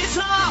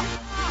عزیزم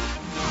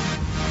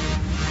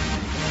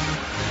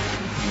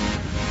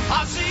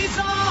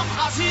عزیزم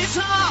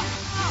عزیزم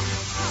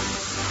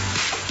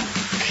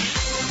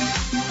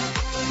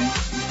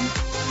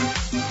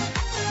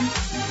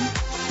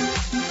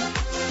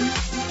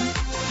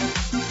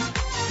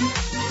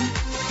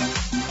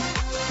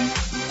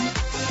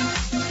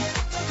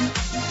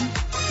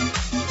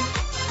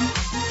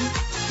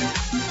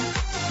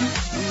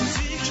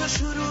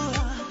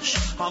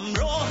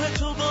همراه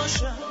تو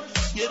باشه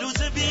یه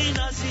روز بی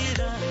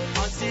نظیره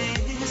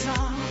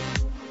عزیزم،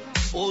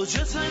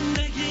 اوج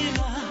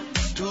زندگیمه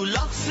تو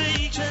لحظه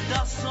ای که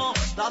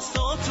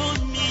دستاتون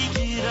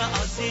میگیره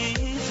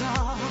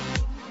عزیزم.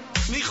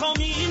 میخوام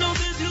اینو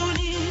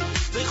بدونی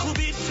به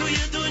خوبی توی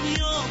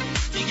دنیا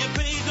دیگه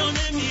پیدا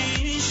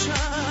نمیشه،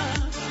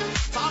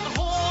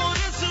 تنها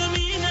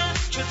زمینه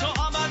که تا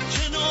ابد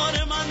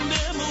کنار من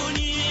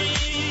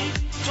بمونی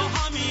تو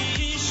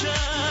همیشه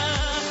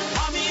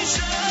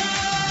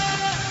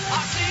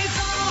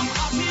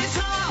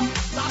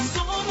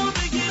دستامو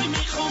بگیر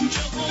میخوام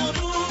که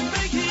آروم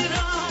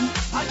بگیرم،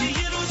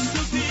 اگه یه روز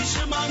تو پیش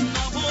من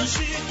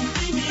نباشی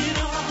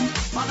میمیرم،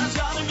 من از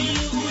گرمی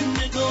اون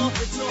نگاه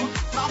تو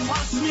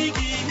نفس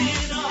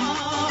میگیرم.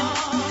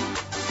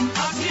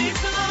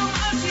 عزیزم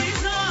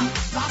عزیزم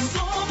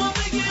دستامو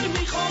بگیر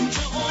میخوام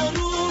که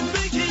آروم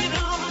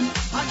بگیرم،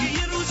 اگه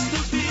یه روز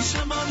تو پیش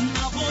من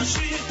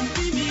نباشی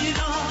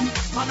میمیرم،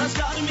 من از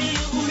گرمی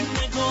اون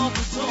نگاه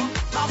تو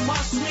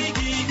نفس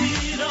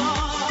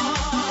میگیرم.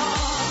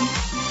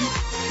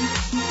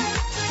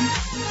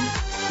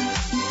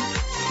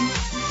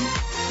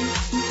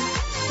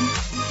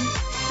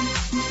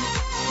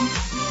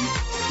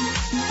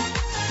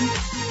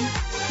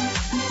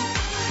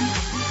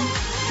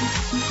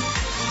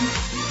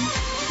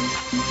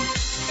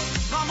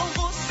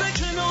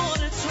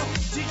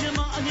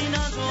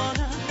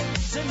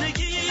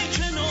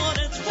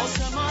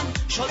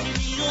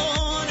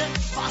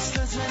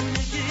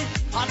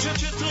 هرچه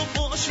که تو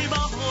باشی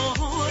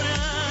بهاره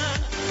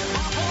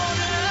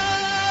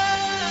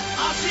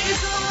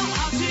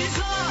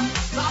عزیزم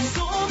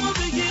دستامو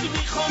بگیر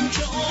میخوام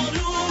که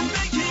آروم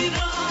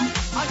بگیرم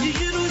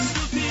اگه یه روز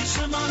تو پیش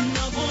من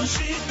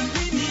نباشی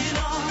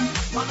میمیرم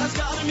من از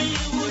گرمی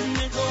اون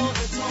نگاه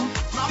تو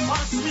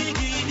نفس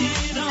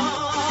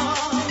میگیرم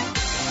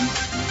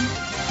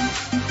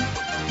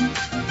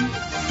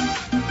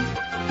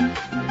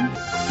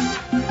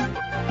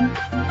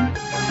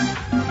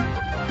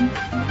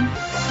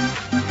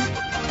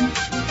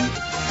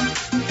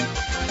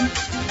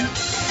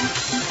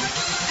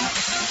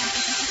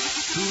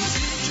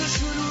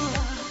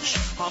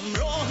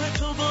همراه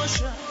تو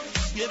باشه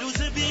یه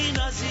روز بی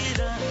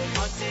نظیره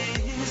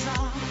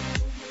عزیزم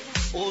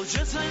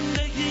اوج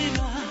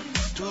زندگیمه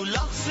تو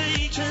لحظه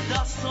ای که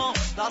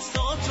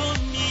دستاتو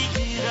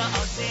میگیره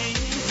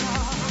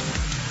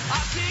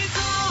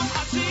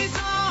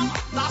عزیزم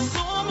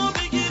دستامو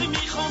بگیر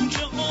میخوام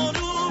که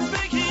آروم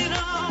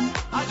بگیرم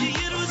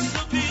اگه یه روز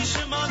تو پیش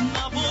من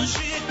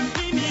نباشی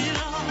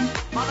میمیرم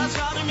من از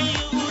گرمی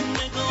اون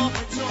نگاه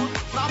تو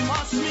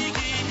نفس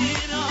میگیرم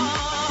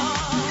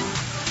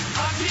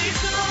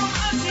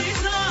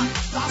عزیزم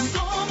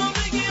دستامو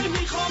بگیر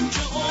میخوام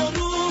که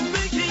آروم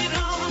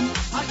بگیرم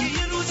اگه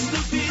یه روز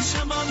تو پیش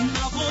من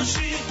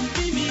نباشی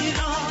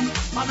میمیرم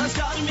من از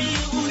گرمی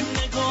اون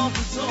نگاه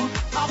تو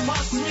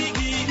نفس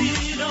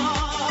میگیرم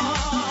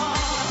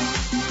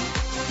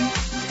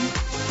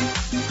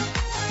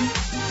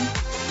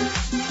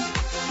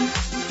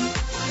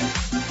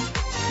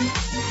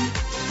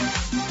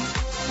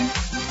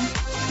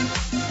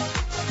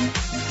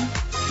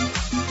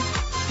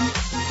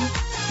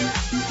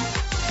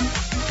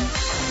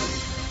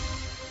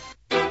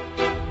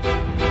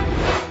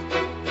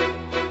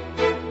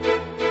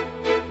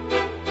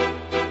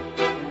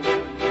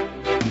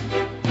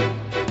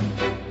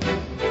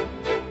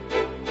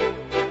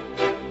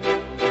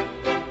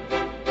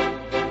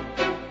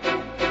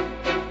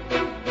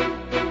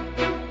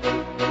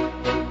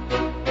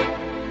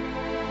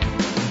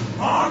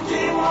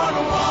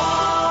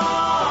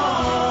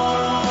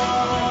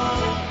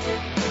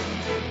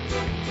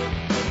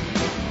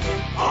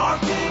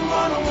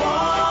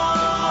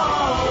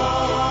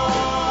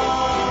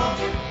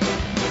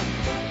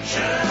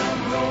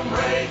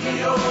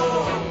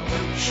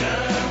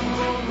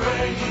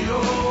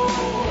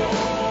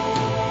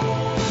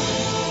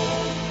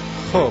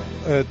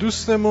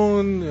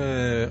دوستمون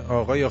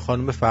آقای یا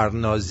خانم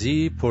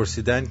فرنازی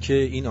پرسیدن که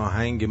این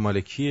آهنگ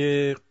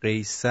مالکی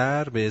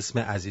قیصر به اسم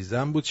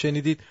عزیزم بود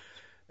شنیدید.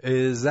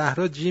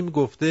 زهرا جیم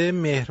گفته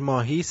مهر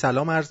ماهی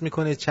سلام عرض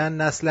میکنه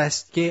چند نسل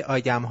است که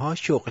آدم‌ها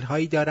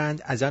شغل‌هایی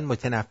دارند از آن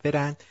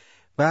متنفرند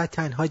و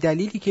تنها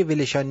دلیلی که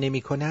ولشان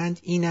نمی‌کنند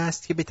این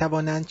است که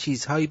بتوانند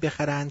چیزهایی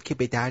بخرند که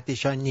به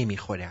دردشان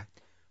نمی‌خورند.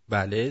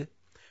 بله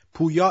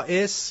پویا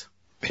اس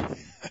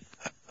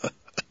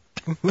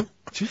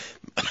چی؟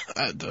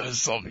 تو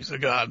حسابی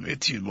که همه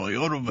تیرمایی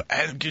ها رو به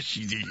علم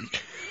کشیدی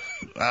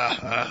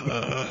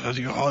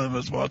دیگه حالم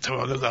از ما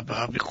تولد به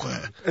هم میخواه.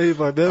 ای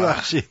وای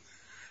ببخشید.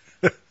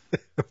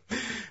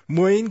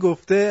 موین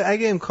گفته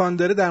اگه امکان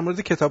داره در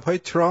مورد کتاب های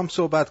ترامپ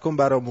صحبت کن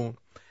برامون.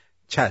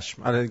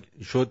 چشم الان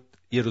شد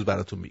یه روز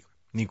براتون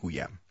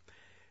میگویم.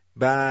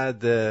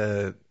 بعد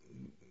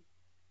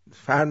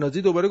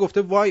فرنازی دوباره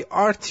گفته وای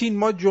آرتین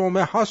ما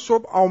جمعه ها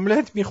صبح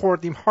املت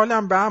میخوردیم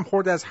حالم به هم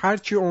خورد از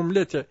هرچی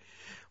املته.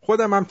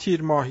 خودم هم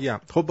تیر ماهیم.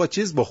 خب با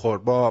چیز بخور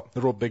با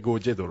رب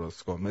گوجه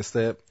درست کن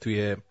مثل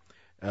توی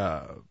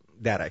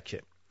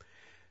درکه.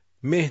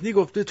 مهدی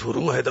گفته تو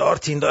روح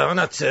آرتین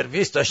دارانت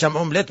سرویس داشتم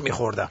املت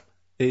میخوردم.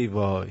 ای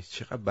وای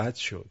چقدر بد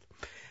شد.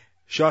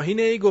 شاهین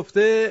ای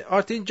گفته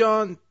آرتین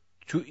جان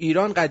تو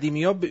ایران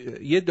قدیمی ها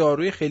یه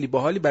داروی خیلی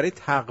باحالی برای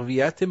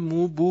تقویت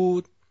مو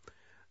بود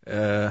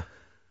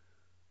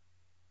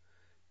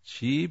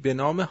چی به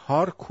نام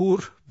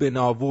هارکور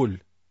بناول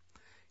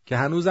که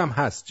هنوزم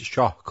هست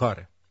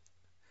شاهکاره.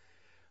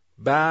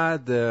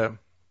 بعد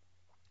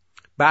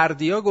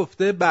بردیا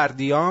گفته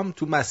بردیام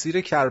تو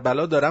مسیر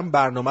کربلا دارم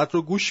برنامه‌ت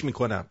رو گوش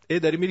میکنم.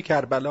 داری میری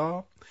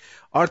کربلا؟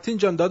 آرتین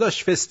جان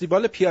داداش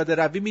فستیوال پیاده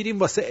روی میریم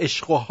واسه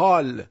عشق و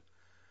حال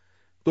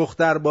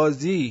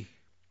دختربازی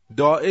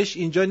داعش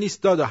اینجا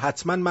نیست دادا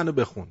حتما منو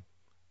بخون.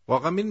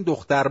 واقعا میرین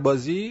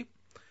دختربازی؟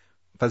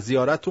 پس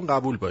زیارتتون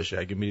قبول باشه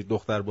اگه میری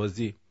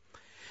دختربازی.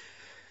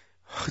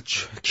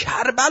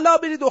 کربلا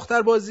میری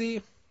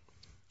دختربازی؟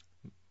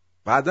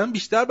 بعداً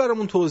بیشتر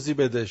برامون توضیح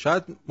بده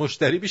شاید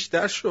مشتری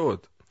بیشتر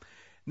شد.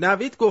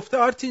 نوید گفته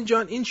آرتین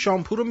جان این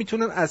شامپو رو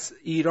میتونن از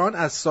ایران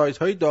از سایت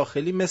های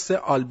داخلی مثل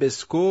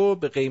آلبسکو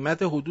به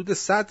قیمت حدود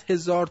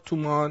 100,000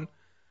 تومان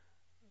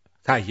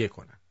تهیه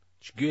کنن.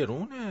 چه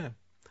گرونه.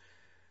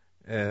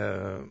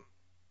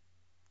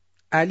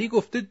 علی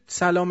گفته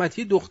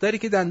سلامتی دختری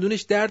که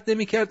دندونش درد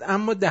نمیکرد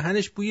اما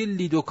دهنش بوی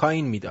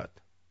لیدوکاین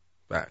میداد.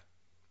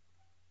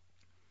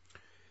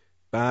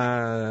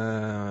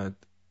 بعد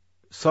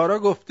سارا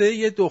گفته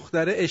یه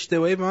دختره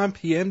اشتباهی به من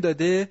پی ام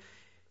داده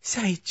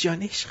سعید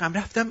جان عشقم،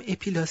 رفتم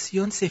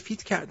اپیلاسیون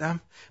سفید کردم،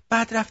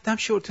 بعد رفتم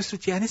شورت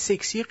سوتین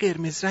سکسی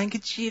قرمز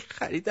رنگ جیغ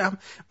خریدم،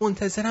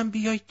 منتظرم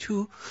بیای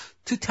تو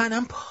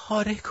تنم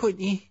پاره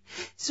کنی.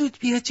 زود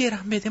بیا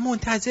جرم بده،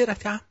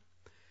 منتظرتم.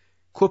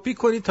 کپی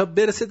کنی تا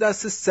برسه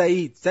دست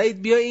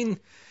سعید بیا این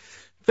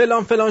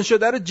فلان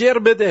شده رو جر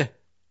بده.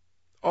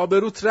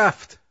 آبروت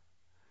رفت.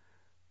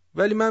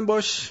 ولی من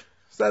باش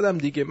زدم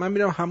دیگه. من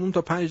میرم همون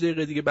تا 5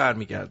 دقیقه دیگه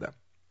برمیگردم.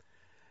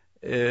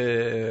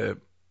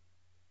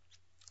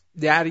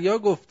 دریا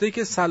گفته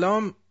که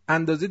سلام،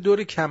 اندازه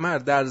دور کمر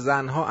در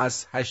زنها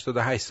از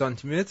 88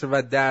 سانتی متر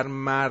و در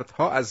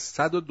مردها از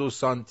 102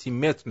 سانتی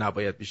متر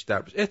نباید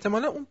بیشتر باشه.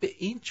 احتمالا اون به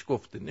اینچ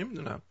گفته،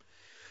 نمیدونم.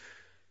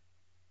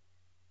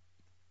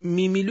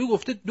 میمیلو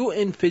گفته 2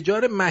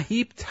 انفجار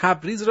مهیب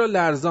تبریز را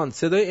لرزاند.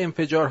 صدای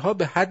انفجارها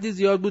به حدی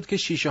زیاد بود که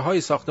شیشه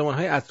های ساختمان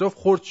های اطراف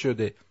خرد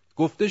شده.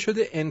 گفته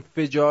شده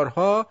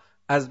انفجارها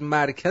از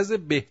مرکز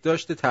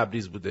بهداشت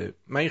تبریز بوده.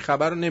 من این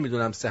خبر رو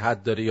نمیدونم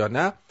صحت داره یا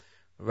نه،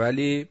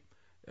 ولی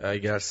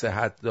اگر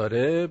صحت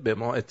داره به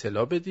ما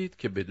اطلاع بدید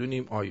که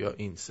بدونیم آیا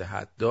این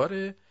صحت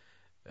داره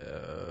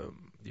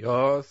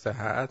یا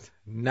صحت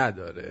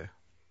نداره.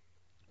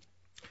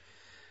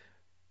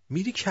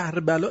 میری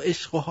کربلا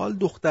عشق و حال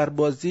دختر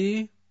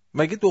بازی؟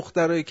 مگه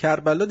دخترای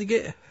کربلا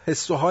دیگه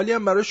حس و حالی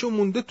هم براشون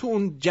مونده تو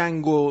اون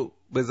جنگو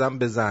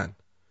بزن؟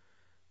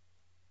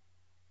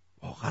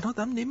 واقعا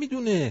آدم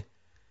نمیدونه.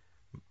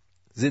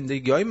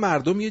 زندگی های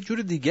مردم یه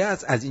جور دیگه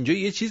است. از اینجا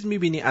یه چیز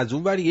میبینی، از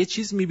اون ور یه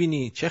چیز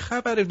میبینی. چه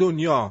خبر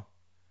دنیا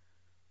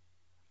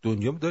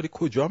داره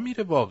کجا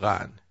میره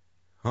واقعا؟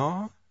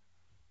 ها؟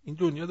 این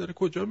دنیا داره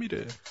کجا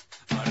میره؟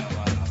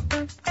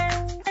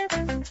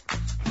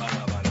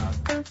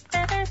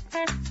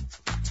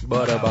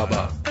 باره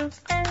بابا.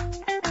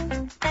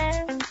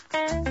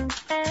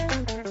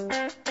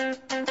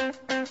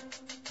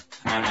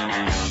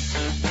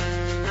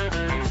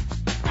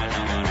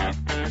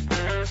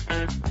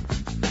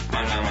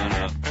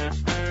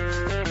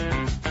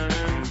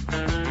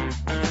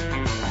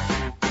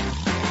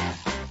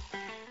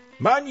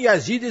 من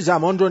یزید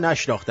زمان رو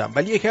نشناختم،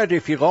 ولی یکی از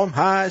رفیقام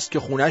هست که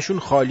خونهشون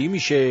خالی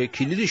میشه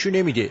کلیدشو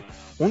نمیده.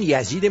 اون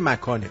یزید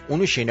مکانه،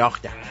 اونو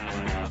شناختم.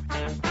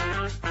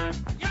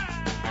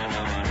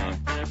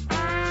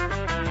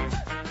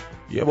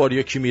 یه بار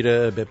یکی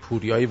میره به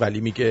پوریای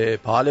ولی میگه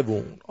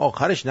پهلوون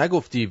آخرش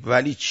نگفتی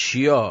ولی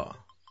چیا؟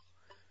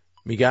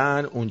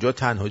 میگن اونجا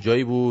تنها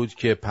جایی بود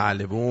که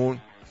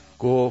پهلوون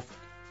گفت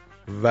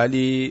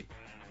ولی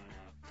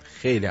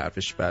خیلی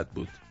حرفش بد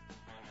بود.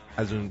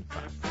 از اون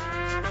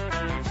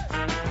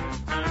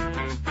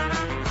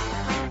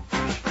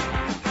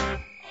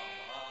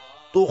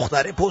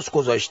دختره پست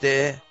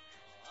گذاشته.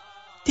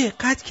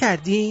 دقت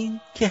کردین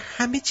که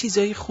همه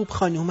چیزای خوب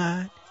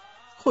خانومن؟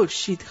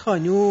 خورشید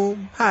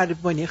خانوم،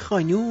 پروانه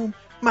خانوم،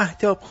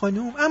 مهتاب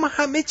خانوم، اما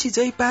همه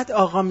چیزای بد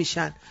آقا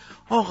میشن.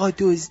 آقا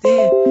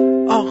دزده،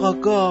 آقا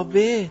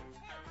گاوه،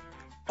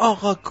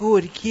 آقا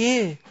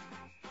گرگه.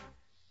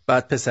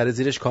 بعد پسر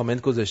زیرش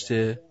کامنت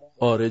گذاشته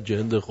آره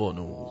جند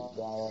خانوم.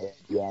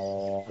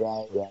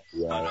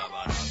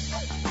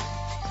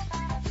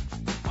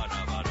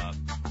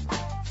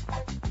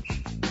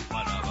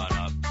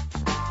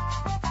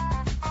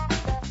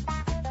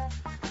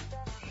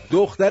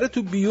 دختره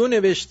تو بیو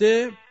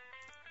نوشته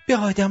به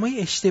آدمای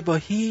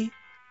اشتباهی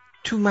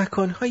تو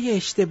مکانهای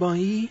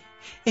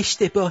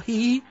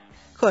اشتباهی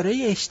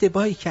کارهای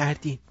اشتباهی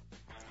کردیم.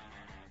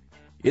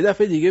 یه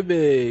دفعه دیگه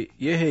به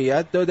یه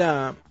هیئت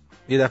دادم،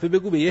 یه دفعه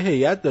بگو به یه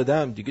هیئت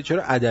دادم دیگه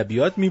چرا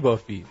ادبیات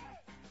میبافی؟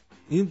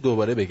 این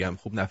دوباره بگم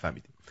خوب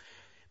نفهمیدیم.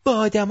 با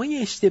آدمای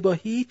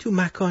اشتباهی تو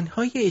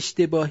مکانهای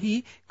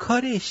اشتباهی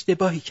کار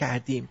اشتباهی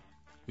کردیم.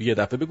 یه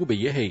دفعه بگو به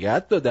یه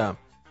هیئت دادم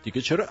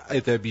دیگه چرا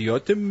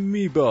ادبیات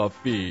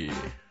میبافی؟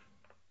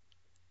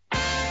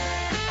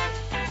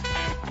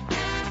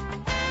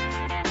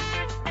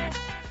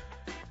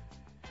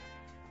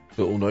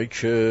 به اونایی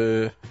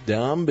که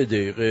دم به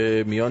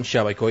دقیقه میان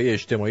شبکه‌های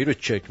اجتماعی رو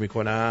چک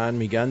میکنن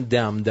میگن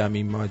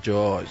دمدمی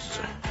مجاز.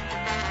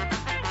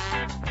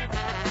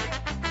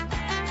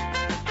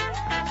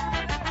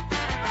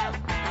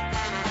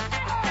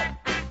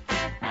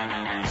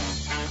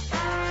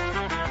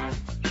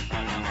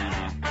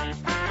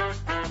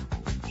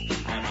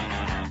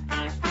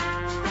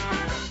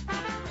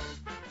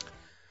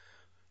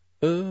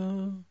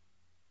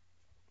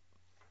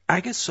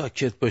 اگه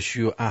ساکت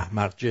باشی و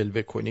احمق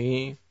جلوه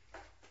کنی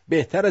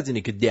بهتر از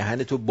اینه که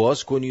دهنتو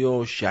باز کنی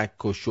و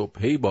شک و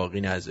شبهه‌ای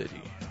باقی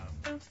نذاری.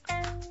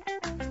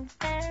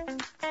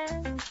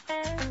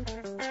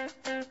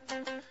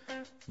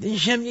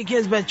 دیشب یکی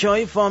از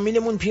بچه‌های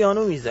فامیلمون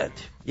پیانو میزد،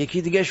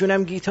 یکی دیگه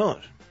شونم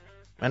گیتار.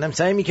 منم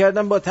سعی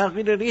میکردم با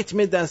تغییر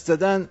ریتم دست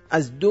دادن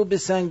از 2 به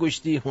 3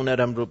 انگشتی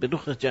هنرم رو به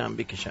رخ جمع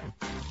بکشم.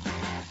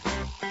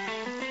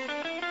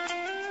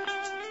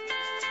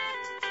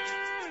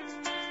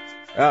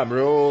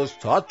 امروز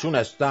تا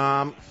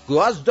تونستم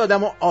گاز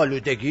دادم و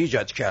آلودگی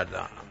ایجاد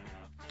کردم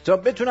تا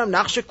بتونم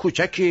نقش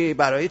کوچکی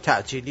برای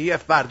تعطیلی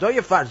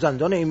فردای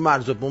فرزندان این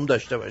مرز و بوم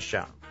داشته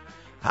باشم.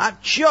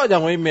 هرچی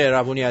آدمای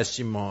مهربونی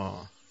هستیم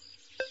ما.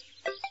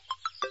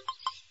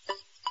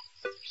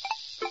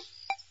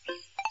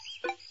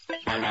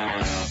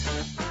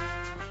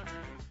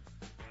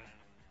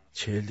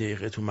 40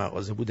 دقیقه تو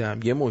مغازه بودم،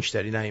 یه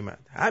مشتری نیومد.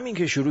 همین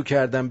که شروع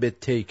کردم به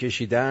تی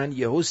کشیدن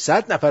یهو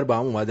 100 نفر با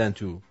هم اومدن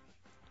تو.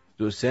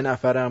 2-3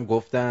 نفرم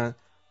گفتن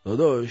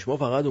داداش ما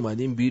فقط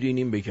اومدیم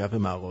بیرینیم به کف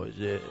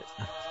مغازه.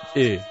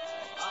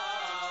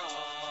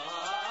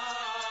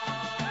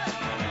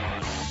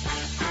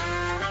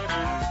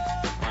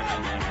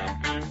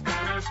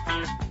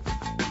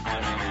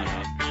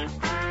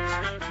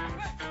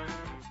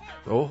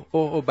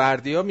 اوه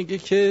بردیا میگه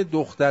که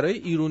دخترای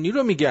ایرانی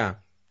رو میگم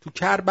تو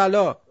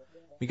کربلا.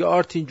 میگه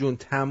آرتین جون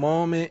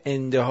تمام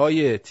انده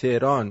های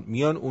تهران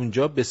میان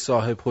اونجا به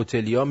صاحب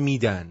هتلیا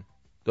میدن.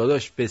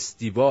 داداش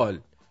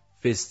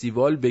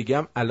فستیوال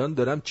بگم الان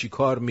دارم چی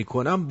کار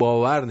میکنم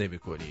باور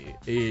نمیکنی.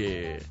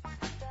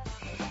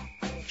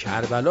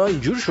 کربلا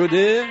اینجور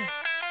شده؟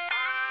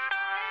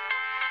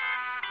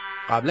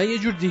 قبلا یه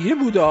جور دیگه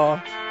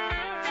بودا.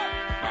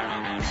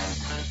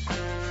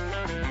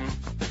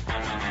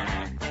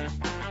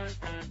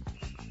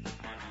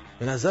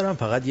 به نظرم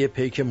فقط یه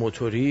پیک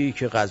موتوری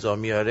که غذا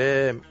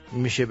میاره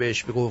میشه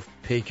بهش بگفت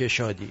پیک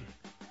شادی.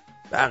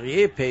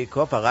 بقیه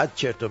پیکا فقط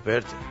چرت و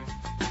پرته.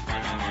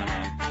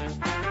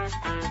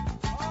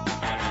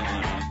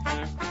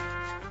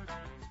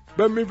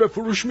 به میوه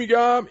فروش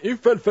میگم این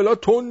فلفلا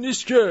تون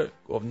نیست که.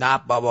 گفت نه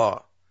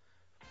بابا.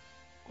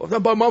 گفتم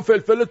با من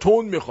فلفل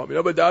تون میخوام،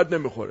 اینا به درد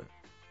نمیخوره.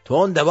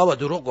 تونده بابا،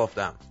 دروغ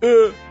گفتم.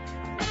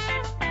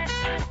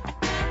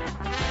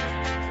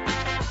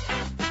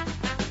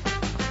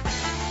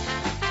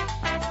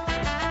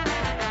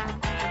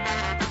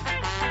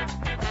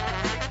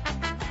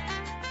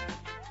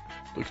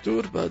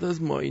 دکتر بعد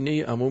از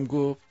معاینه عموم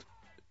گفت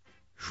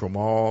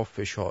شما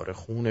فشار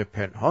خون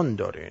پنهان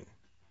دارین.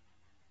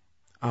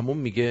 عموم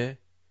میگه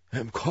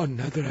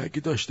امکان نداره، اگه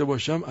داشته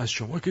باشم از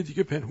شما که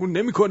دیگه پنهون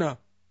نمی کنم.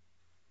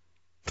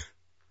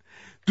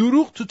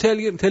 دروغ تو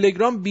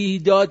تلگرام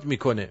بیداد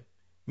میکنه.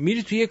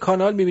 میری توی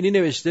کانال میبینی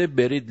نوشته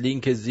برید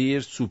لینک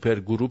زیر سوپر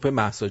گروپ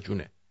مهسا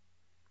جونه.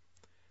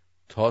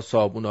 تا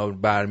صابونا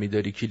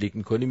برمیداری کلیک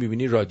میکنی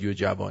میبینی رادیو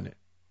جوانه.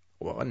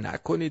 آقا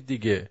نکنید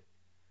دیگه.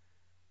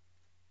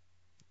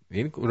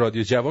 این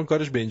رادیو جوان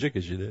کارش به اینجا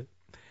کشیده.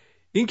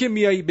 این که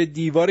میایی به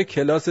دیوار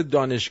کلاس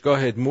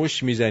دانشگاهت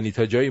مشت میزنی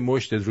تا جای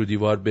مشتت رو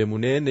دیوار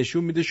بمونه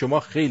نشون میده شما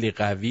خیلی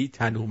قوی،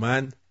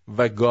 تنومند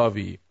و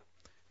گاوی.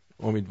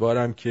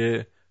 امیدوارم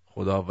که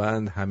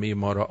خداوند همه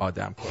ما را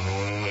آدم کنه.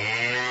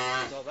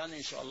 خداوند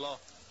انشاءالله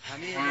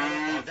همه ما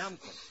را آدم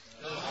کنه.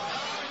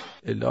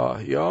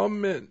 الهی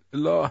آمین،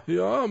 الهی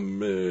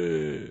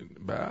آمین.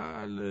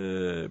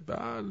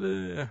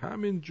 بله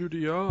همین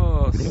جوری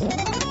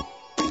هست.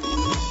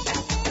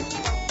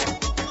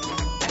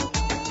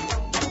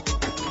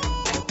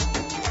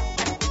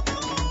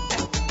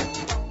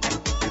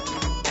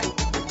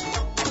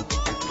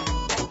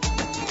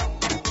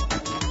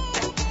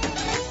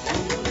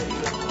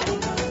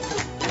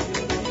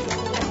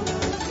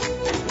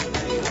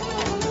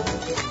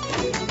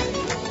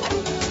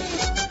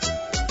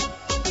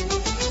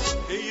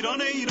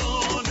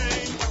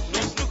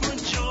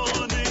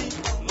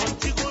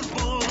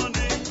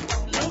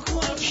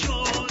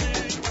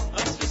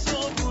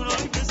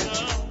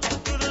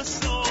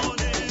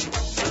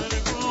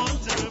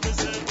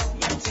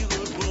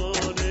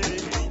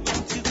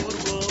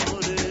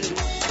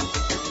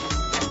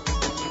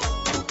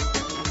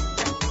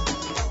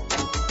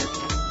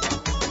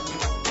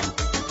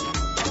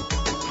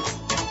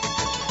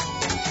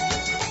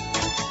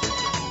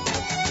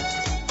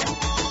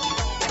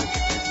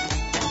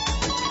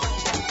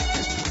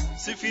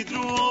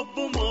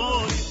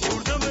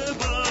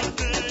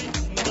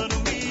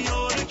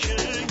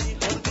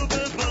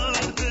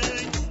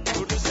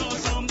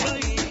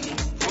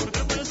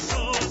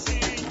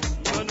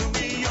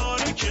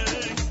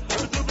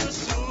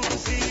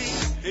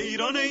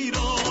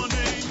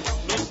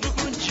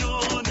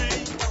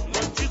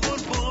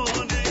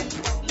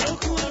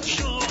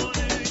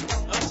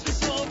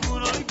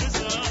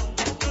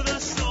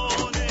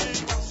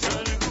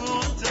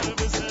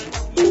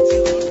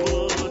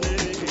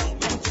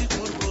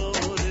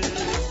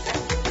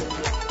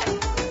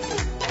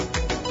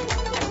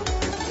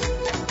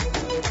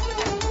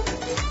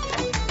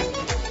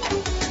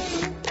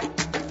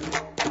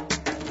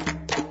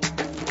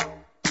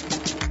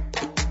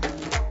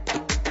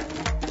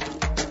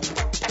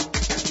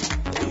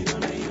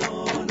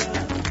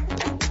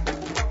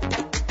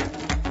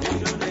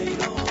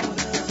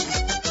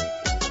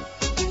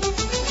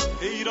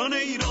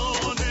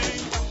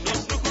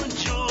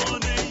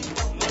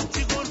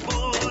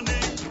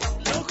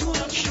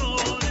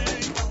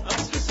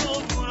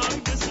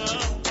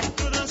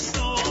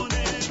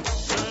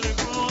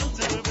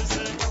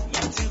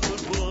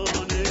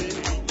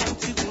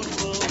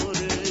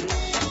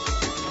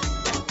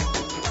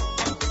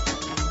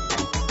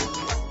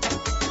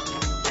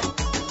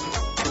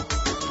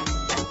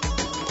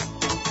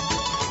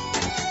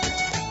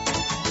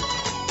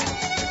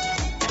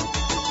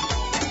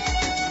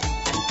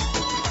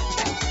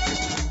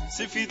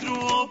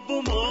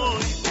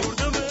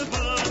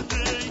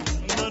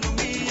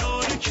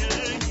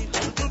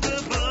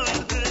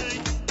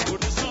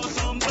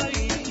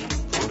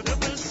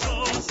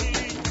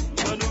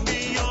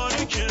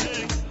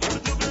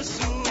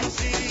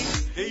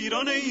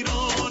 ایران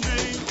ایرانه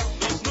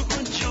ناز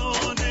نکن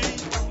جانه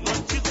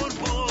منتی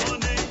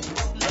قربانه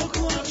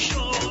لاکو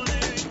افشانه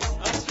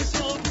عطر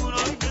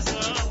صابونای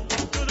بزن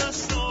دو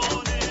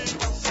دستانه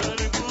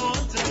سر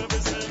گوهاتر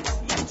بزن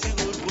منتی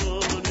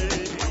قربانه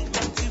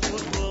منتی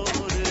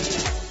قربانه.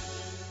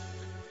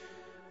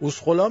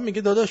 اوسخلام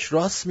میگه داداش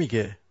راست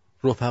میگه،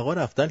 رفقا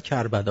رفتن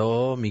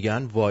کربلا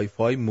میگن وای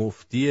فای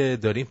مفتیه،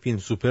 داریم فیلم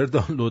سوپر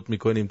دانلود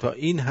میکنیم، تا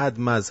این حد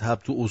مذهب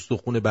تو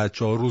استخون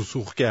بچه‌ها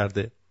رسوخ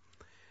کرده.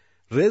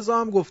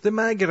 رضا هم گفته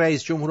من اگه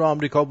رئیس جمهور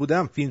آمریکا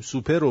بودم فیلم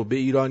سوپر رو به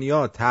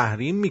ایرانی‌ها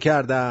تحریم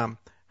میکردم،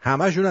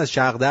 همشون از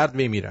شق درد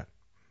میمیرن.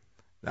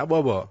 نه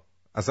بابا،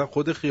 اصلا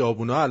خود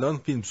خیابونا الان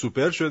فیلم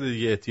سوپر شده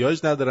دیگه،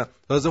 احتیاج ندارن.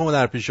 تازه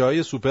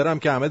هنرپیشه‌های سوپر هم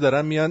که همه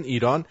دارن میان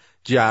ایران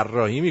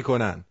جراحی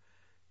میکنن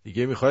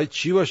دیگه، میخوای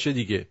چی باشه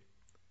دیگه؟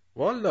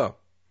 والا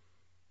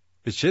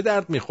به چه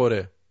درد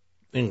میخوره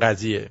این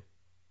قضیه؟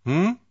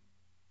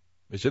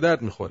 به چه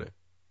درد میخوره؟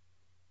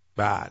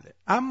 بله،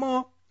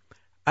 اما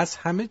از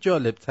همه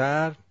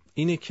جالبتر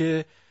اینه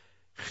که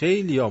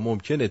خیلی ها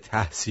ممکنه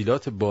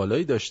تحصیلات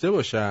بالایی داشته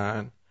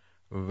باشن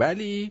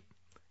ولی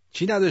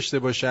چی نداشته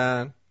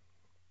باشن؟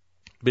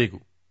 بگو.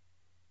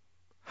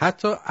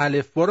 حتی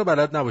الفبا رو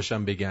بلد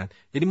نباشن بگن.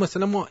 یعنی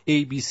مثلا ما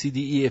A, B, C, D,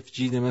 E, F, G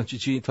نمیدونم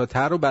چی تا ته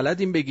رو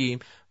بلدیم بگیم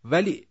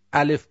ولی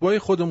الفبای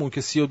خودمون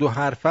که 32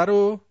 حرفه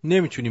رو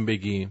نمیتونیم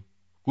بگیم.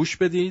 گوش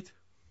بدید.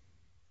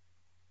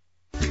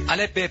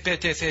 الف ب پ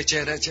ت س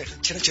چرا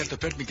چرت و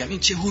پرت میگم؟ این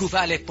چه حروف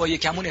الفبایی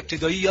کمون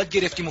ابتدایی یاد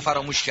گرفتیم و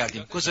فراموش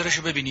کردیم.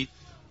 گزارشو ببینید.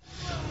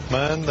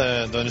 من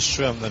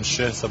دانشجوام،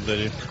 دانشجو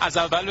حسابداری. از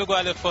اول بگو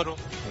الفبا رو.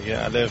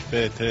 میگه الف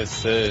ب ت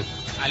س.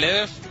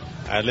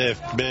 الف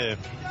ب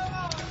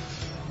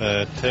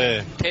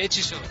ت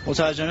چی شد؟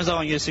 مترجم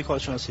زبانگیسی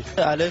کارشناسی.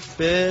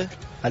 الف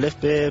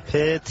ب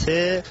پ ت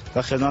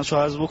و خدمتتون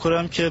عرض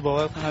بکنم که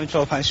باور کنم همین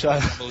 4 5 تا.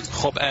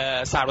 خب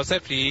سرباز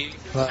صفری؟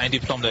 این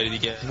دیپلم داری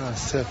دیگه؟ نه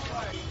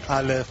صفر.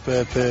 الف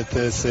ب پ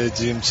ت س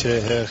جیم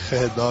چه خ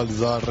دال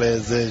زار ر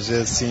ز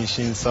ژ سین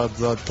شین صاد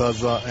زاد تا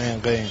زا عین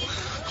قین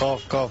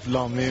قاف کاف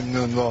لام میم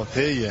نون واو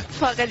هی.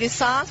 فوق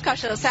لیسانس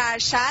کارشناس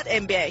ارشد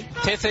ام بی ای.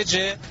 ت س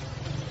ج.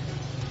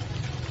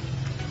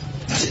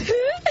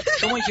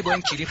 شمایی که با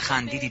این کلیپ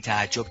خندیدی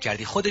تعجب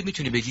کردی خودت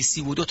میتونی بگی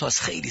 32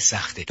 تاست خیلی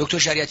سخته. دکتر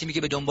شریعتی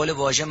میگه به دنبال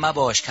واژه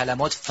مباش،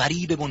 کلمات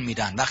فریبمون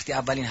میدن. وقتی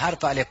اولین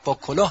حرف الف با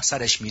کلاه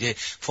سرش میره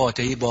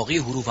فاتحه باقی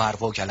حروف و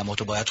حرفا و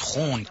کلماتو باید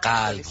خوند،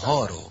 قلب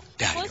ها رو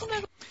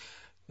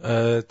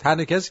دریابیم.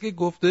 تنها کسی که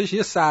گفتش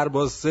یه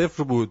سرباز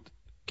صفر بود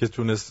که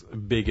تونست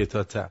بگه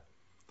تا ته.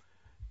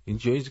 این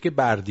جایی که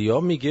بردیا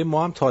میگه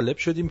ما هم طالب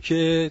شدیم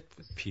که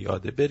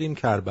پیاده بریم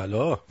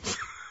کربلا.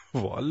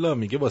 والا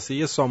میگه واسه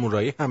یه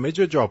سامورایی همه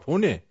جا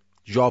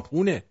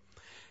ژاپونه.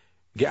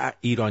 میگه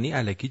ایرانی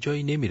الکی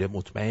جایی نمیره،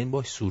 مطمئن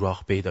باش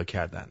سوراخ پیدا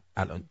کردن.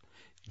 الان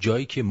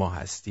جایی که ما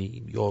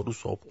هستیم یارو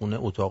صابخونه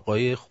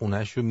اتاقای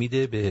خونش رو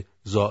میده به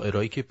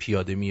زائرایی که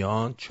پیاده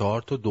میان،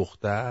 4 تا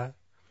دختر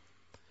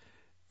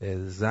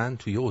زن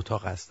توی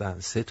اتاق هستن،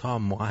 3 تا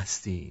هم ما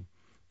هستیم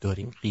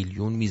داریم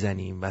قیلیون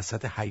میزنیم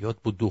وسط حیاط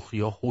با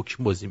دخیا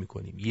حکم بازی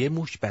میکنیم. یه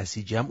موش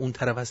بسیجی هم اون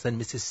طرف هستن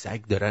مثل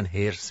سگ دارن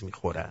هرس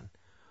میخورن.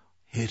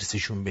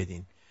 هرسشون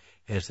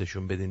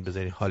بدین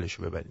بذارین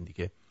حالشو ببرین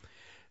دیگه.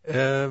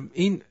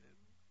 این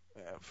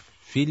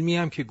فیلمی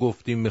هم که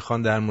گفتیم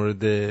میخوان در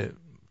مورد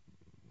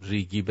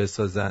ریگی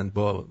بسازن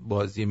با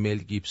بازی مل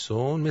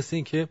گیبسون، مثل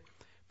این که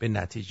به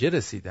نتیجه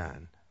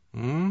رسیدن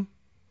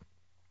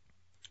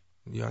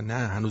یا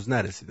نه هنوز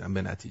نرسیدن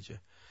به نتیجه.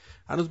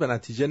 هنوز به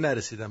نتیجه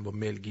نرسیدن با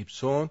مل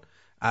گیبسون.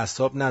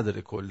 اعصاب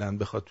نداره کلن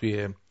بخواد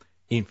توی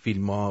این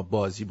فیلم ها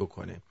بازی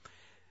بکنه.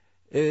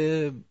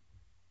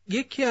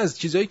 یکی از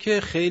چیزایی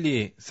که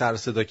خیلی سر و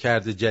صدا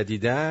کرده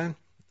جدیدن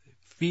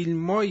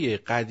فیلمای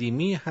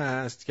قدیمی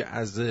هست که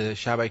از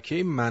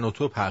شبکه من و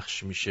تو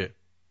پخش میشه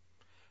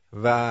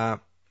و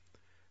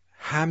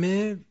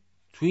همه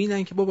توی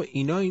اینن که بابا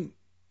اینا این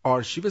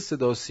آرشیو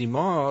صدا و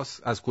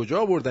سیماست، از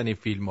کجا آوردن این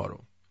فیلم ها رو؟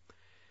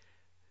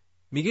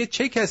 میگه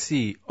چه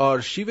کسی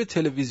آرشیو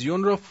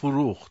تلویزیون را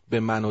فروخت به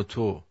من و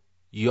تو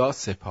یا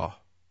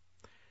سپاه؟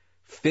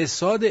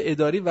 فساد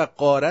اداری و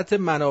غارت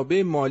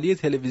منابع مالی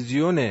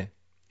تلویزیون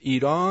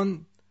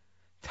ایران،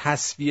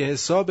 تسویه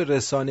حساب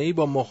رسانه‌ای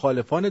با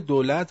مخالفان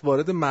دولت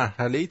وارد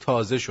مرحله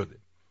تازه شده.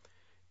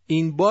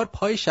 این بار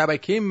پای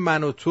شبکه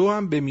من و تو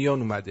هم به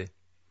میان اومده.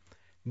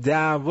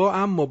 دعوا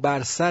اما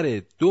بر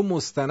سر 2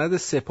 مستند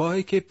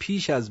سپاهی که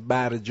پیش از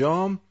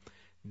برجام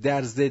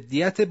در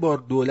ضدیت با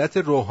دولت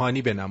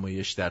روحانی به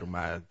نمایش در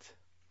اومد.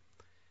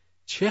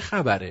 چه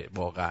خبره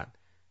واقعا؟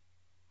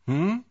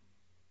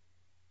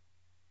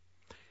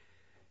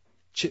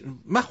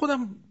 من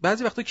خودم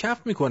بعضی وقتا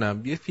کف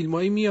میکنم، یه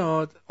فیلمایی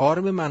میاد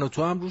آرم من و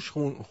تو هم روش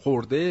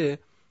خورده،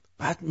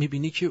 بعد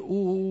میبینی که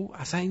او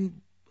اصلا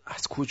این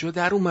از کجا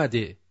در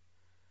اومده.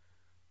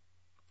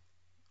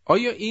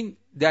 آیا این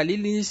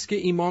دلیل نیست که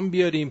ایمان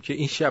بیاریم که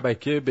این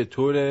شبکه به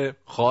طور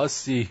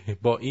خاصی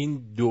با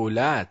این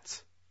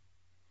دولت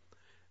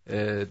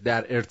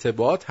در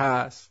ارتباط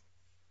هست؟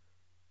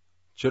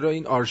 چرا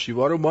این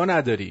آرشیوا رو ما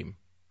نداریم؟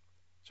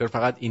 چرا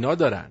فقط اینا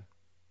دارن؟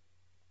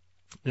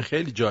 این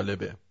خیلی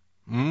جالبه.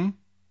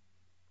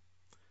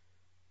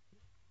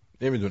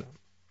 نمیدونم،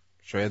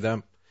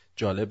 شایدم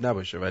جالب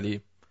نباشه،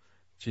 ولی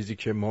چیزی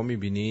که ما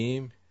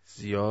میبینیم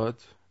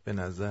زیاد به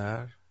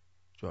نظر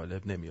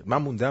جالب نمیاد. من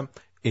موندم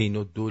عین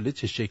الدوله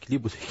چه شکلی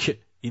بوده که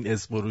این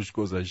اسم روش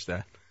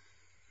گذاشتن.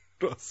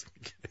 راست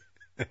میگه.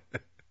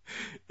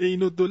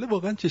 عین الدوله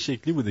واقعا چه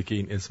شکلی بوده که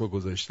این اسمو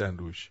گذاشتن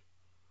روش؟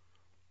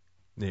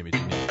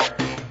 نمیدونم.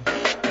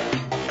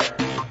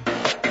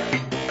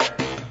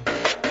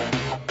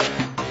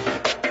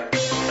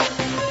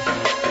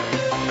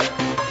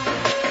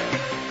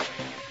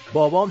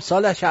 بابام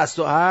سال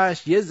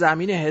 68 یه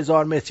زمین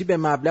 1000 متری به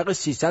مبلغ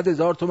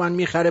 300,000 تومان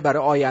میخره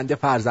برای آینده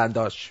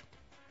فرزنداش.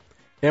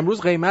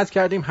 امروز قیمت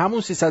کردیم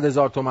همون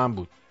 300,000 تومان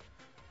بود.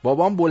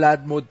 بابام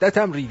بلند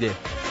مدتم ریده.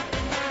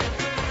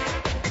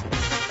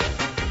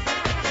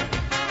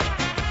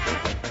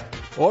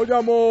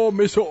 آدم‌ها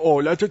مثل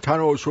آلت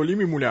تناسلی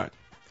میمونن.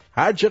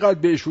 هر چقدر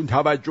بهشون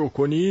توجه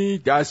کنی،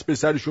 دست به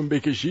سرشون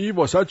بکشی،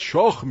 واسط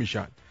شاخ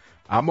میشن.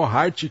 اما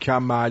هر چی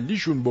کم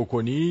محلیشون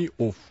بکنی،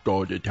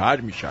 افتاده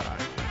تر میشن.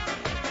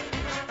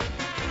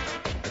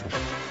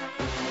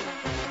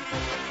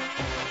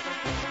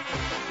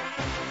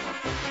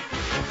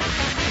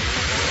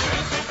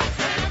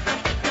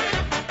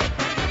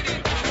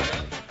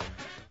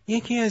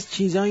 یکی از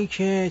چیزایی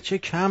که چه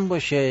کم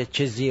باشه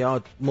چه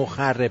زیاد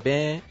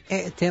مخربه،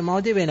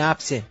 اعتماد به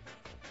نفسه.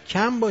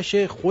 کم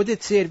باشه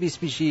خودت سرویس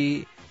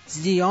میشی،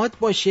 زیاد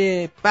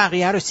باشه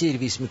بقیه رو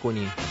سرویس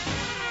میکنی.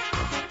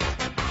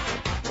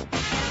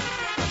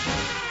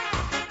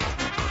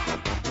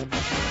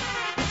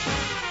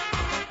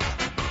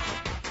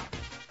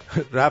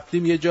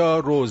 رفتیم یه جا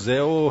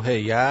روزه و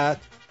هیئت،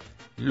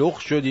 لغ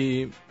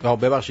شدیم.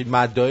 ببخشید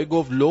مدعی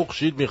گفت لغ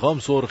شید، میخوام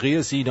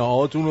سرخی سینه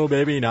هاتون رو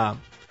ببینم.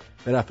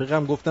 به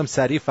رفیقم گفتم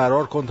سریع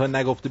فرار کن تا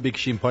نگفته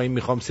بکشیم پایین،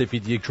 میخوام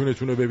سفید یک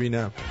چونتون رو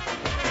ببینم.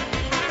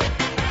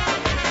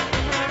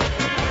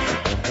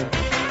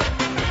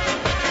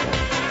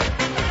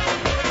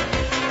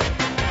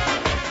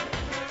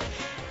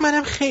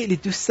 منم خیلی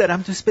دوست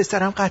دارم دوست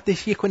پسرم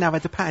قدش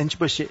 1.95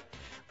 باشه،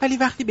 ولی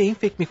وقتی به این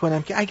فکر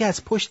میکنم که اگه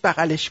از پشت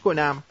بغلش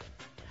کنم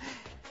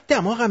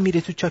دماغم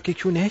میره تو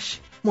چاک کونش،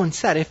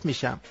 منصرف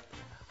میشم.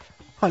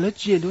 حالا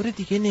جلو رو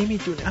دیگه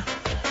نمیدونم.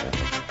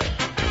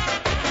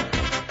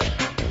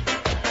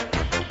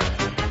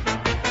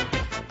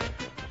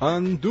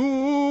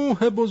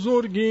 اندوه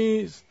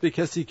بزرگیست به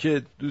کسی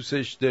که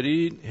دوستش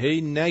دارین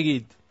هی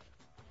نگید.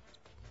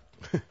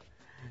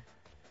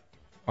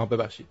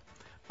 ببخشید.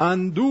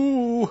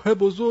 اندوه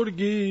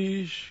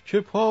بزرگیش که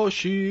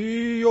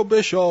پاشی و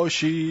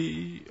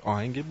بشاشی.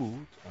 آهنگ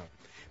بود.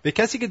 به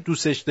کسی که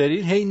دوستش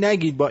دارین هی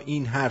نگید با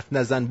این حرف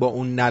نزن با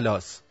اون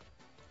نلاس.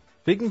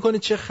 فکر میکنه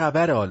چه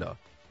خبره، حالا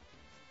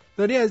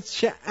داری از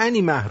چه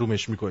انی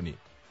محرومش میکنی؟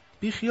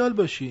 بی خیال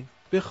باشی،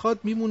 بخواد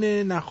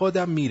میمونه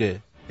نخوادم میره.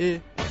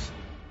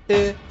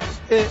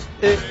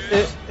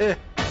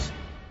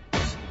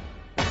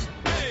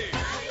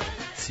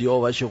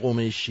 سیاوش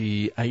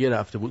قمیشی اگه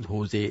رفته بود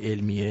حوزه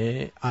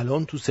علمیه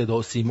الان تو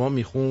صدا سیما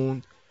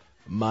میخوند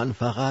من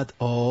فقط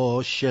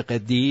عاشق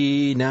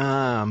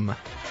دینم.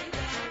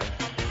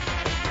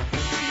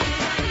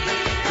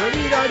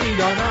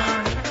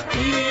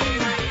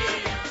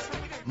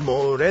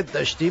 مورد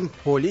داشتیم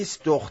پلیس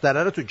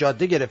دختره رو تو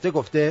جاده گرفته،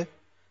 گفته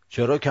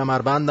چرا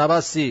کمربند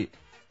نبستی؟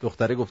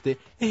 دختره گفته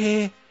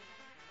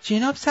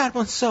جناب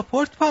سربان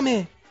ساپورت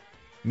پامه.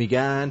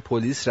 میگن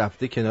پلیس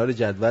رفته کنار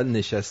جدول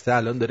نشسته،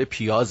 الان داره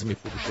پیاز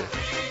میفروشه.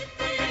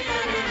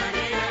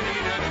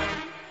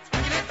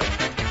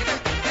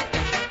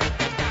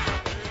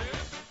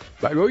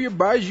 برای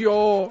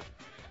بعضیا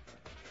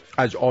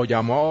از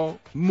آدما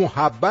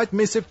محبت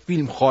مثل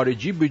فیلم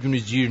خارجی بدون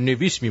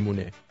زیرنویس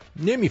میمونه،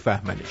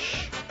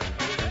 نمیفهمنش.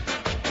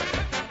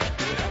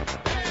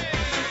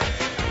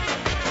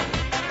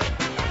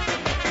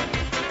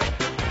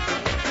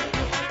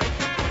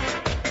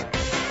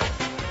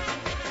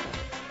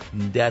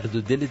 درد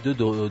و دل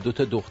دو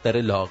تا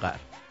دختر لاغر.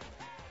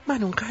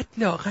 من اونقدر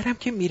لاغرم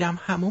که میرم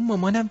همون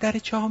مامانم در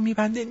چاه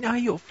میبنده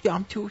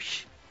نیفتم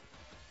توش.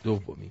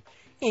 دومی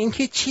این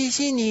که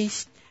چیزی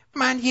نیست،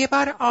 من یه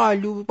بار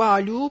آلو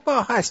بالو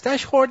با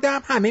هستش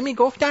خوردم، همه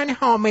میگفتن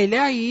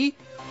حامله ای.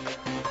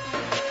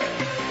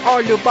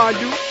 آلو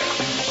بالو.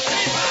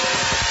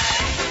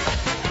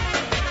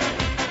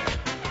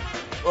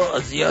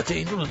 وضعیت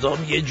این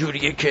روزام یه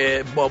جوریه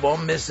که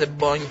بابام مثل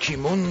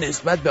بانکیمون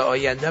نسبت به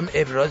آیندم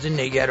ابراز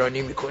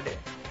نگرانی میکنه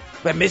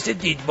و مثل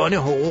دیدبان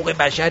حقوق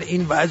بشر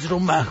این وضع رو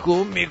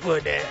محکوم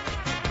میکنه.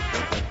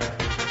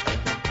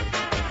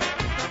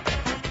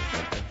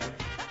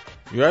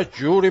 یه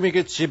جوری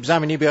میگه سیب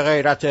زمینی به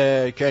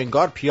غیرته که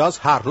انگار پیاز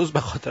هر روز به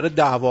خاطر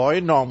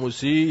دعوای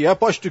ناموسی یه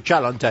پاش تو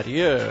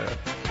کلانتریه.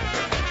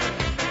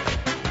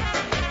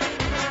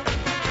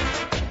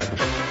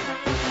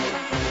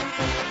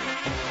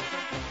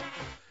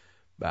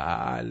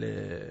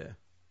 بله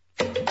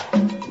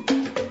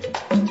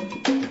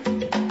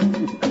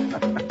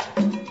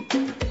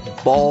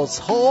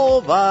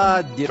بازها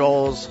و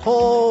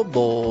درازها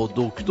با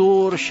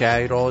دکتر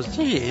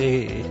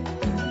شیرازی.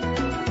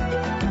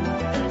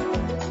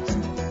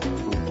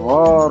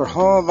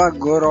 غارها و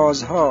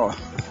گرازها.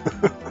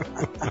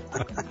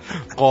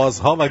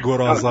 قازها و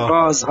گرازها.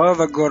 قازها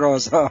و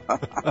گرازها.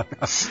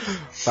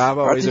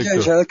 بابا آقای دکتر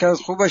انشاءالله که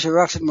خوب باشه.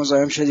 وقت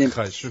مزاحم شدیم.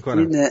 خواهش میکنم.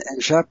 این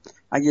امشب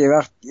اگه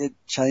وقت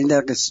چند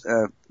دقیقه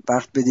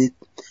وقت بدید،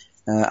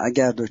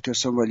 اگر دکتر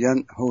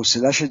سنبولیان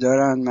حوصله‌شو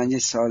دارن، من یه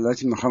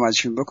سوالاتی میخوام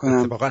ازشون بکنم.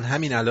 اتفاقا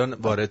همین الان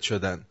وارد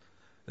شدن.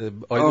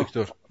 آقای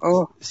دکتر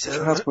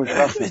سلام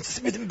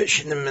بدیم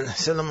بشینم. من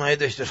سلام آقای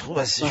دکتر، خوب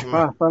هستی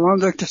شما؟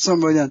 سلام دکتر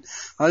سنبولیان،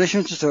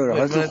 حالشون چطوره؟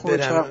 حالتون خوبه؟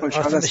 چرا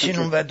خوشحال هستید؟ بشین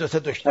اون ور دو تا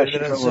دکتر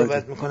دارن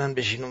صحبت میکنن،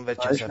 بشین اون ور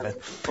چه صحبت.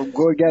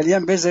 گورگلی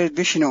هم بذارید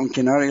بشینه اون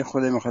کنار،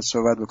 خود میخواد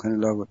صحبت بکنه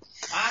لابد.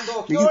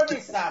 من دکتر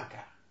نیستم.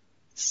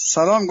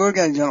 سلام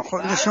گورگلی جان.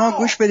 خب شما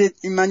گوش بدید،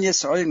 این من یه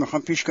سوالی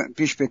میخوام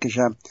پیش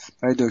بکشم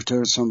برای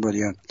دکتر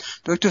سنبولیان.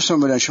 دکتر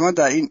سنبولیان، شما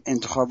در این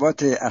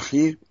انتخابات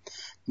اخیر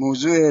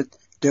موضوع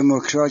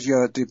دموکرات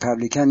یا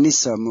ریپبلیکن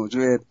نیست،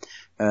 موضوع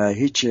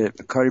هیچ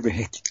کاری به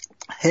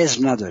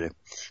حزب نداره،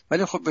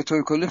 ولی خب به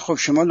طور کلی خب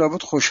شما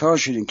لابد خوشحال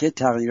شدین که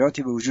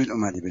تغییراتی به وجود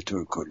اومده به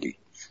طور کلی،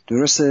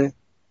 درسته؟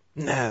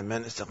 نه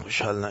من اصلا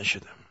خوشحال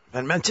نشدم.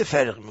 من چه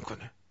فرق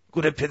میکنه؟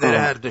 گوره پدر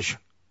هر دوشون.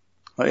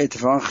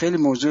 اتفاقا خیلی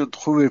موضوع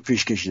خوبی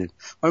پیش کشیدید.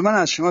 حالا من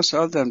از شما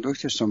سوال دارم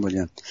دکتر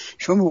سنبولیان،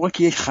 شما موقعی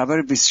که یک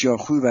خبر بسیار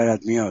خوبی برات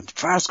میاد،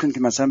 فرض کنید که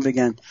مثلا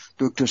بگن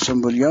دکتر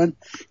سنبولیان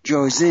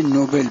جایزه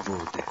نوبل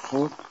برده،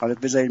 خب حالا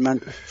بذارید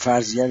من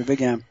فرضیه رو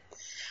بگم،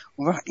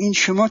 اون وقت این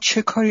شما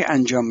چه کاری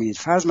انجام میدید؟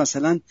 فرض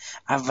مثلا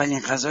اولین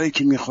غذایی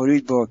که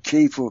میخورید با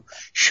کیف و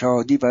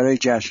شادی برای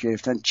جشن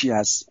گرفتن چی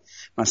هست؟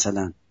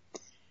 مثلا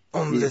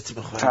املت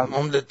بخورم.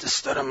 املت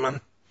دوست دارم من.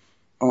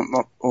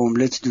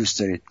 املت دوست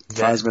دارید؟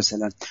 فرض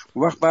مثلا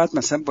اون وقت بعد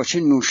مثلا با چه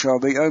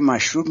نوشابه یا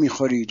مشروب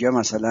میخورید یا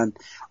مثلا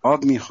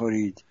آب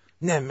میخورید؟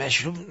 نه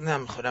مشروب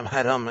نمیخورم،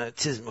 حرامه.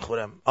 چیز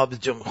میخورم،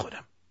 آبجو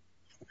میخورم.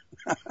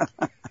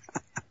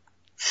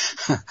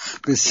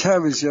 بسیار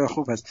بسیار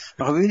خوب است.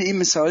 ببینید این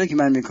مثالی که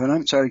من میکنم،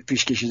 مثالی که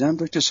پیش کشیدم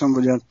دکتر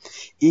سنبولیان،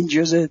 این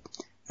جزء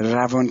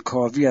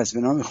روانکاوی است به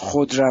نام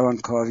خود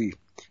روانکاوی.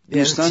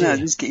 دوستان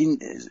عزیز که این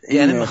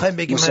یعنی میخوایم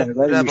بگیم من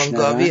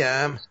روانکاوی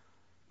ام؟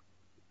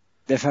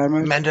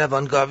 بفرمایید. من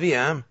روانکاوی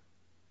ام؟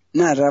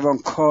 نه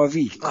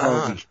روانکاوی.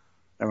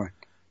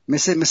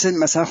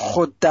 مثلا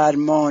خود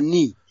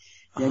درمانی.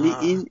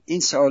 یعنی این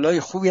سوالای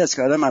خوبی است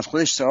که آدم از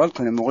خودش سوال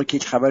کنه موقعی که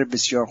یک خبر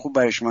بسیار خوب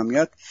برای شما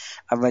میاد.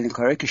 اولین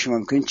کاری که شما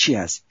میکنین چی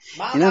هست؟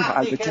 من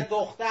وقتی که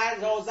دختر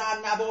یا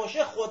زن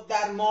نباشه خود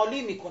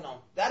درمالی میکنم،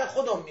 در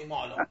خودم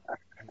میمالم.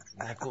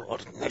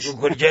 نگو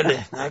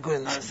گرگله، نگو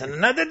اصلا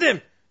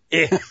ندادم.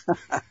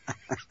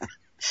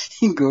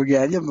 این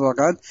گرگلی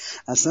واقعا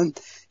اصلا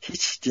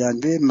هیچ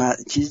جنبه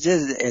چیز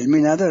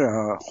علمی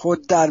نداره.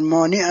 خود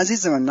درمانی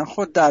عزیز من، نه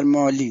خود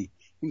درمالی.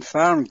 این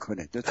فرق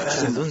میکنه. دو تا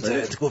چیز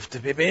مختلف. گفته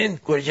ببین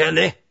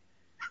گرگله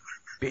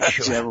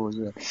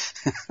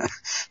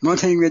ما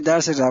تا این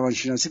درس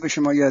روانشناسی به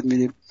شما یاد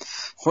میدیم.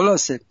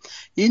 خلاصه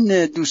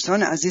این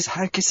دوستان عزیز،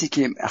 هر کسی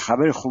که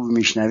خبر خوب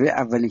میشنوه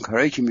اولین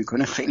کارهایی که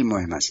میکنه خیلی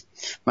مهم است.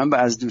 من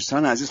از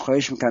دوستان عزیز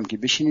خواهش میکنم که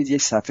بشینید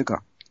یک صفحه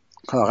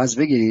کاغذ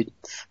بگیرید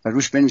و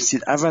روش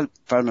بنویسید. اول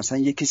مثلا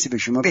یک کسی به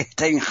شما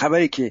بهترین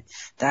خبری که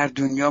در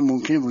دنیا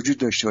ممکنه وجود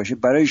داشته باشه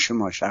برای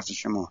شما، شخص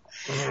شما،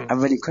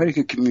 اولین کاری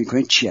که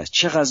میکنید چی است؟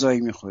 چه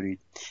غذایی میخورید؟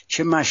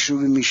 چه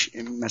مشروبی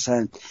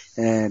مثلا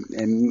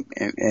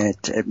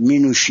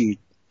مینوشید؟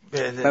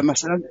 و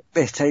مثلا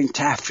بهترین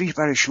تفریح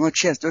برای شما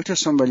چی است؟ دکتر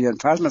سنبولیان،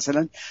 فرض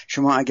مثلا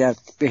شما اگر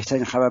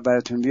بهترین خبر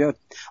براتون بیاد،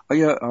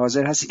 آیا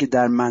حاضر هستی که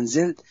در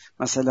منزل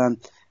مثلا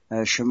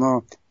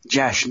شما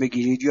جشن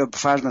بگیرید یا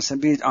فرض مثلا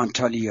برید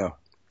آنتالیا؟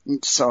 این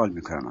سوال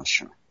میکنم از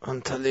شما.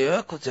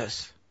 آنتالیا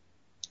کجاست؟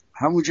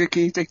 همونجا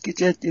که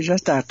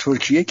در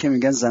ترکیه که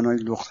میگن زنای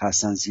لخت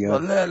هستن زیاد.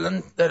 والله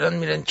الان دارن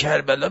میرن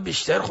کربلا،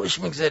 بیشتر خوش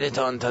میگذره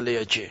تا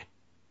آنتالیا. چه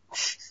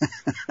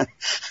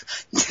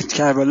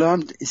کربلا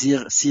هم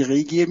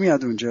سیغه‌ای گیر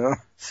میاد اونجا.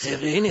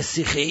 سیغه‌ای نه،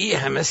 سیخه‌ای،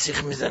 همه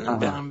سیخ میزنن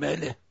به هم.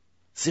 بله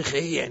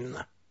سیخه‌ای یعنی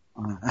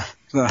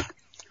نه.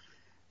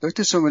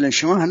 دکتر سنبولیان،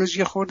 شما هنوز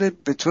یه خورده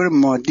به طور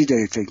مادی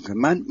دارید فکر میکنید.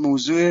 من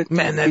موضوع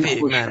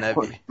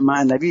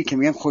معنوی که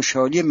میگم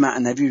خوشحالی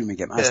معنوی رو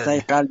میگم. از ته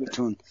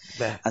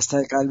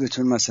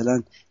قلبتون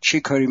مثلا چه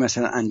کاری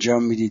مثلا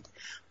انجام میدید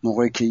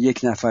موقعی که یک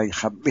نفر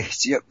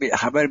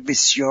خبر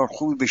بسیار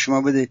خوبی به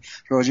شما بده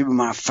راجع به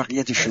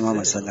موفقیت شما؟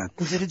 مثلا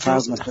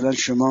فرض مثلا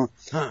شما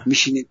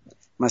میشینید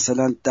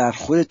مثلا در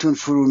خودتون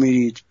فرو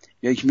میرید،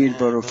 یا یک میل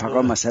با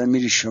رفقا مثلا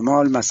میری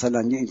شمال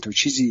مثلا یا این تو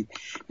چیزی،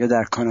 یا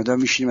در کانادا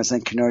میشینی مثلا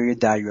کنار یه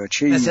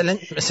دریاچه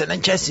مثلا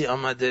کسی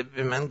آمده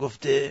به من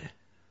گفته.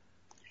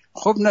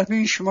 خب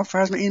نبین شما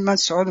فرض این من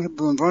سوال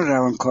به عنوان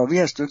روانکاوی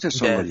است دکتر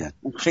سنبولیان،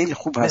 خیلی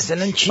خوب هست.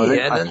 مثلا چی؟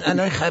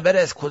 الان خبر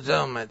از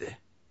کجا آمده؟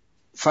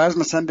 فرض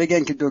مثلا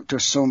بگن که دکتر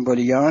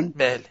سنبولیان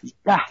 10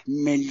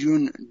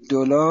 میلیون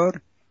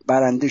دلار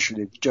برنده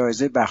شده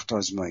جایزه بخت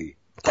آزمایی.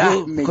 10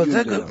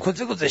 میلیون دلار.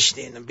 کجا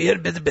گذاشتین؟ بیار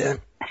بده بهم.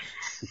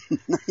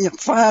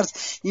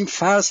 این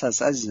فرض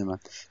هست عزیز من.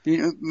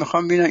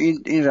 میخوام ببینم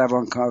این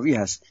روانکاوی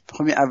هست.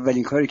 میخوام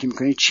اولین کاری که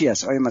میکنید چی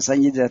هست؟ آیا مثلا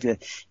یه دفعه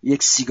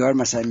یک سیگار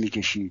مثلا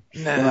میکشید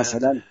یا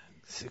مثلا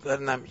سیگار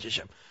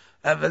نمیکشم.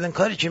 اولین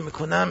کاری که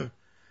میکنم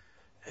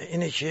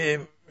اینه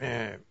که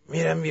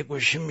میرم یه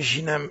گوشه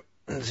میشینم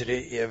زیر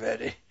یه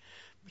وره،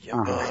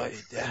 میگم وای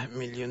 10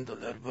 میلیون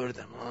دلار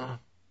بردم.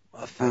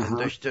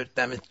 آفرین دکتر،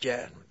 دمت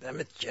گرم.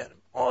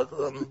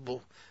 آدم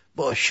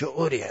با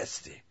شعوری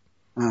هستی.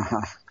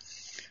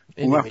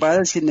 اون وقت بعد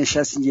از که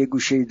نشستی یه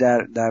گوشه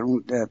در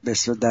اون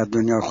در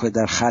دنیا خود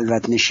در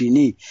خلوت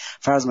نشینی،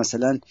 فرض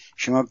مثلا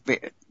شما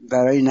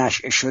برای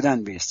نشئه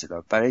شدن به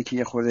اصطلاح، برای که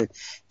یه خورده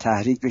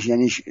تحریک بشی،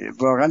 یعنی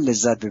واقعا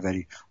لذت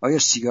ببری، آیا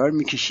سیگار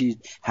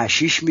میکشید،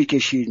 حشیش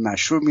میکشید،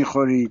 مشروب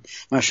میخورید؟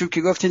 مشروب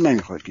که گفتید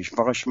نمیخورید،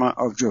 فقط شما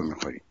آبجو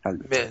میخورید.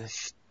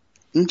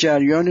 این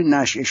جریان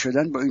نشئه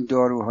شدن با این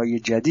داروهای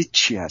جدید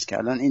چی هست که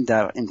الان این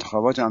در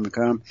انتخابات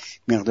آمریکا هم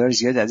مقدار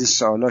زیاد از این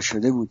سوالا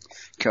شده بود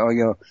که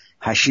آیا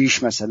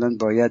حشیش مثلا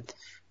باید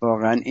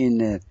واقعا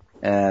این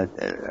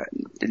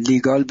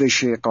لیگال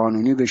بشه،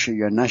 قانونی بشه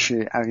یا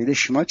نشه؟ عقیده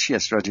شما چی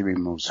است راجع به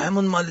این موضوع؟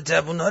 همون مال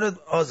جوونا رو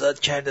آزاد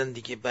کردن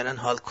دیگه، برن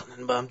حال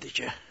کنن با هم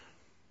دیگه.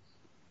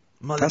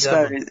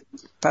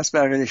 پس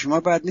برای شما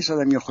بد نیست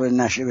آدم یه خود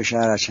نشه بشه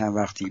هر چند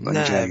وقتی با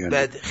این جریان؟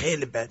 نه بد،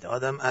 خیلی بد.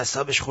 آدم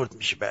اعصابش خورد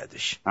میشه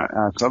بعدش.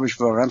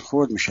 اعصابش واقعا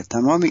خورد میشه.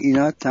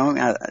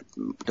 تمام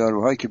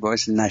داروهایی که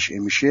باعث نشئه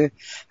میشه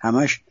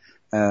همش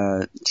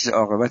چیز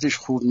عاقبتش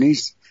خوب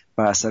نیست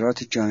و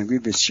اثرات جانبی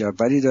بسیار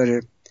بدی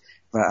داره.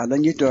 و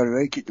الان یه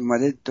داروهایی که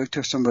اومده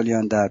دکتر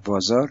سنبولیان در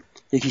بازار،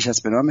 یکیش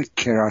هست به نام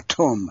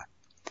کراتوم.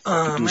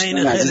 من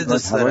اینو خیلی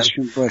دوست دارم.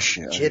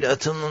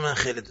 کراتوم من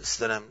خیلی دوست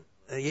دارم.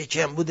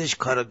 یکی هم بودش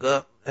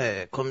کارگاه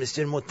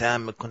کمیسیون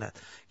متهم میکند.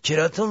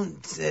 کراتوم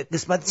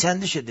قسمت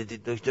چنده شده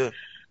دید دکتر؟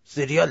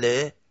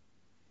 سریاله؟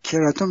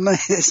 کراتوم نه،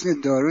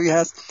 اسم دارویی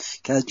هست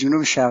که از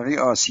جنوب شرقی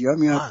آسیا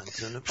میاد.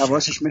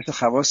 خواصش مثل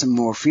خواص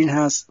مورفین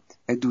هست.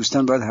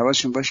 دوستان باید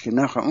حواسشون باشه که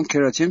نخواه اون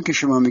کراتوم که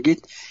شما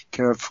میگید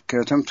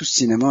کراتوم تو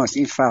سینما هست،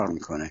 این فرق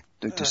میکنه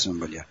دکتر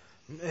سنبولیان.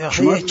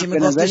 شما یکی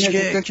میگفتش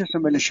که دکتر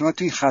سنبولیان شما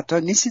توی خطا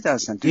نیستید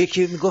اصلا.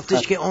 یکی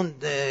میگفتش که اون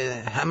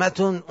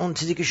همتون اون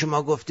چیزی که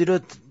شما گفتی رو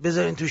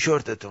بذارین تو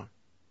شورتتون.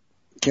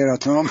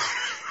 کراتوم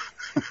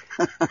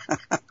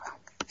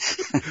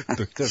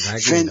دکتر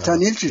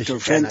فنتانیل چطور؟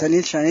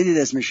 فنتانیل شنیدید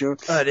اسمشو؟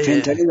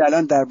 فنتانیل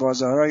الان در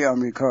بازارهای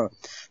آمریکا،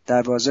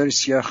 در بازار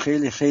سیاه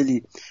خیلی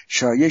خیلی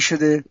شایع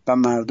شده و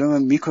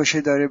مردم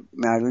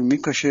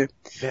میکشه.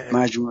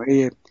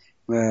 مجموعه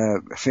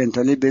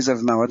فنتانیل به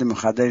اضافه مواد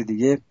مخدر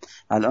دیگه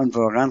الان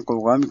واقعا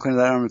قوقا میکنه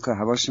در آمریکا.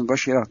 حواستون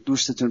باشه یا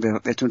دوستتون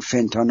بهتون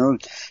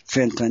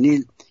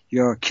فنتانیل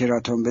یا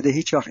کراتون بده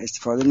هیچ وقت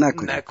استفاده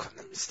نکنید.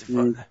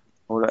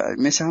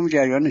 مثل همون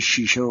جریان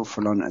شیشه و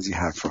فلان از این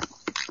حرفا.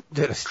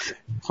 درسته.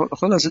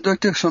 خلاصه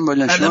دکتر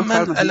سنبولیان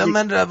الان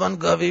من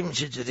روانکاوی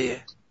میشه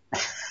جوریه.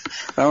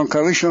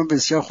 روانکاوی شما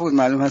بسیار خوب،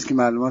 معلوم هست که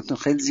معلوماتتون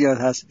خیلی زیاد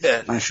هست.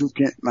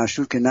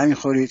 مشروب که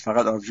نمیخورید،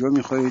 فقط آبجو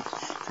میخورید.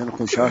 خیلی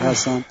خوشحال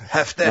هستم.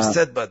 7%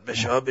 باید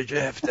بشه، به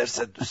جای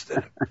 7% دوست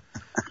دارم.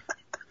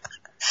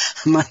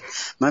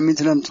 من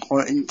میتونم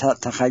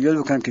تخیل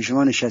بکنم که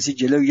شما نشستی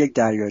جلو یک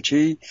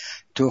دریاچه‌ای،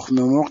 تخم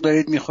مرغ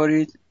دارید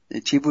میخورید.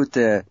 چی بود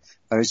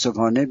برای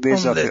صبحانه؟ به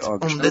اضافه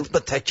آبجو. املت با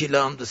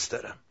تکیلا هم دوست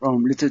دارم.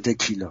 املت و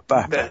تکیلا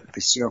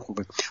بسیار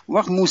خوبه. اون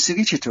وقت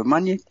موسیقی چطور؟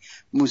 من یک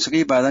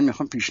موسیقی بعدا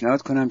میخوام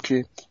پیشنهاد کنم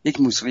که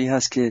یک موسیقی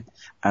هست که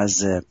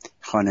از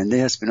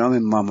خواننده هست به نام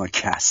ماما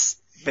کس.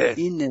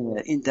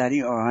 این در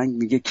این آهنگ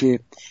میگه که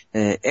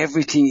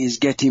everything is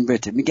getting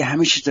better، میگه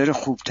همه چیز داره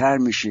خوبتر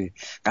میشه،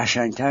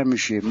 قشنگتر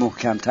میشه،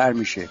 محکمتر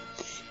میشه.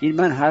 این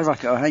من هر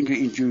وقت آهنگ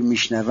اینجور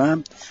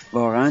میشنوم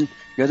واقعا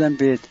یادم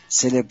به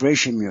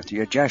سلبریشن میاد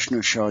یا جشن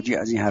و شادی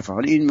از این حرفا.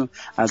 حالا این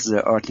از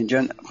آرتین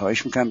جان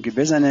خواهش میکنم که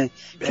بزنه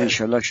که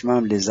انشالله شما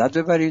هم لذت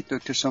ببرید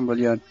دکتر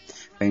سنبولیان،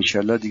 و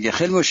انشالله دیگه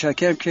خیلی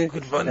متشکرم که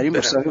در این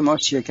مصاحبه ما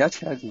شرکت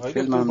کردید.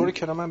 خیلی ممنون.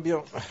 کنم من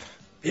بیام.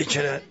 بیا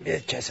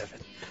کسافت.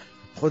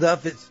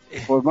 خداحافظ.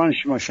 قربان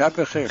شما،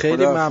 شب بخیر.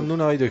 خیلی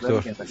ممنون آقای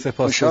دکتر،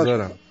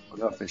 سپاسگزارم.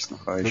 خداحافظ.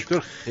 دکتر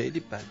خیلی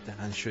بد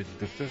دهن شدی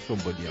دکتر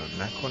سنبولیان،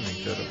 نکن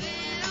اینجا رو.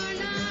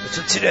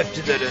 تو چی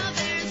ربطی داره؟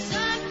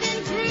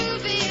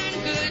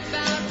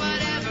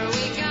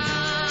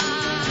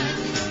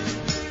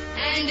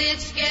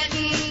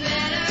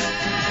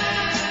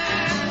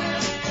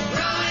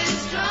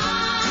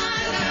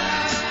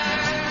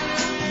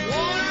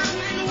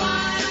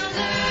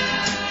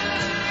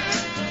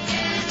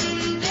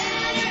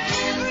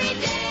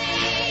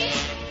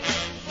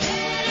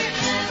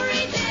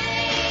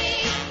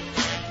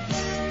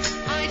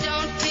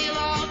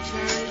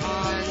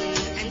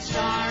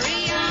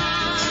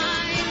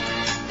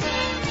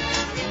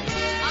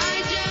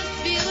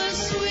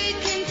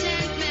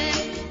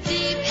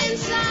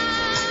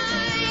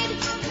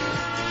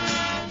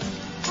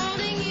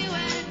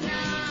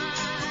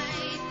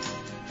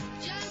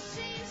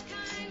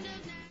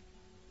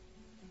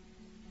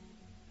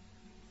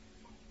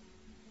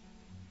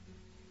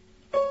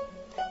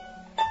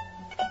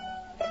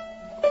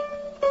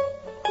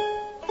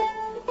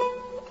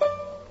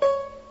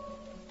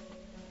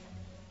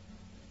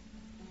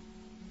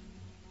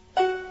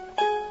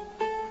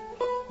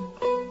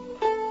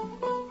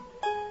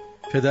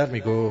 پدر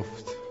می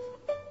گفت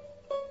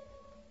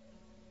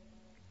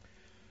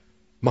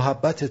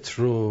محبتت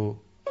رو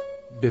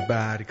به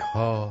برگ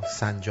ها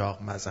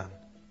سنجاق مزن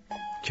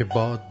که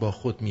باد با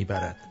خود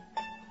میبرد.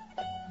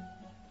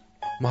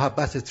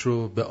 محبتت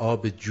رو به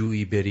آب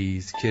جویی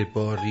بریز که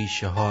با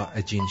ریشه ها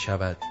عجین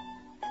شود.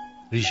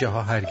 ریشه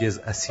ها هرگز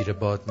اسیر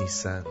باد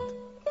نیستند.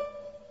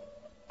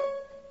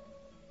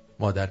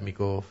 مادر می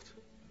گفت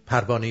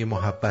پروانه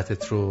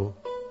محبتت رو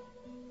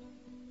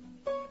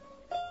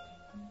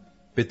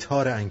به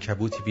تار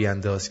عنکبوتی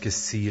بیانداز که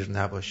سیر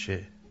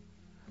نباشه.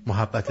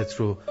 محبتت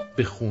رو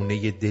به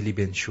خونه دلی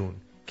بنشون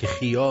که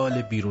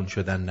خیال بیرون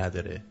شدن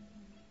نداره.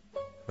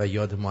 و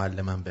یاد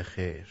معلمم به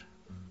خیر.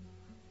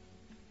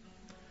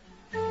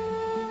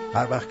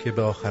 هر وقت که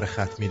به آخر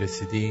خط می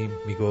رسیدیم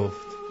می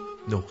گفت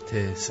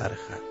نقطه سر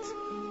خط.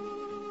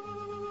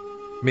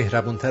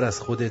 مهربونتر از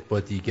خودت با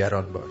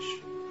دیگران باش.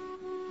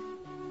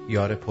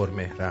 یار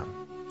پرمهرم.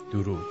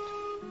 درود.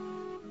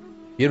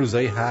 یه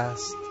روزایی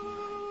هست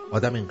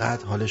آدم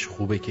اینقدر حالش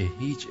خوبه که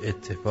هیچ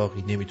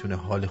اتفاقی نمیتونه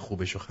حال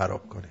خوبشو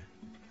خراب کنه.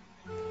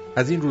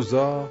 از این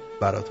روزا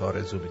برات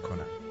آرزو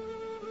میکنم.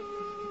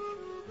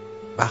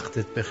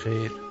 وقتت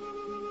بخیر.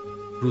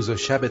 روز و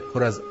شبت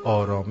پر از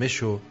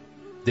آرامش و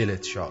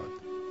دلت شاد.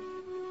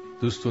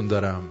 دوستون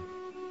دارم.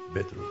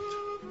 بدرود.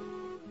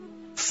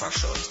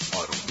 فرشاد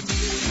آروم.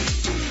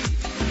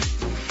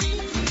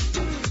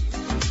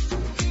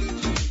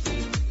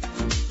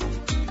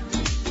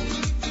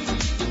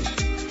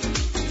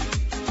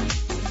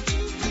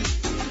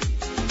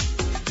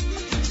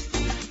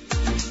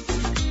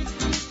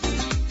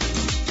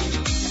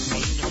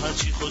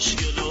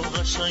 خوشگل و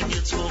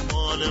قشنگ تو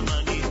مال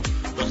منی.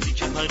 وقتی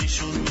که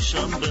پریشون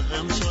میشم به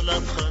هم تو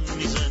لبخند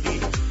میزنی.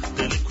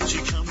 دل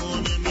کوچیکمو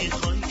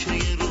نمیخوای که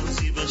یه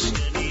روزی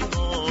بشکنی.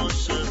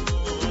 عاشق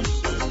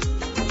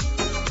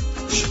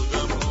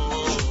شدم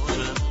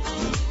آره.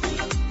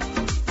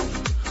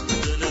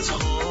 دلت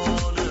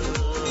خاله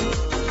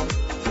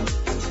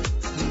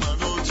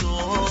منو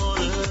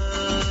داره.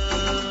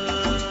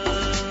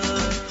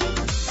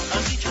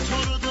 از این که تو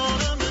رو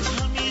دارمت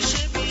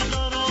همیشه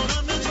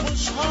بیقرارمت.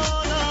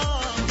 خوشحال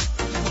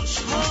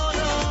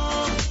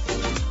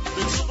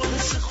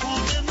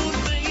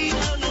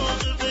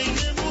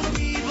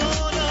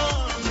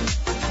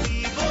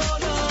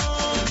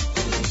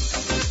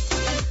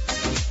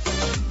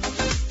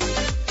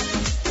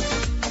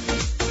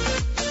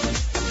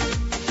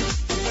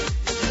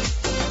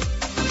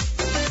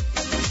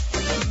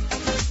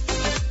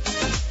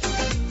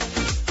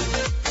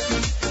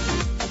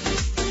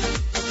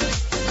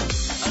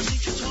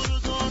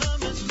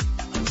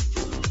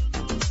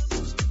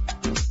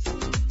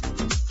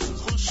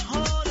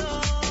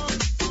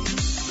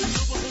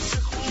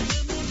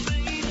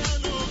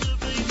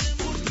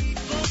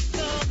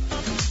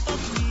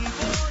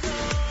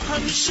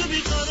همیشه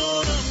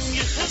بیقرارم.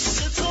 یه حس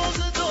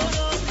تازه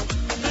دارم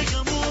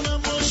بگم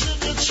اونم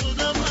عاشقت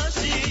شدم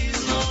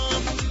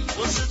عزیزم.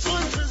 واسه تو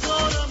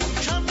انتظارم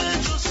کم به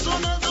جز تو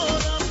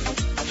ندارم.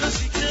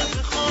 کسی که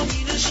بخوام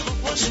اینش رو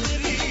پاش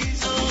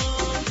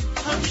بریزم.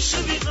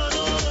 همیشه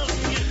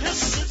بیقرارم. یه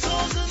حس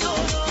تازه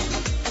دارم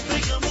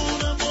بگم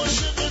اونم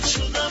عاشقت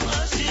شدم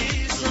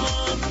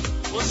عزیزم.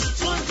 واسه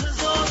تو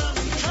انتظارم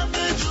کم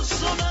به جز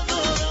تو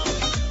ندارم.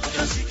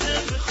 کسی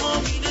که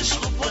بخوام اینش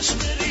رو پاش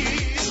بریزم.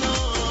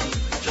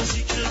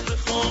 کسی که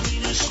بخوام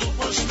اینش رو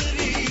پاش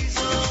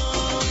بریزم.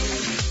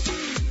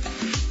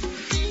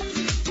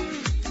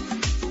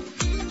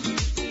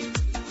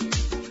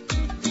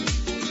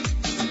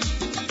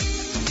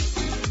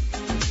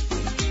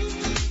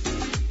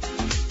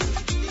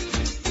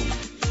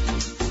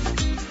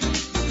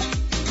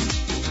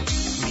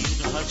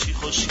 میدونه هرچی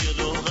خوشگل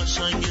و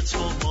قشنگ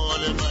تو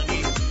مال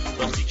منی.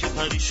 وقتی که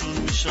پریشون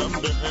میشم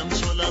به هم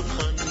تو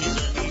لبخند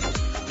میزنی.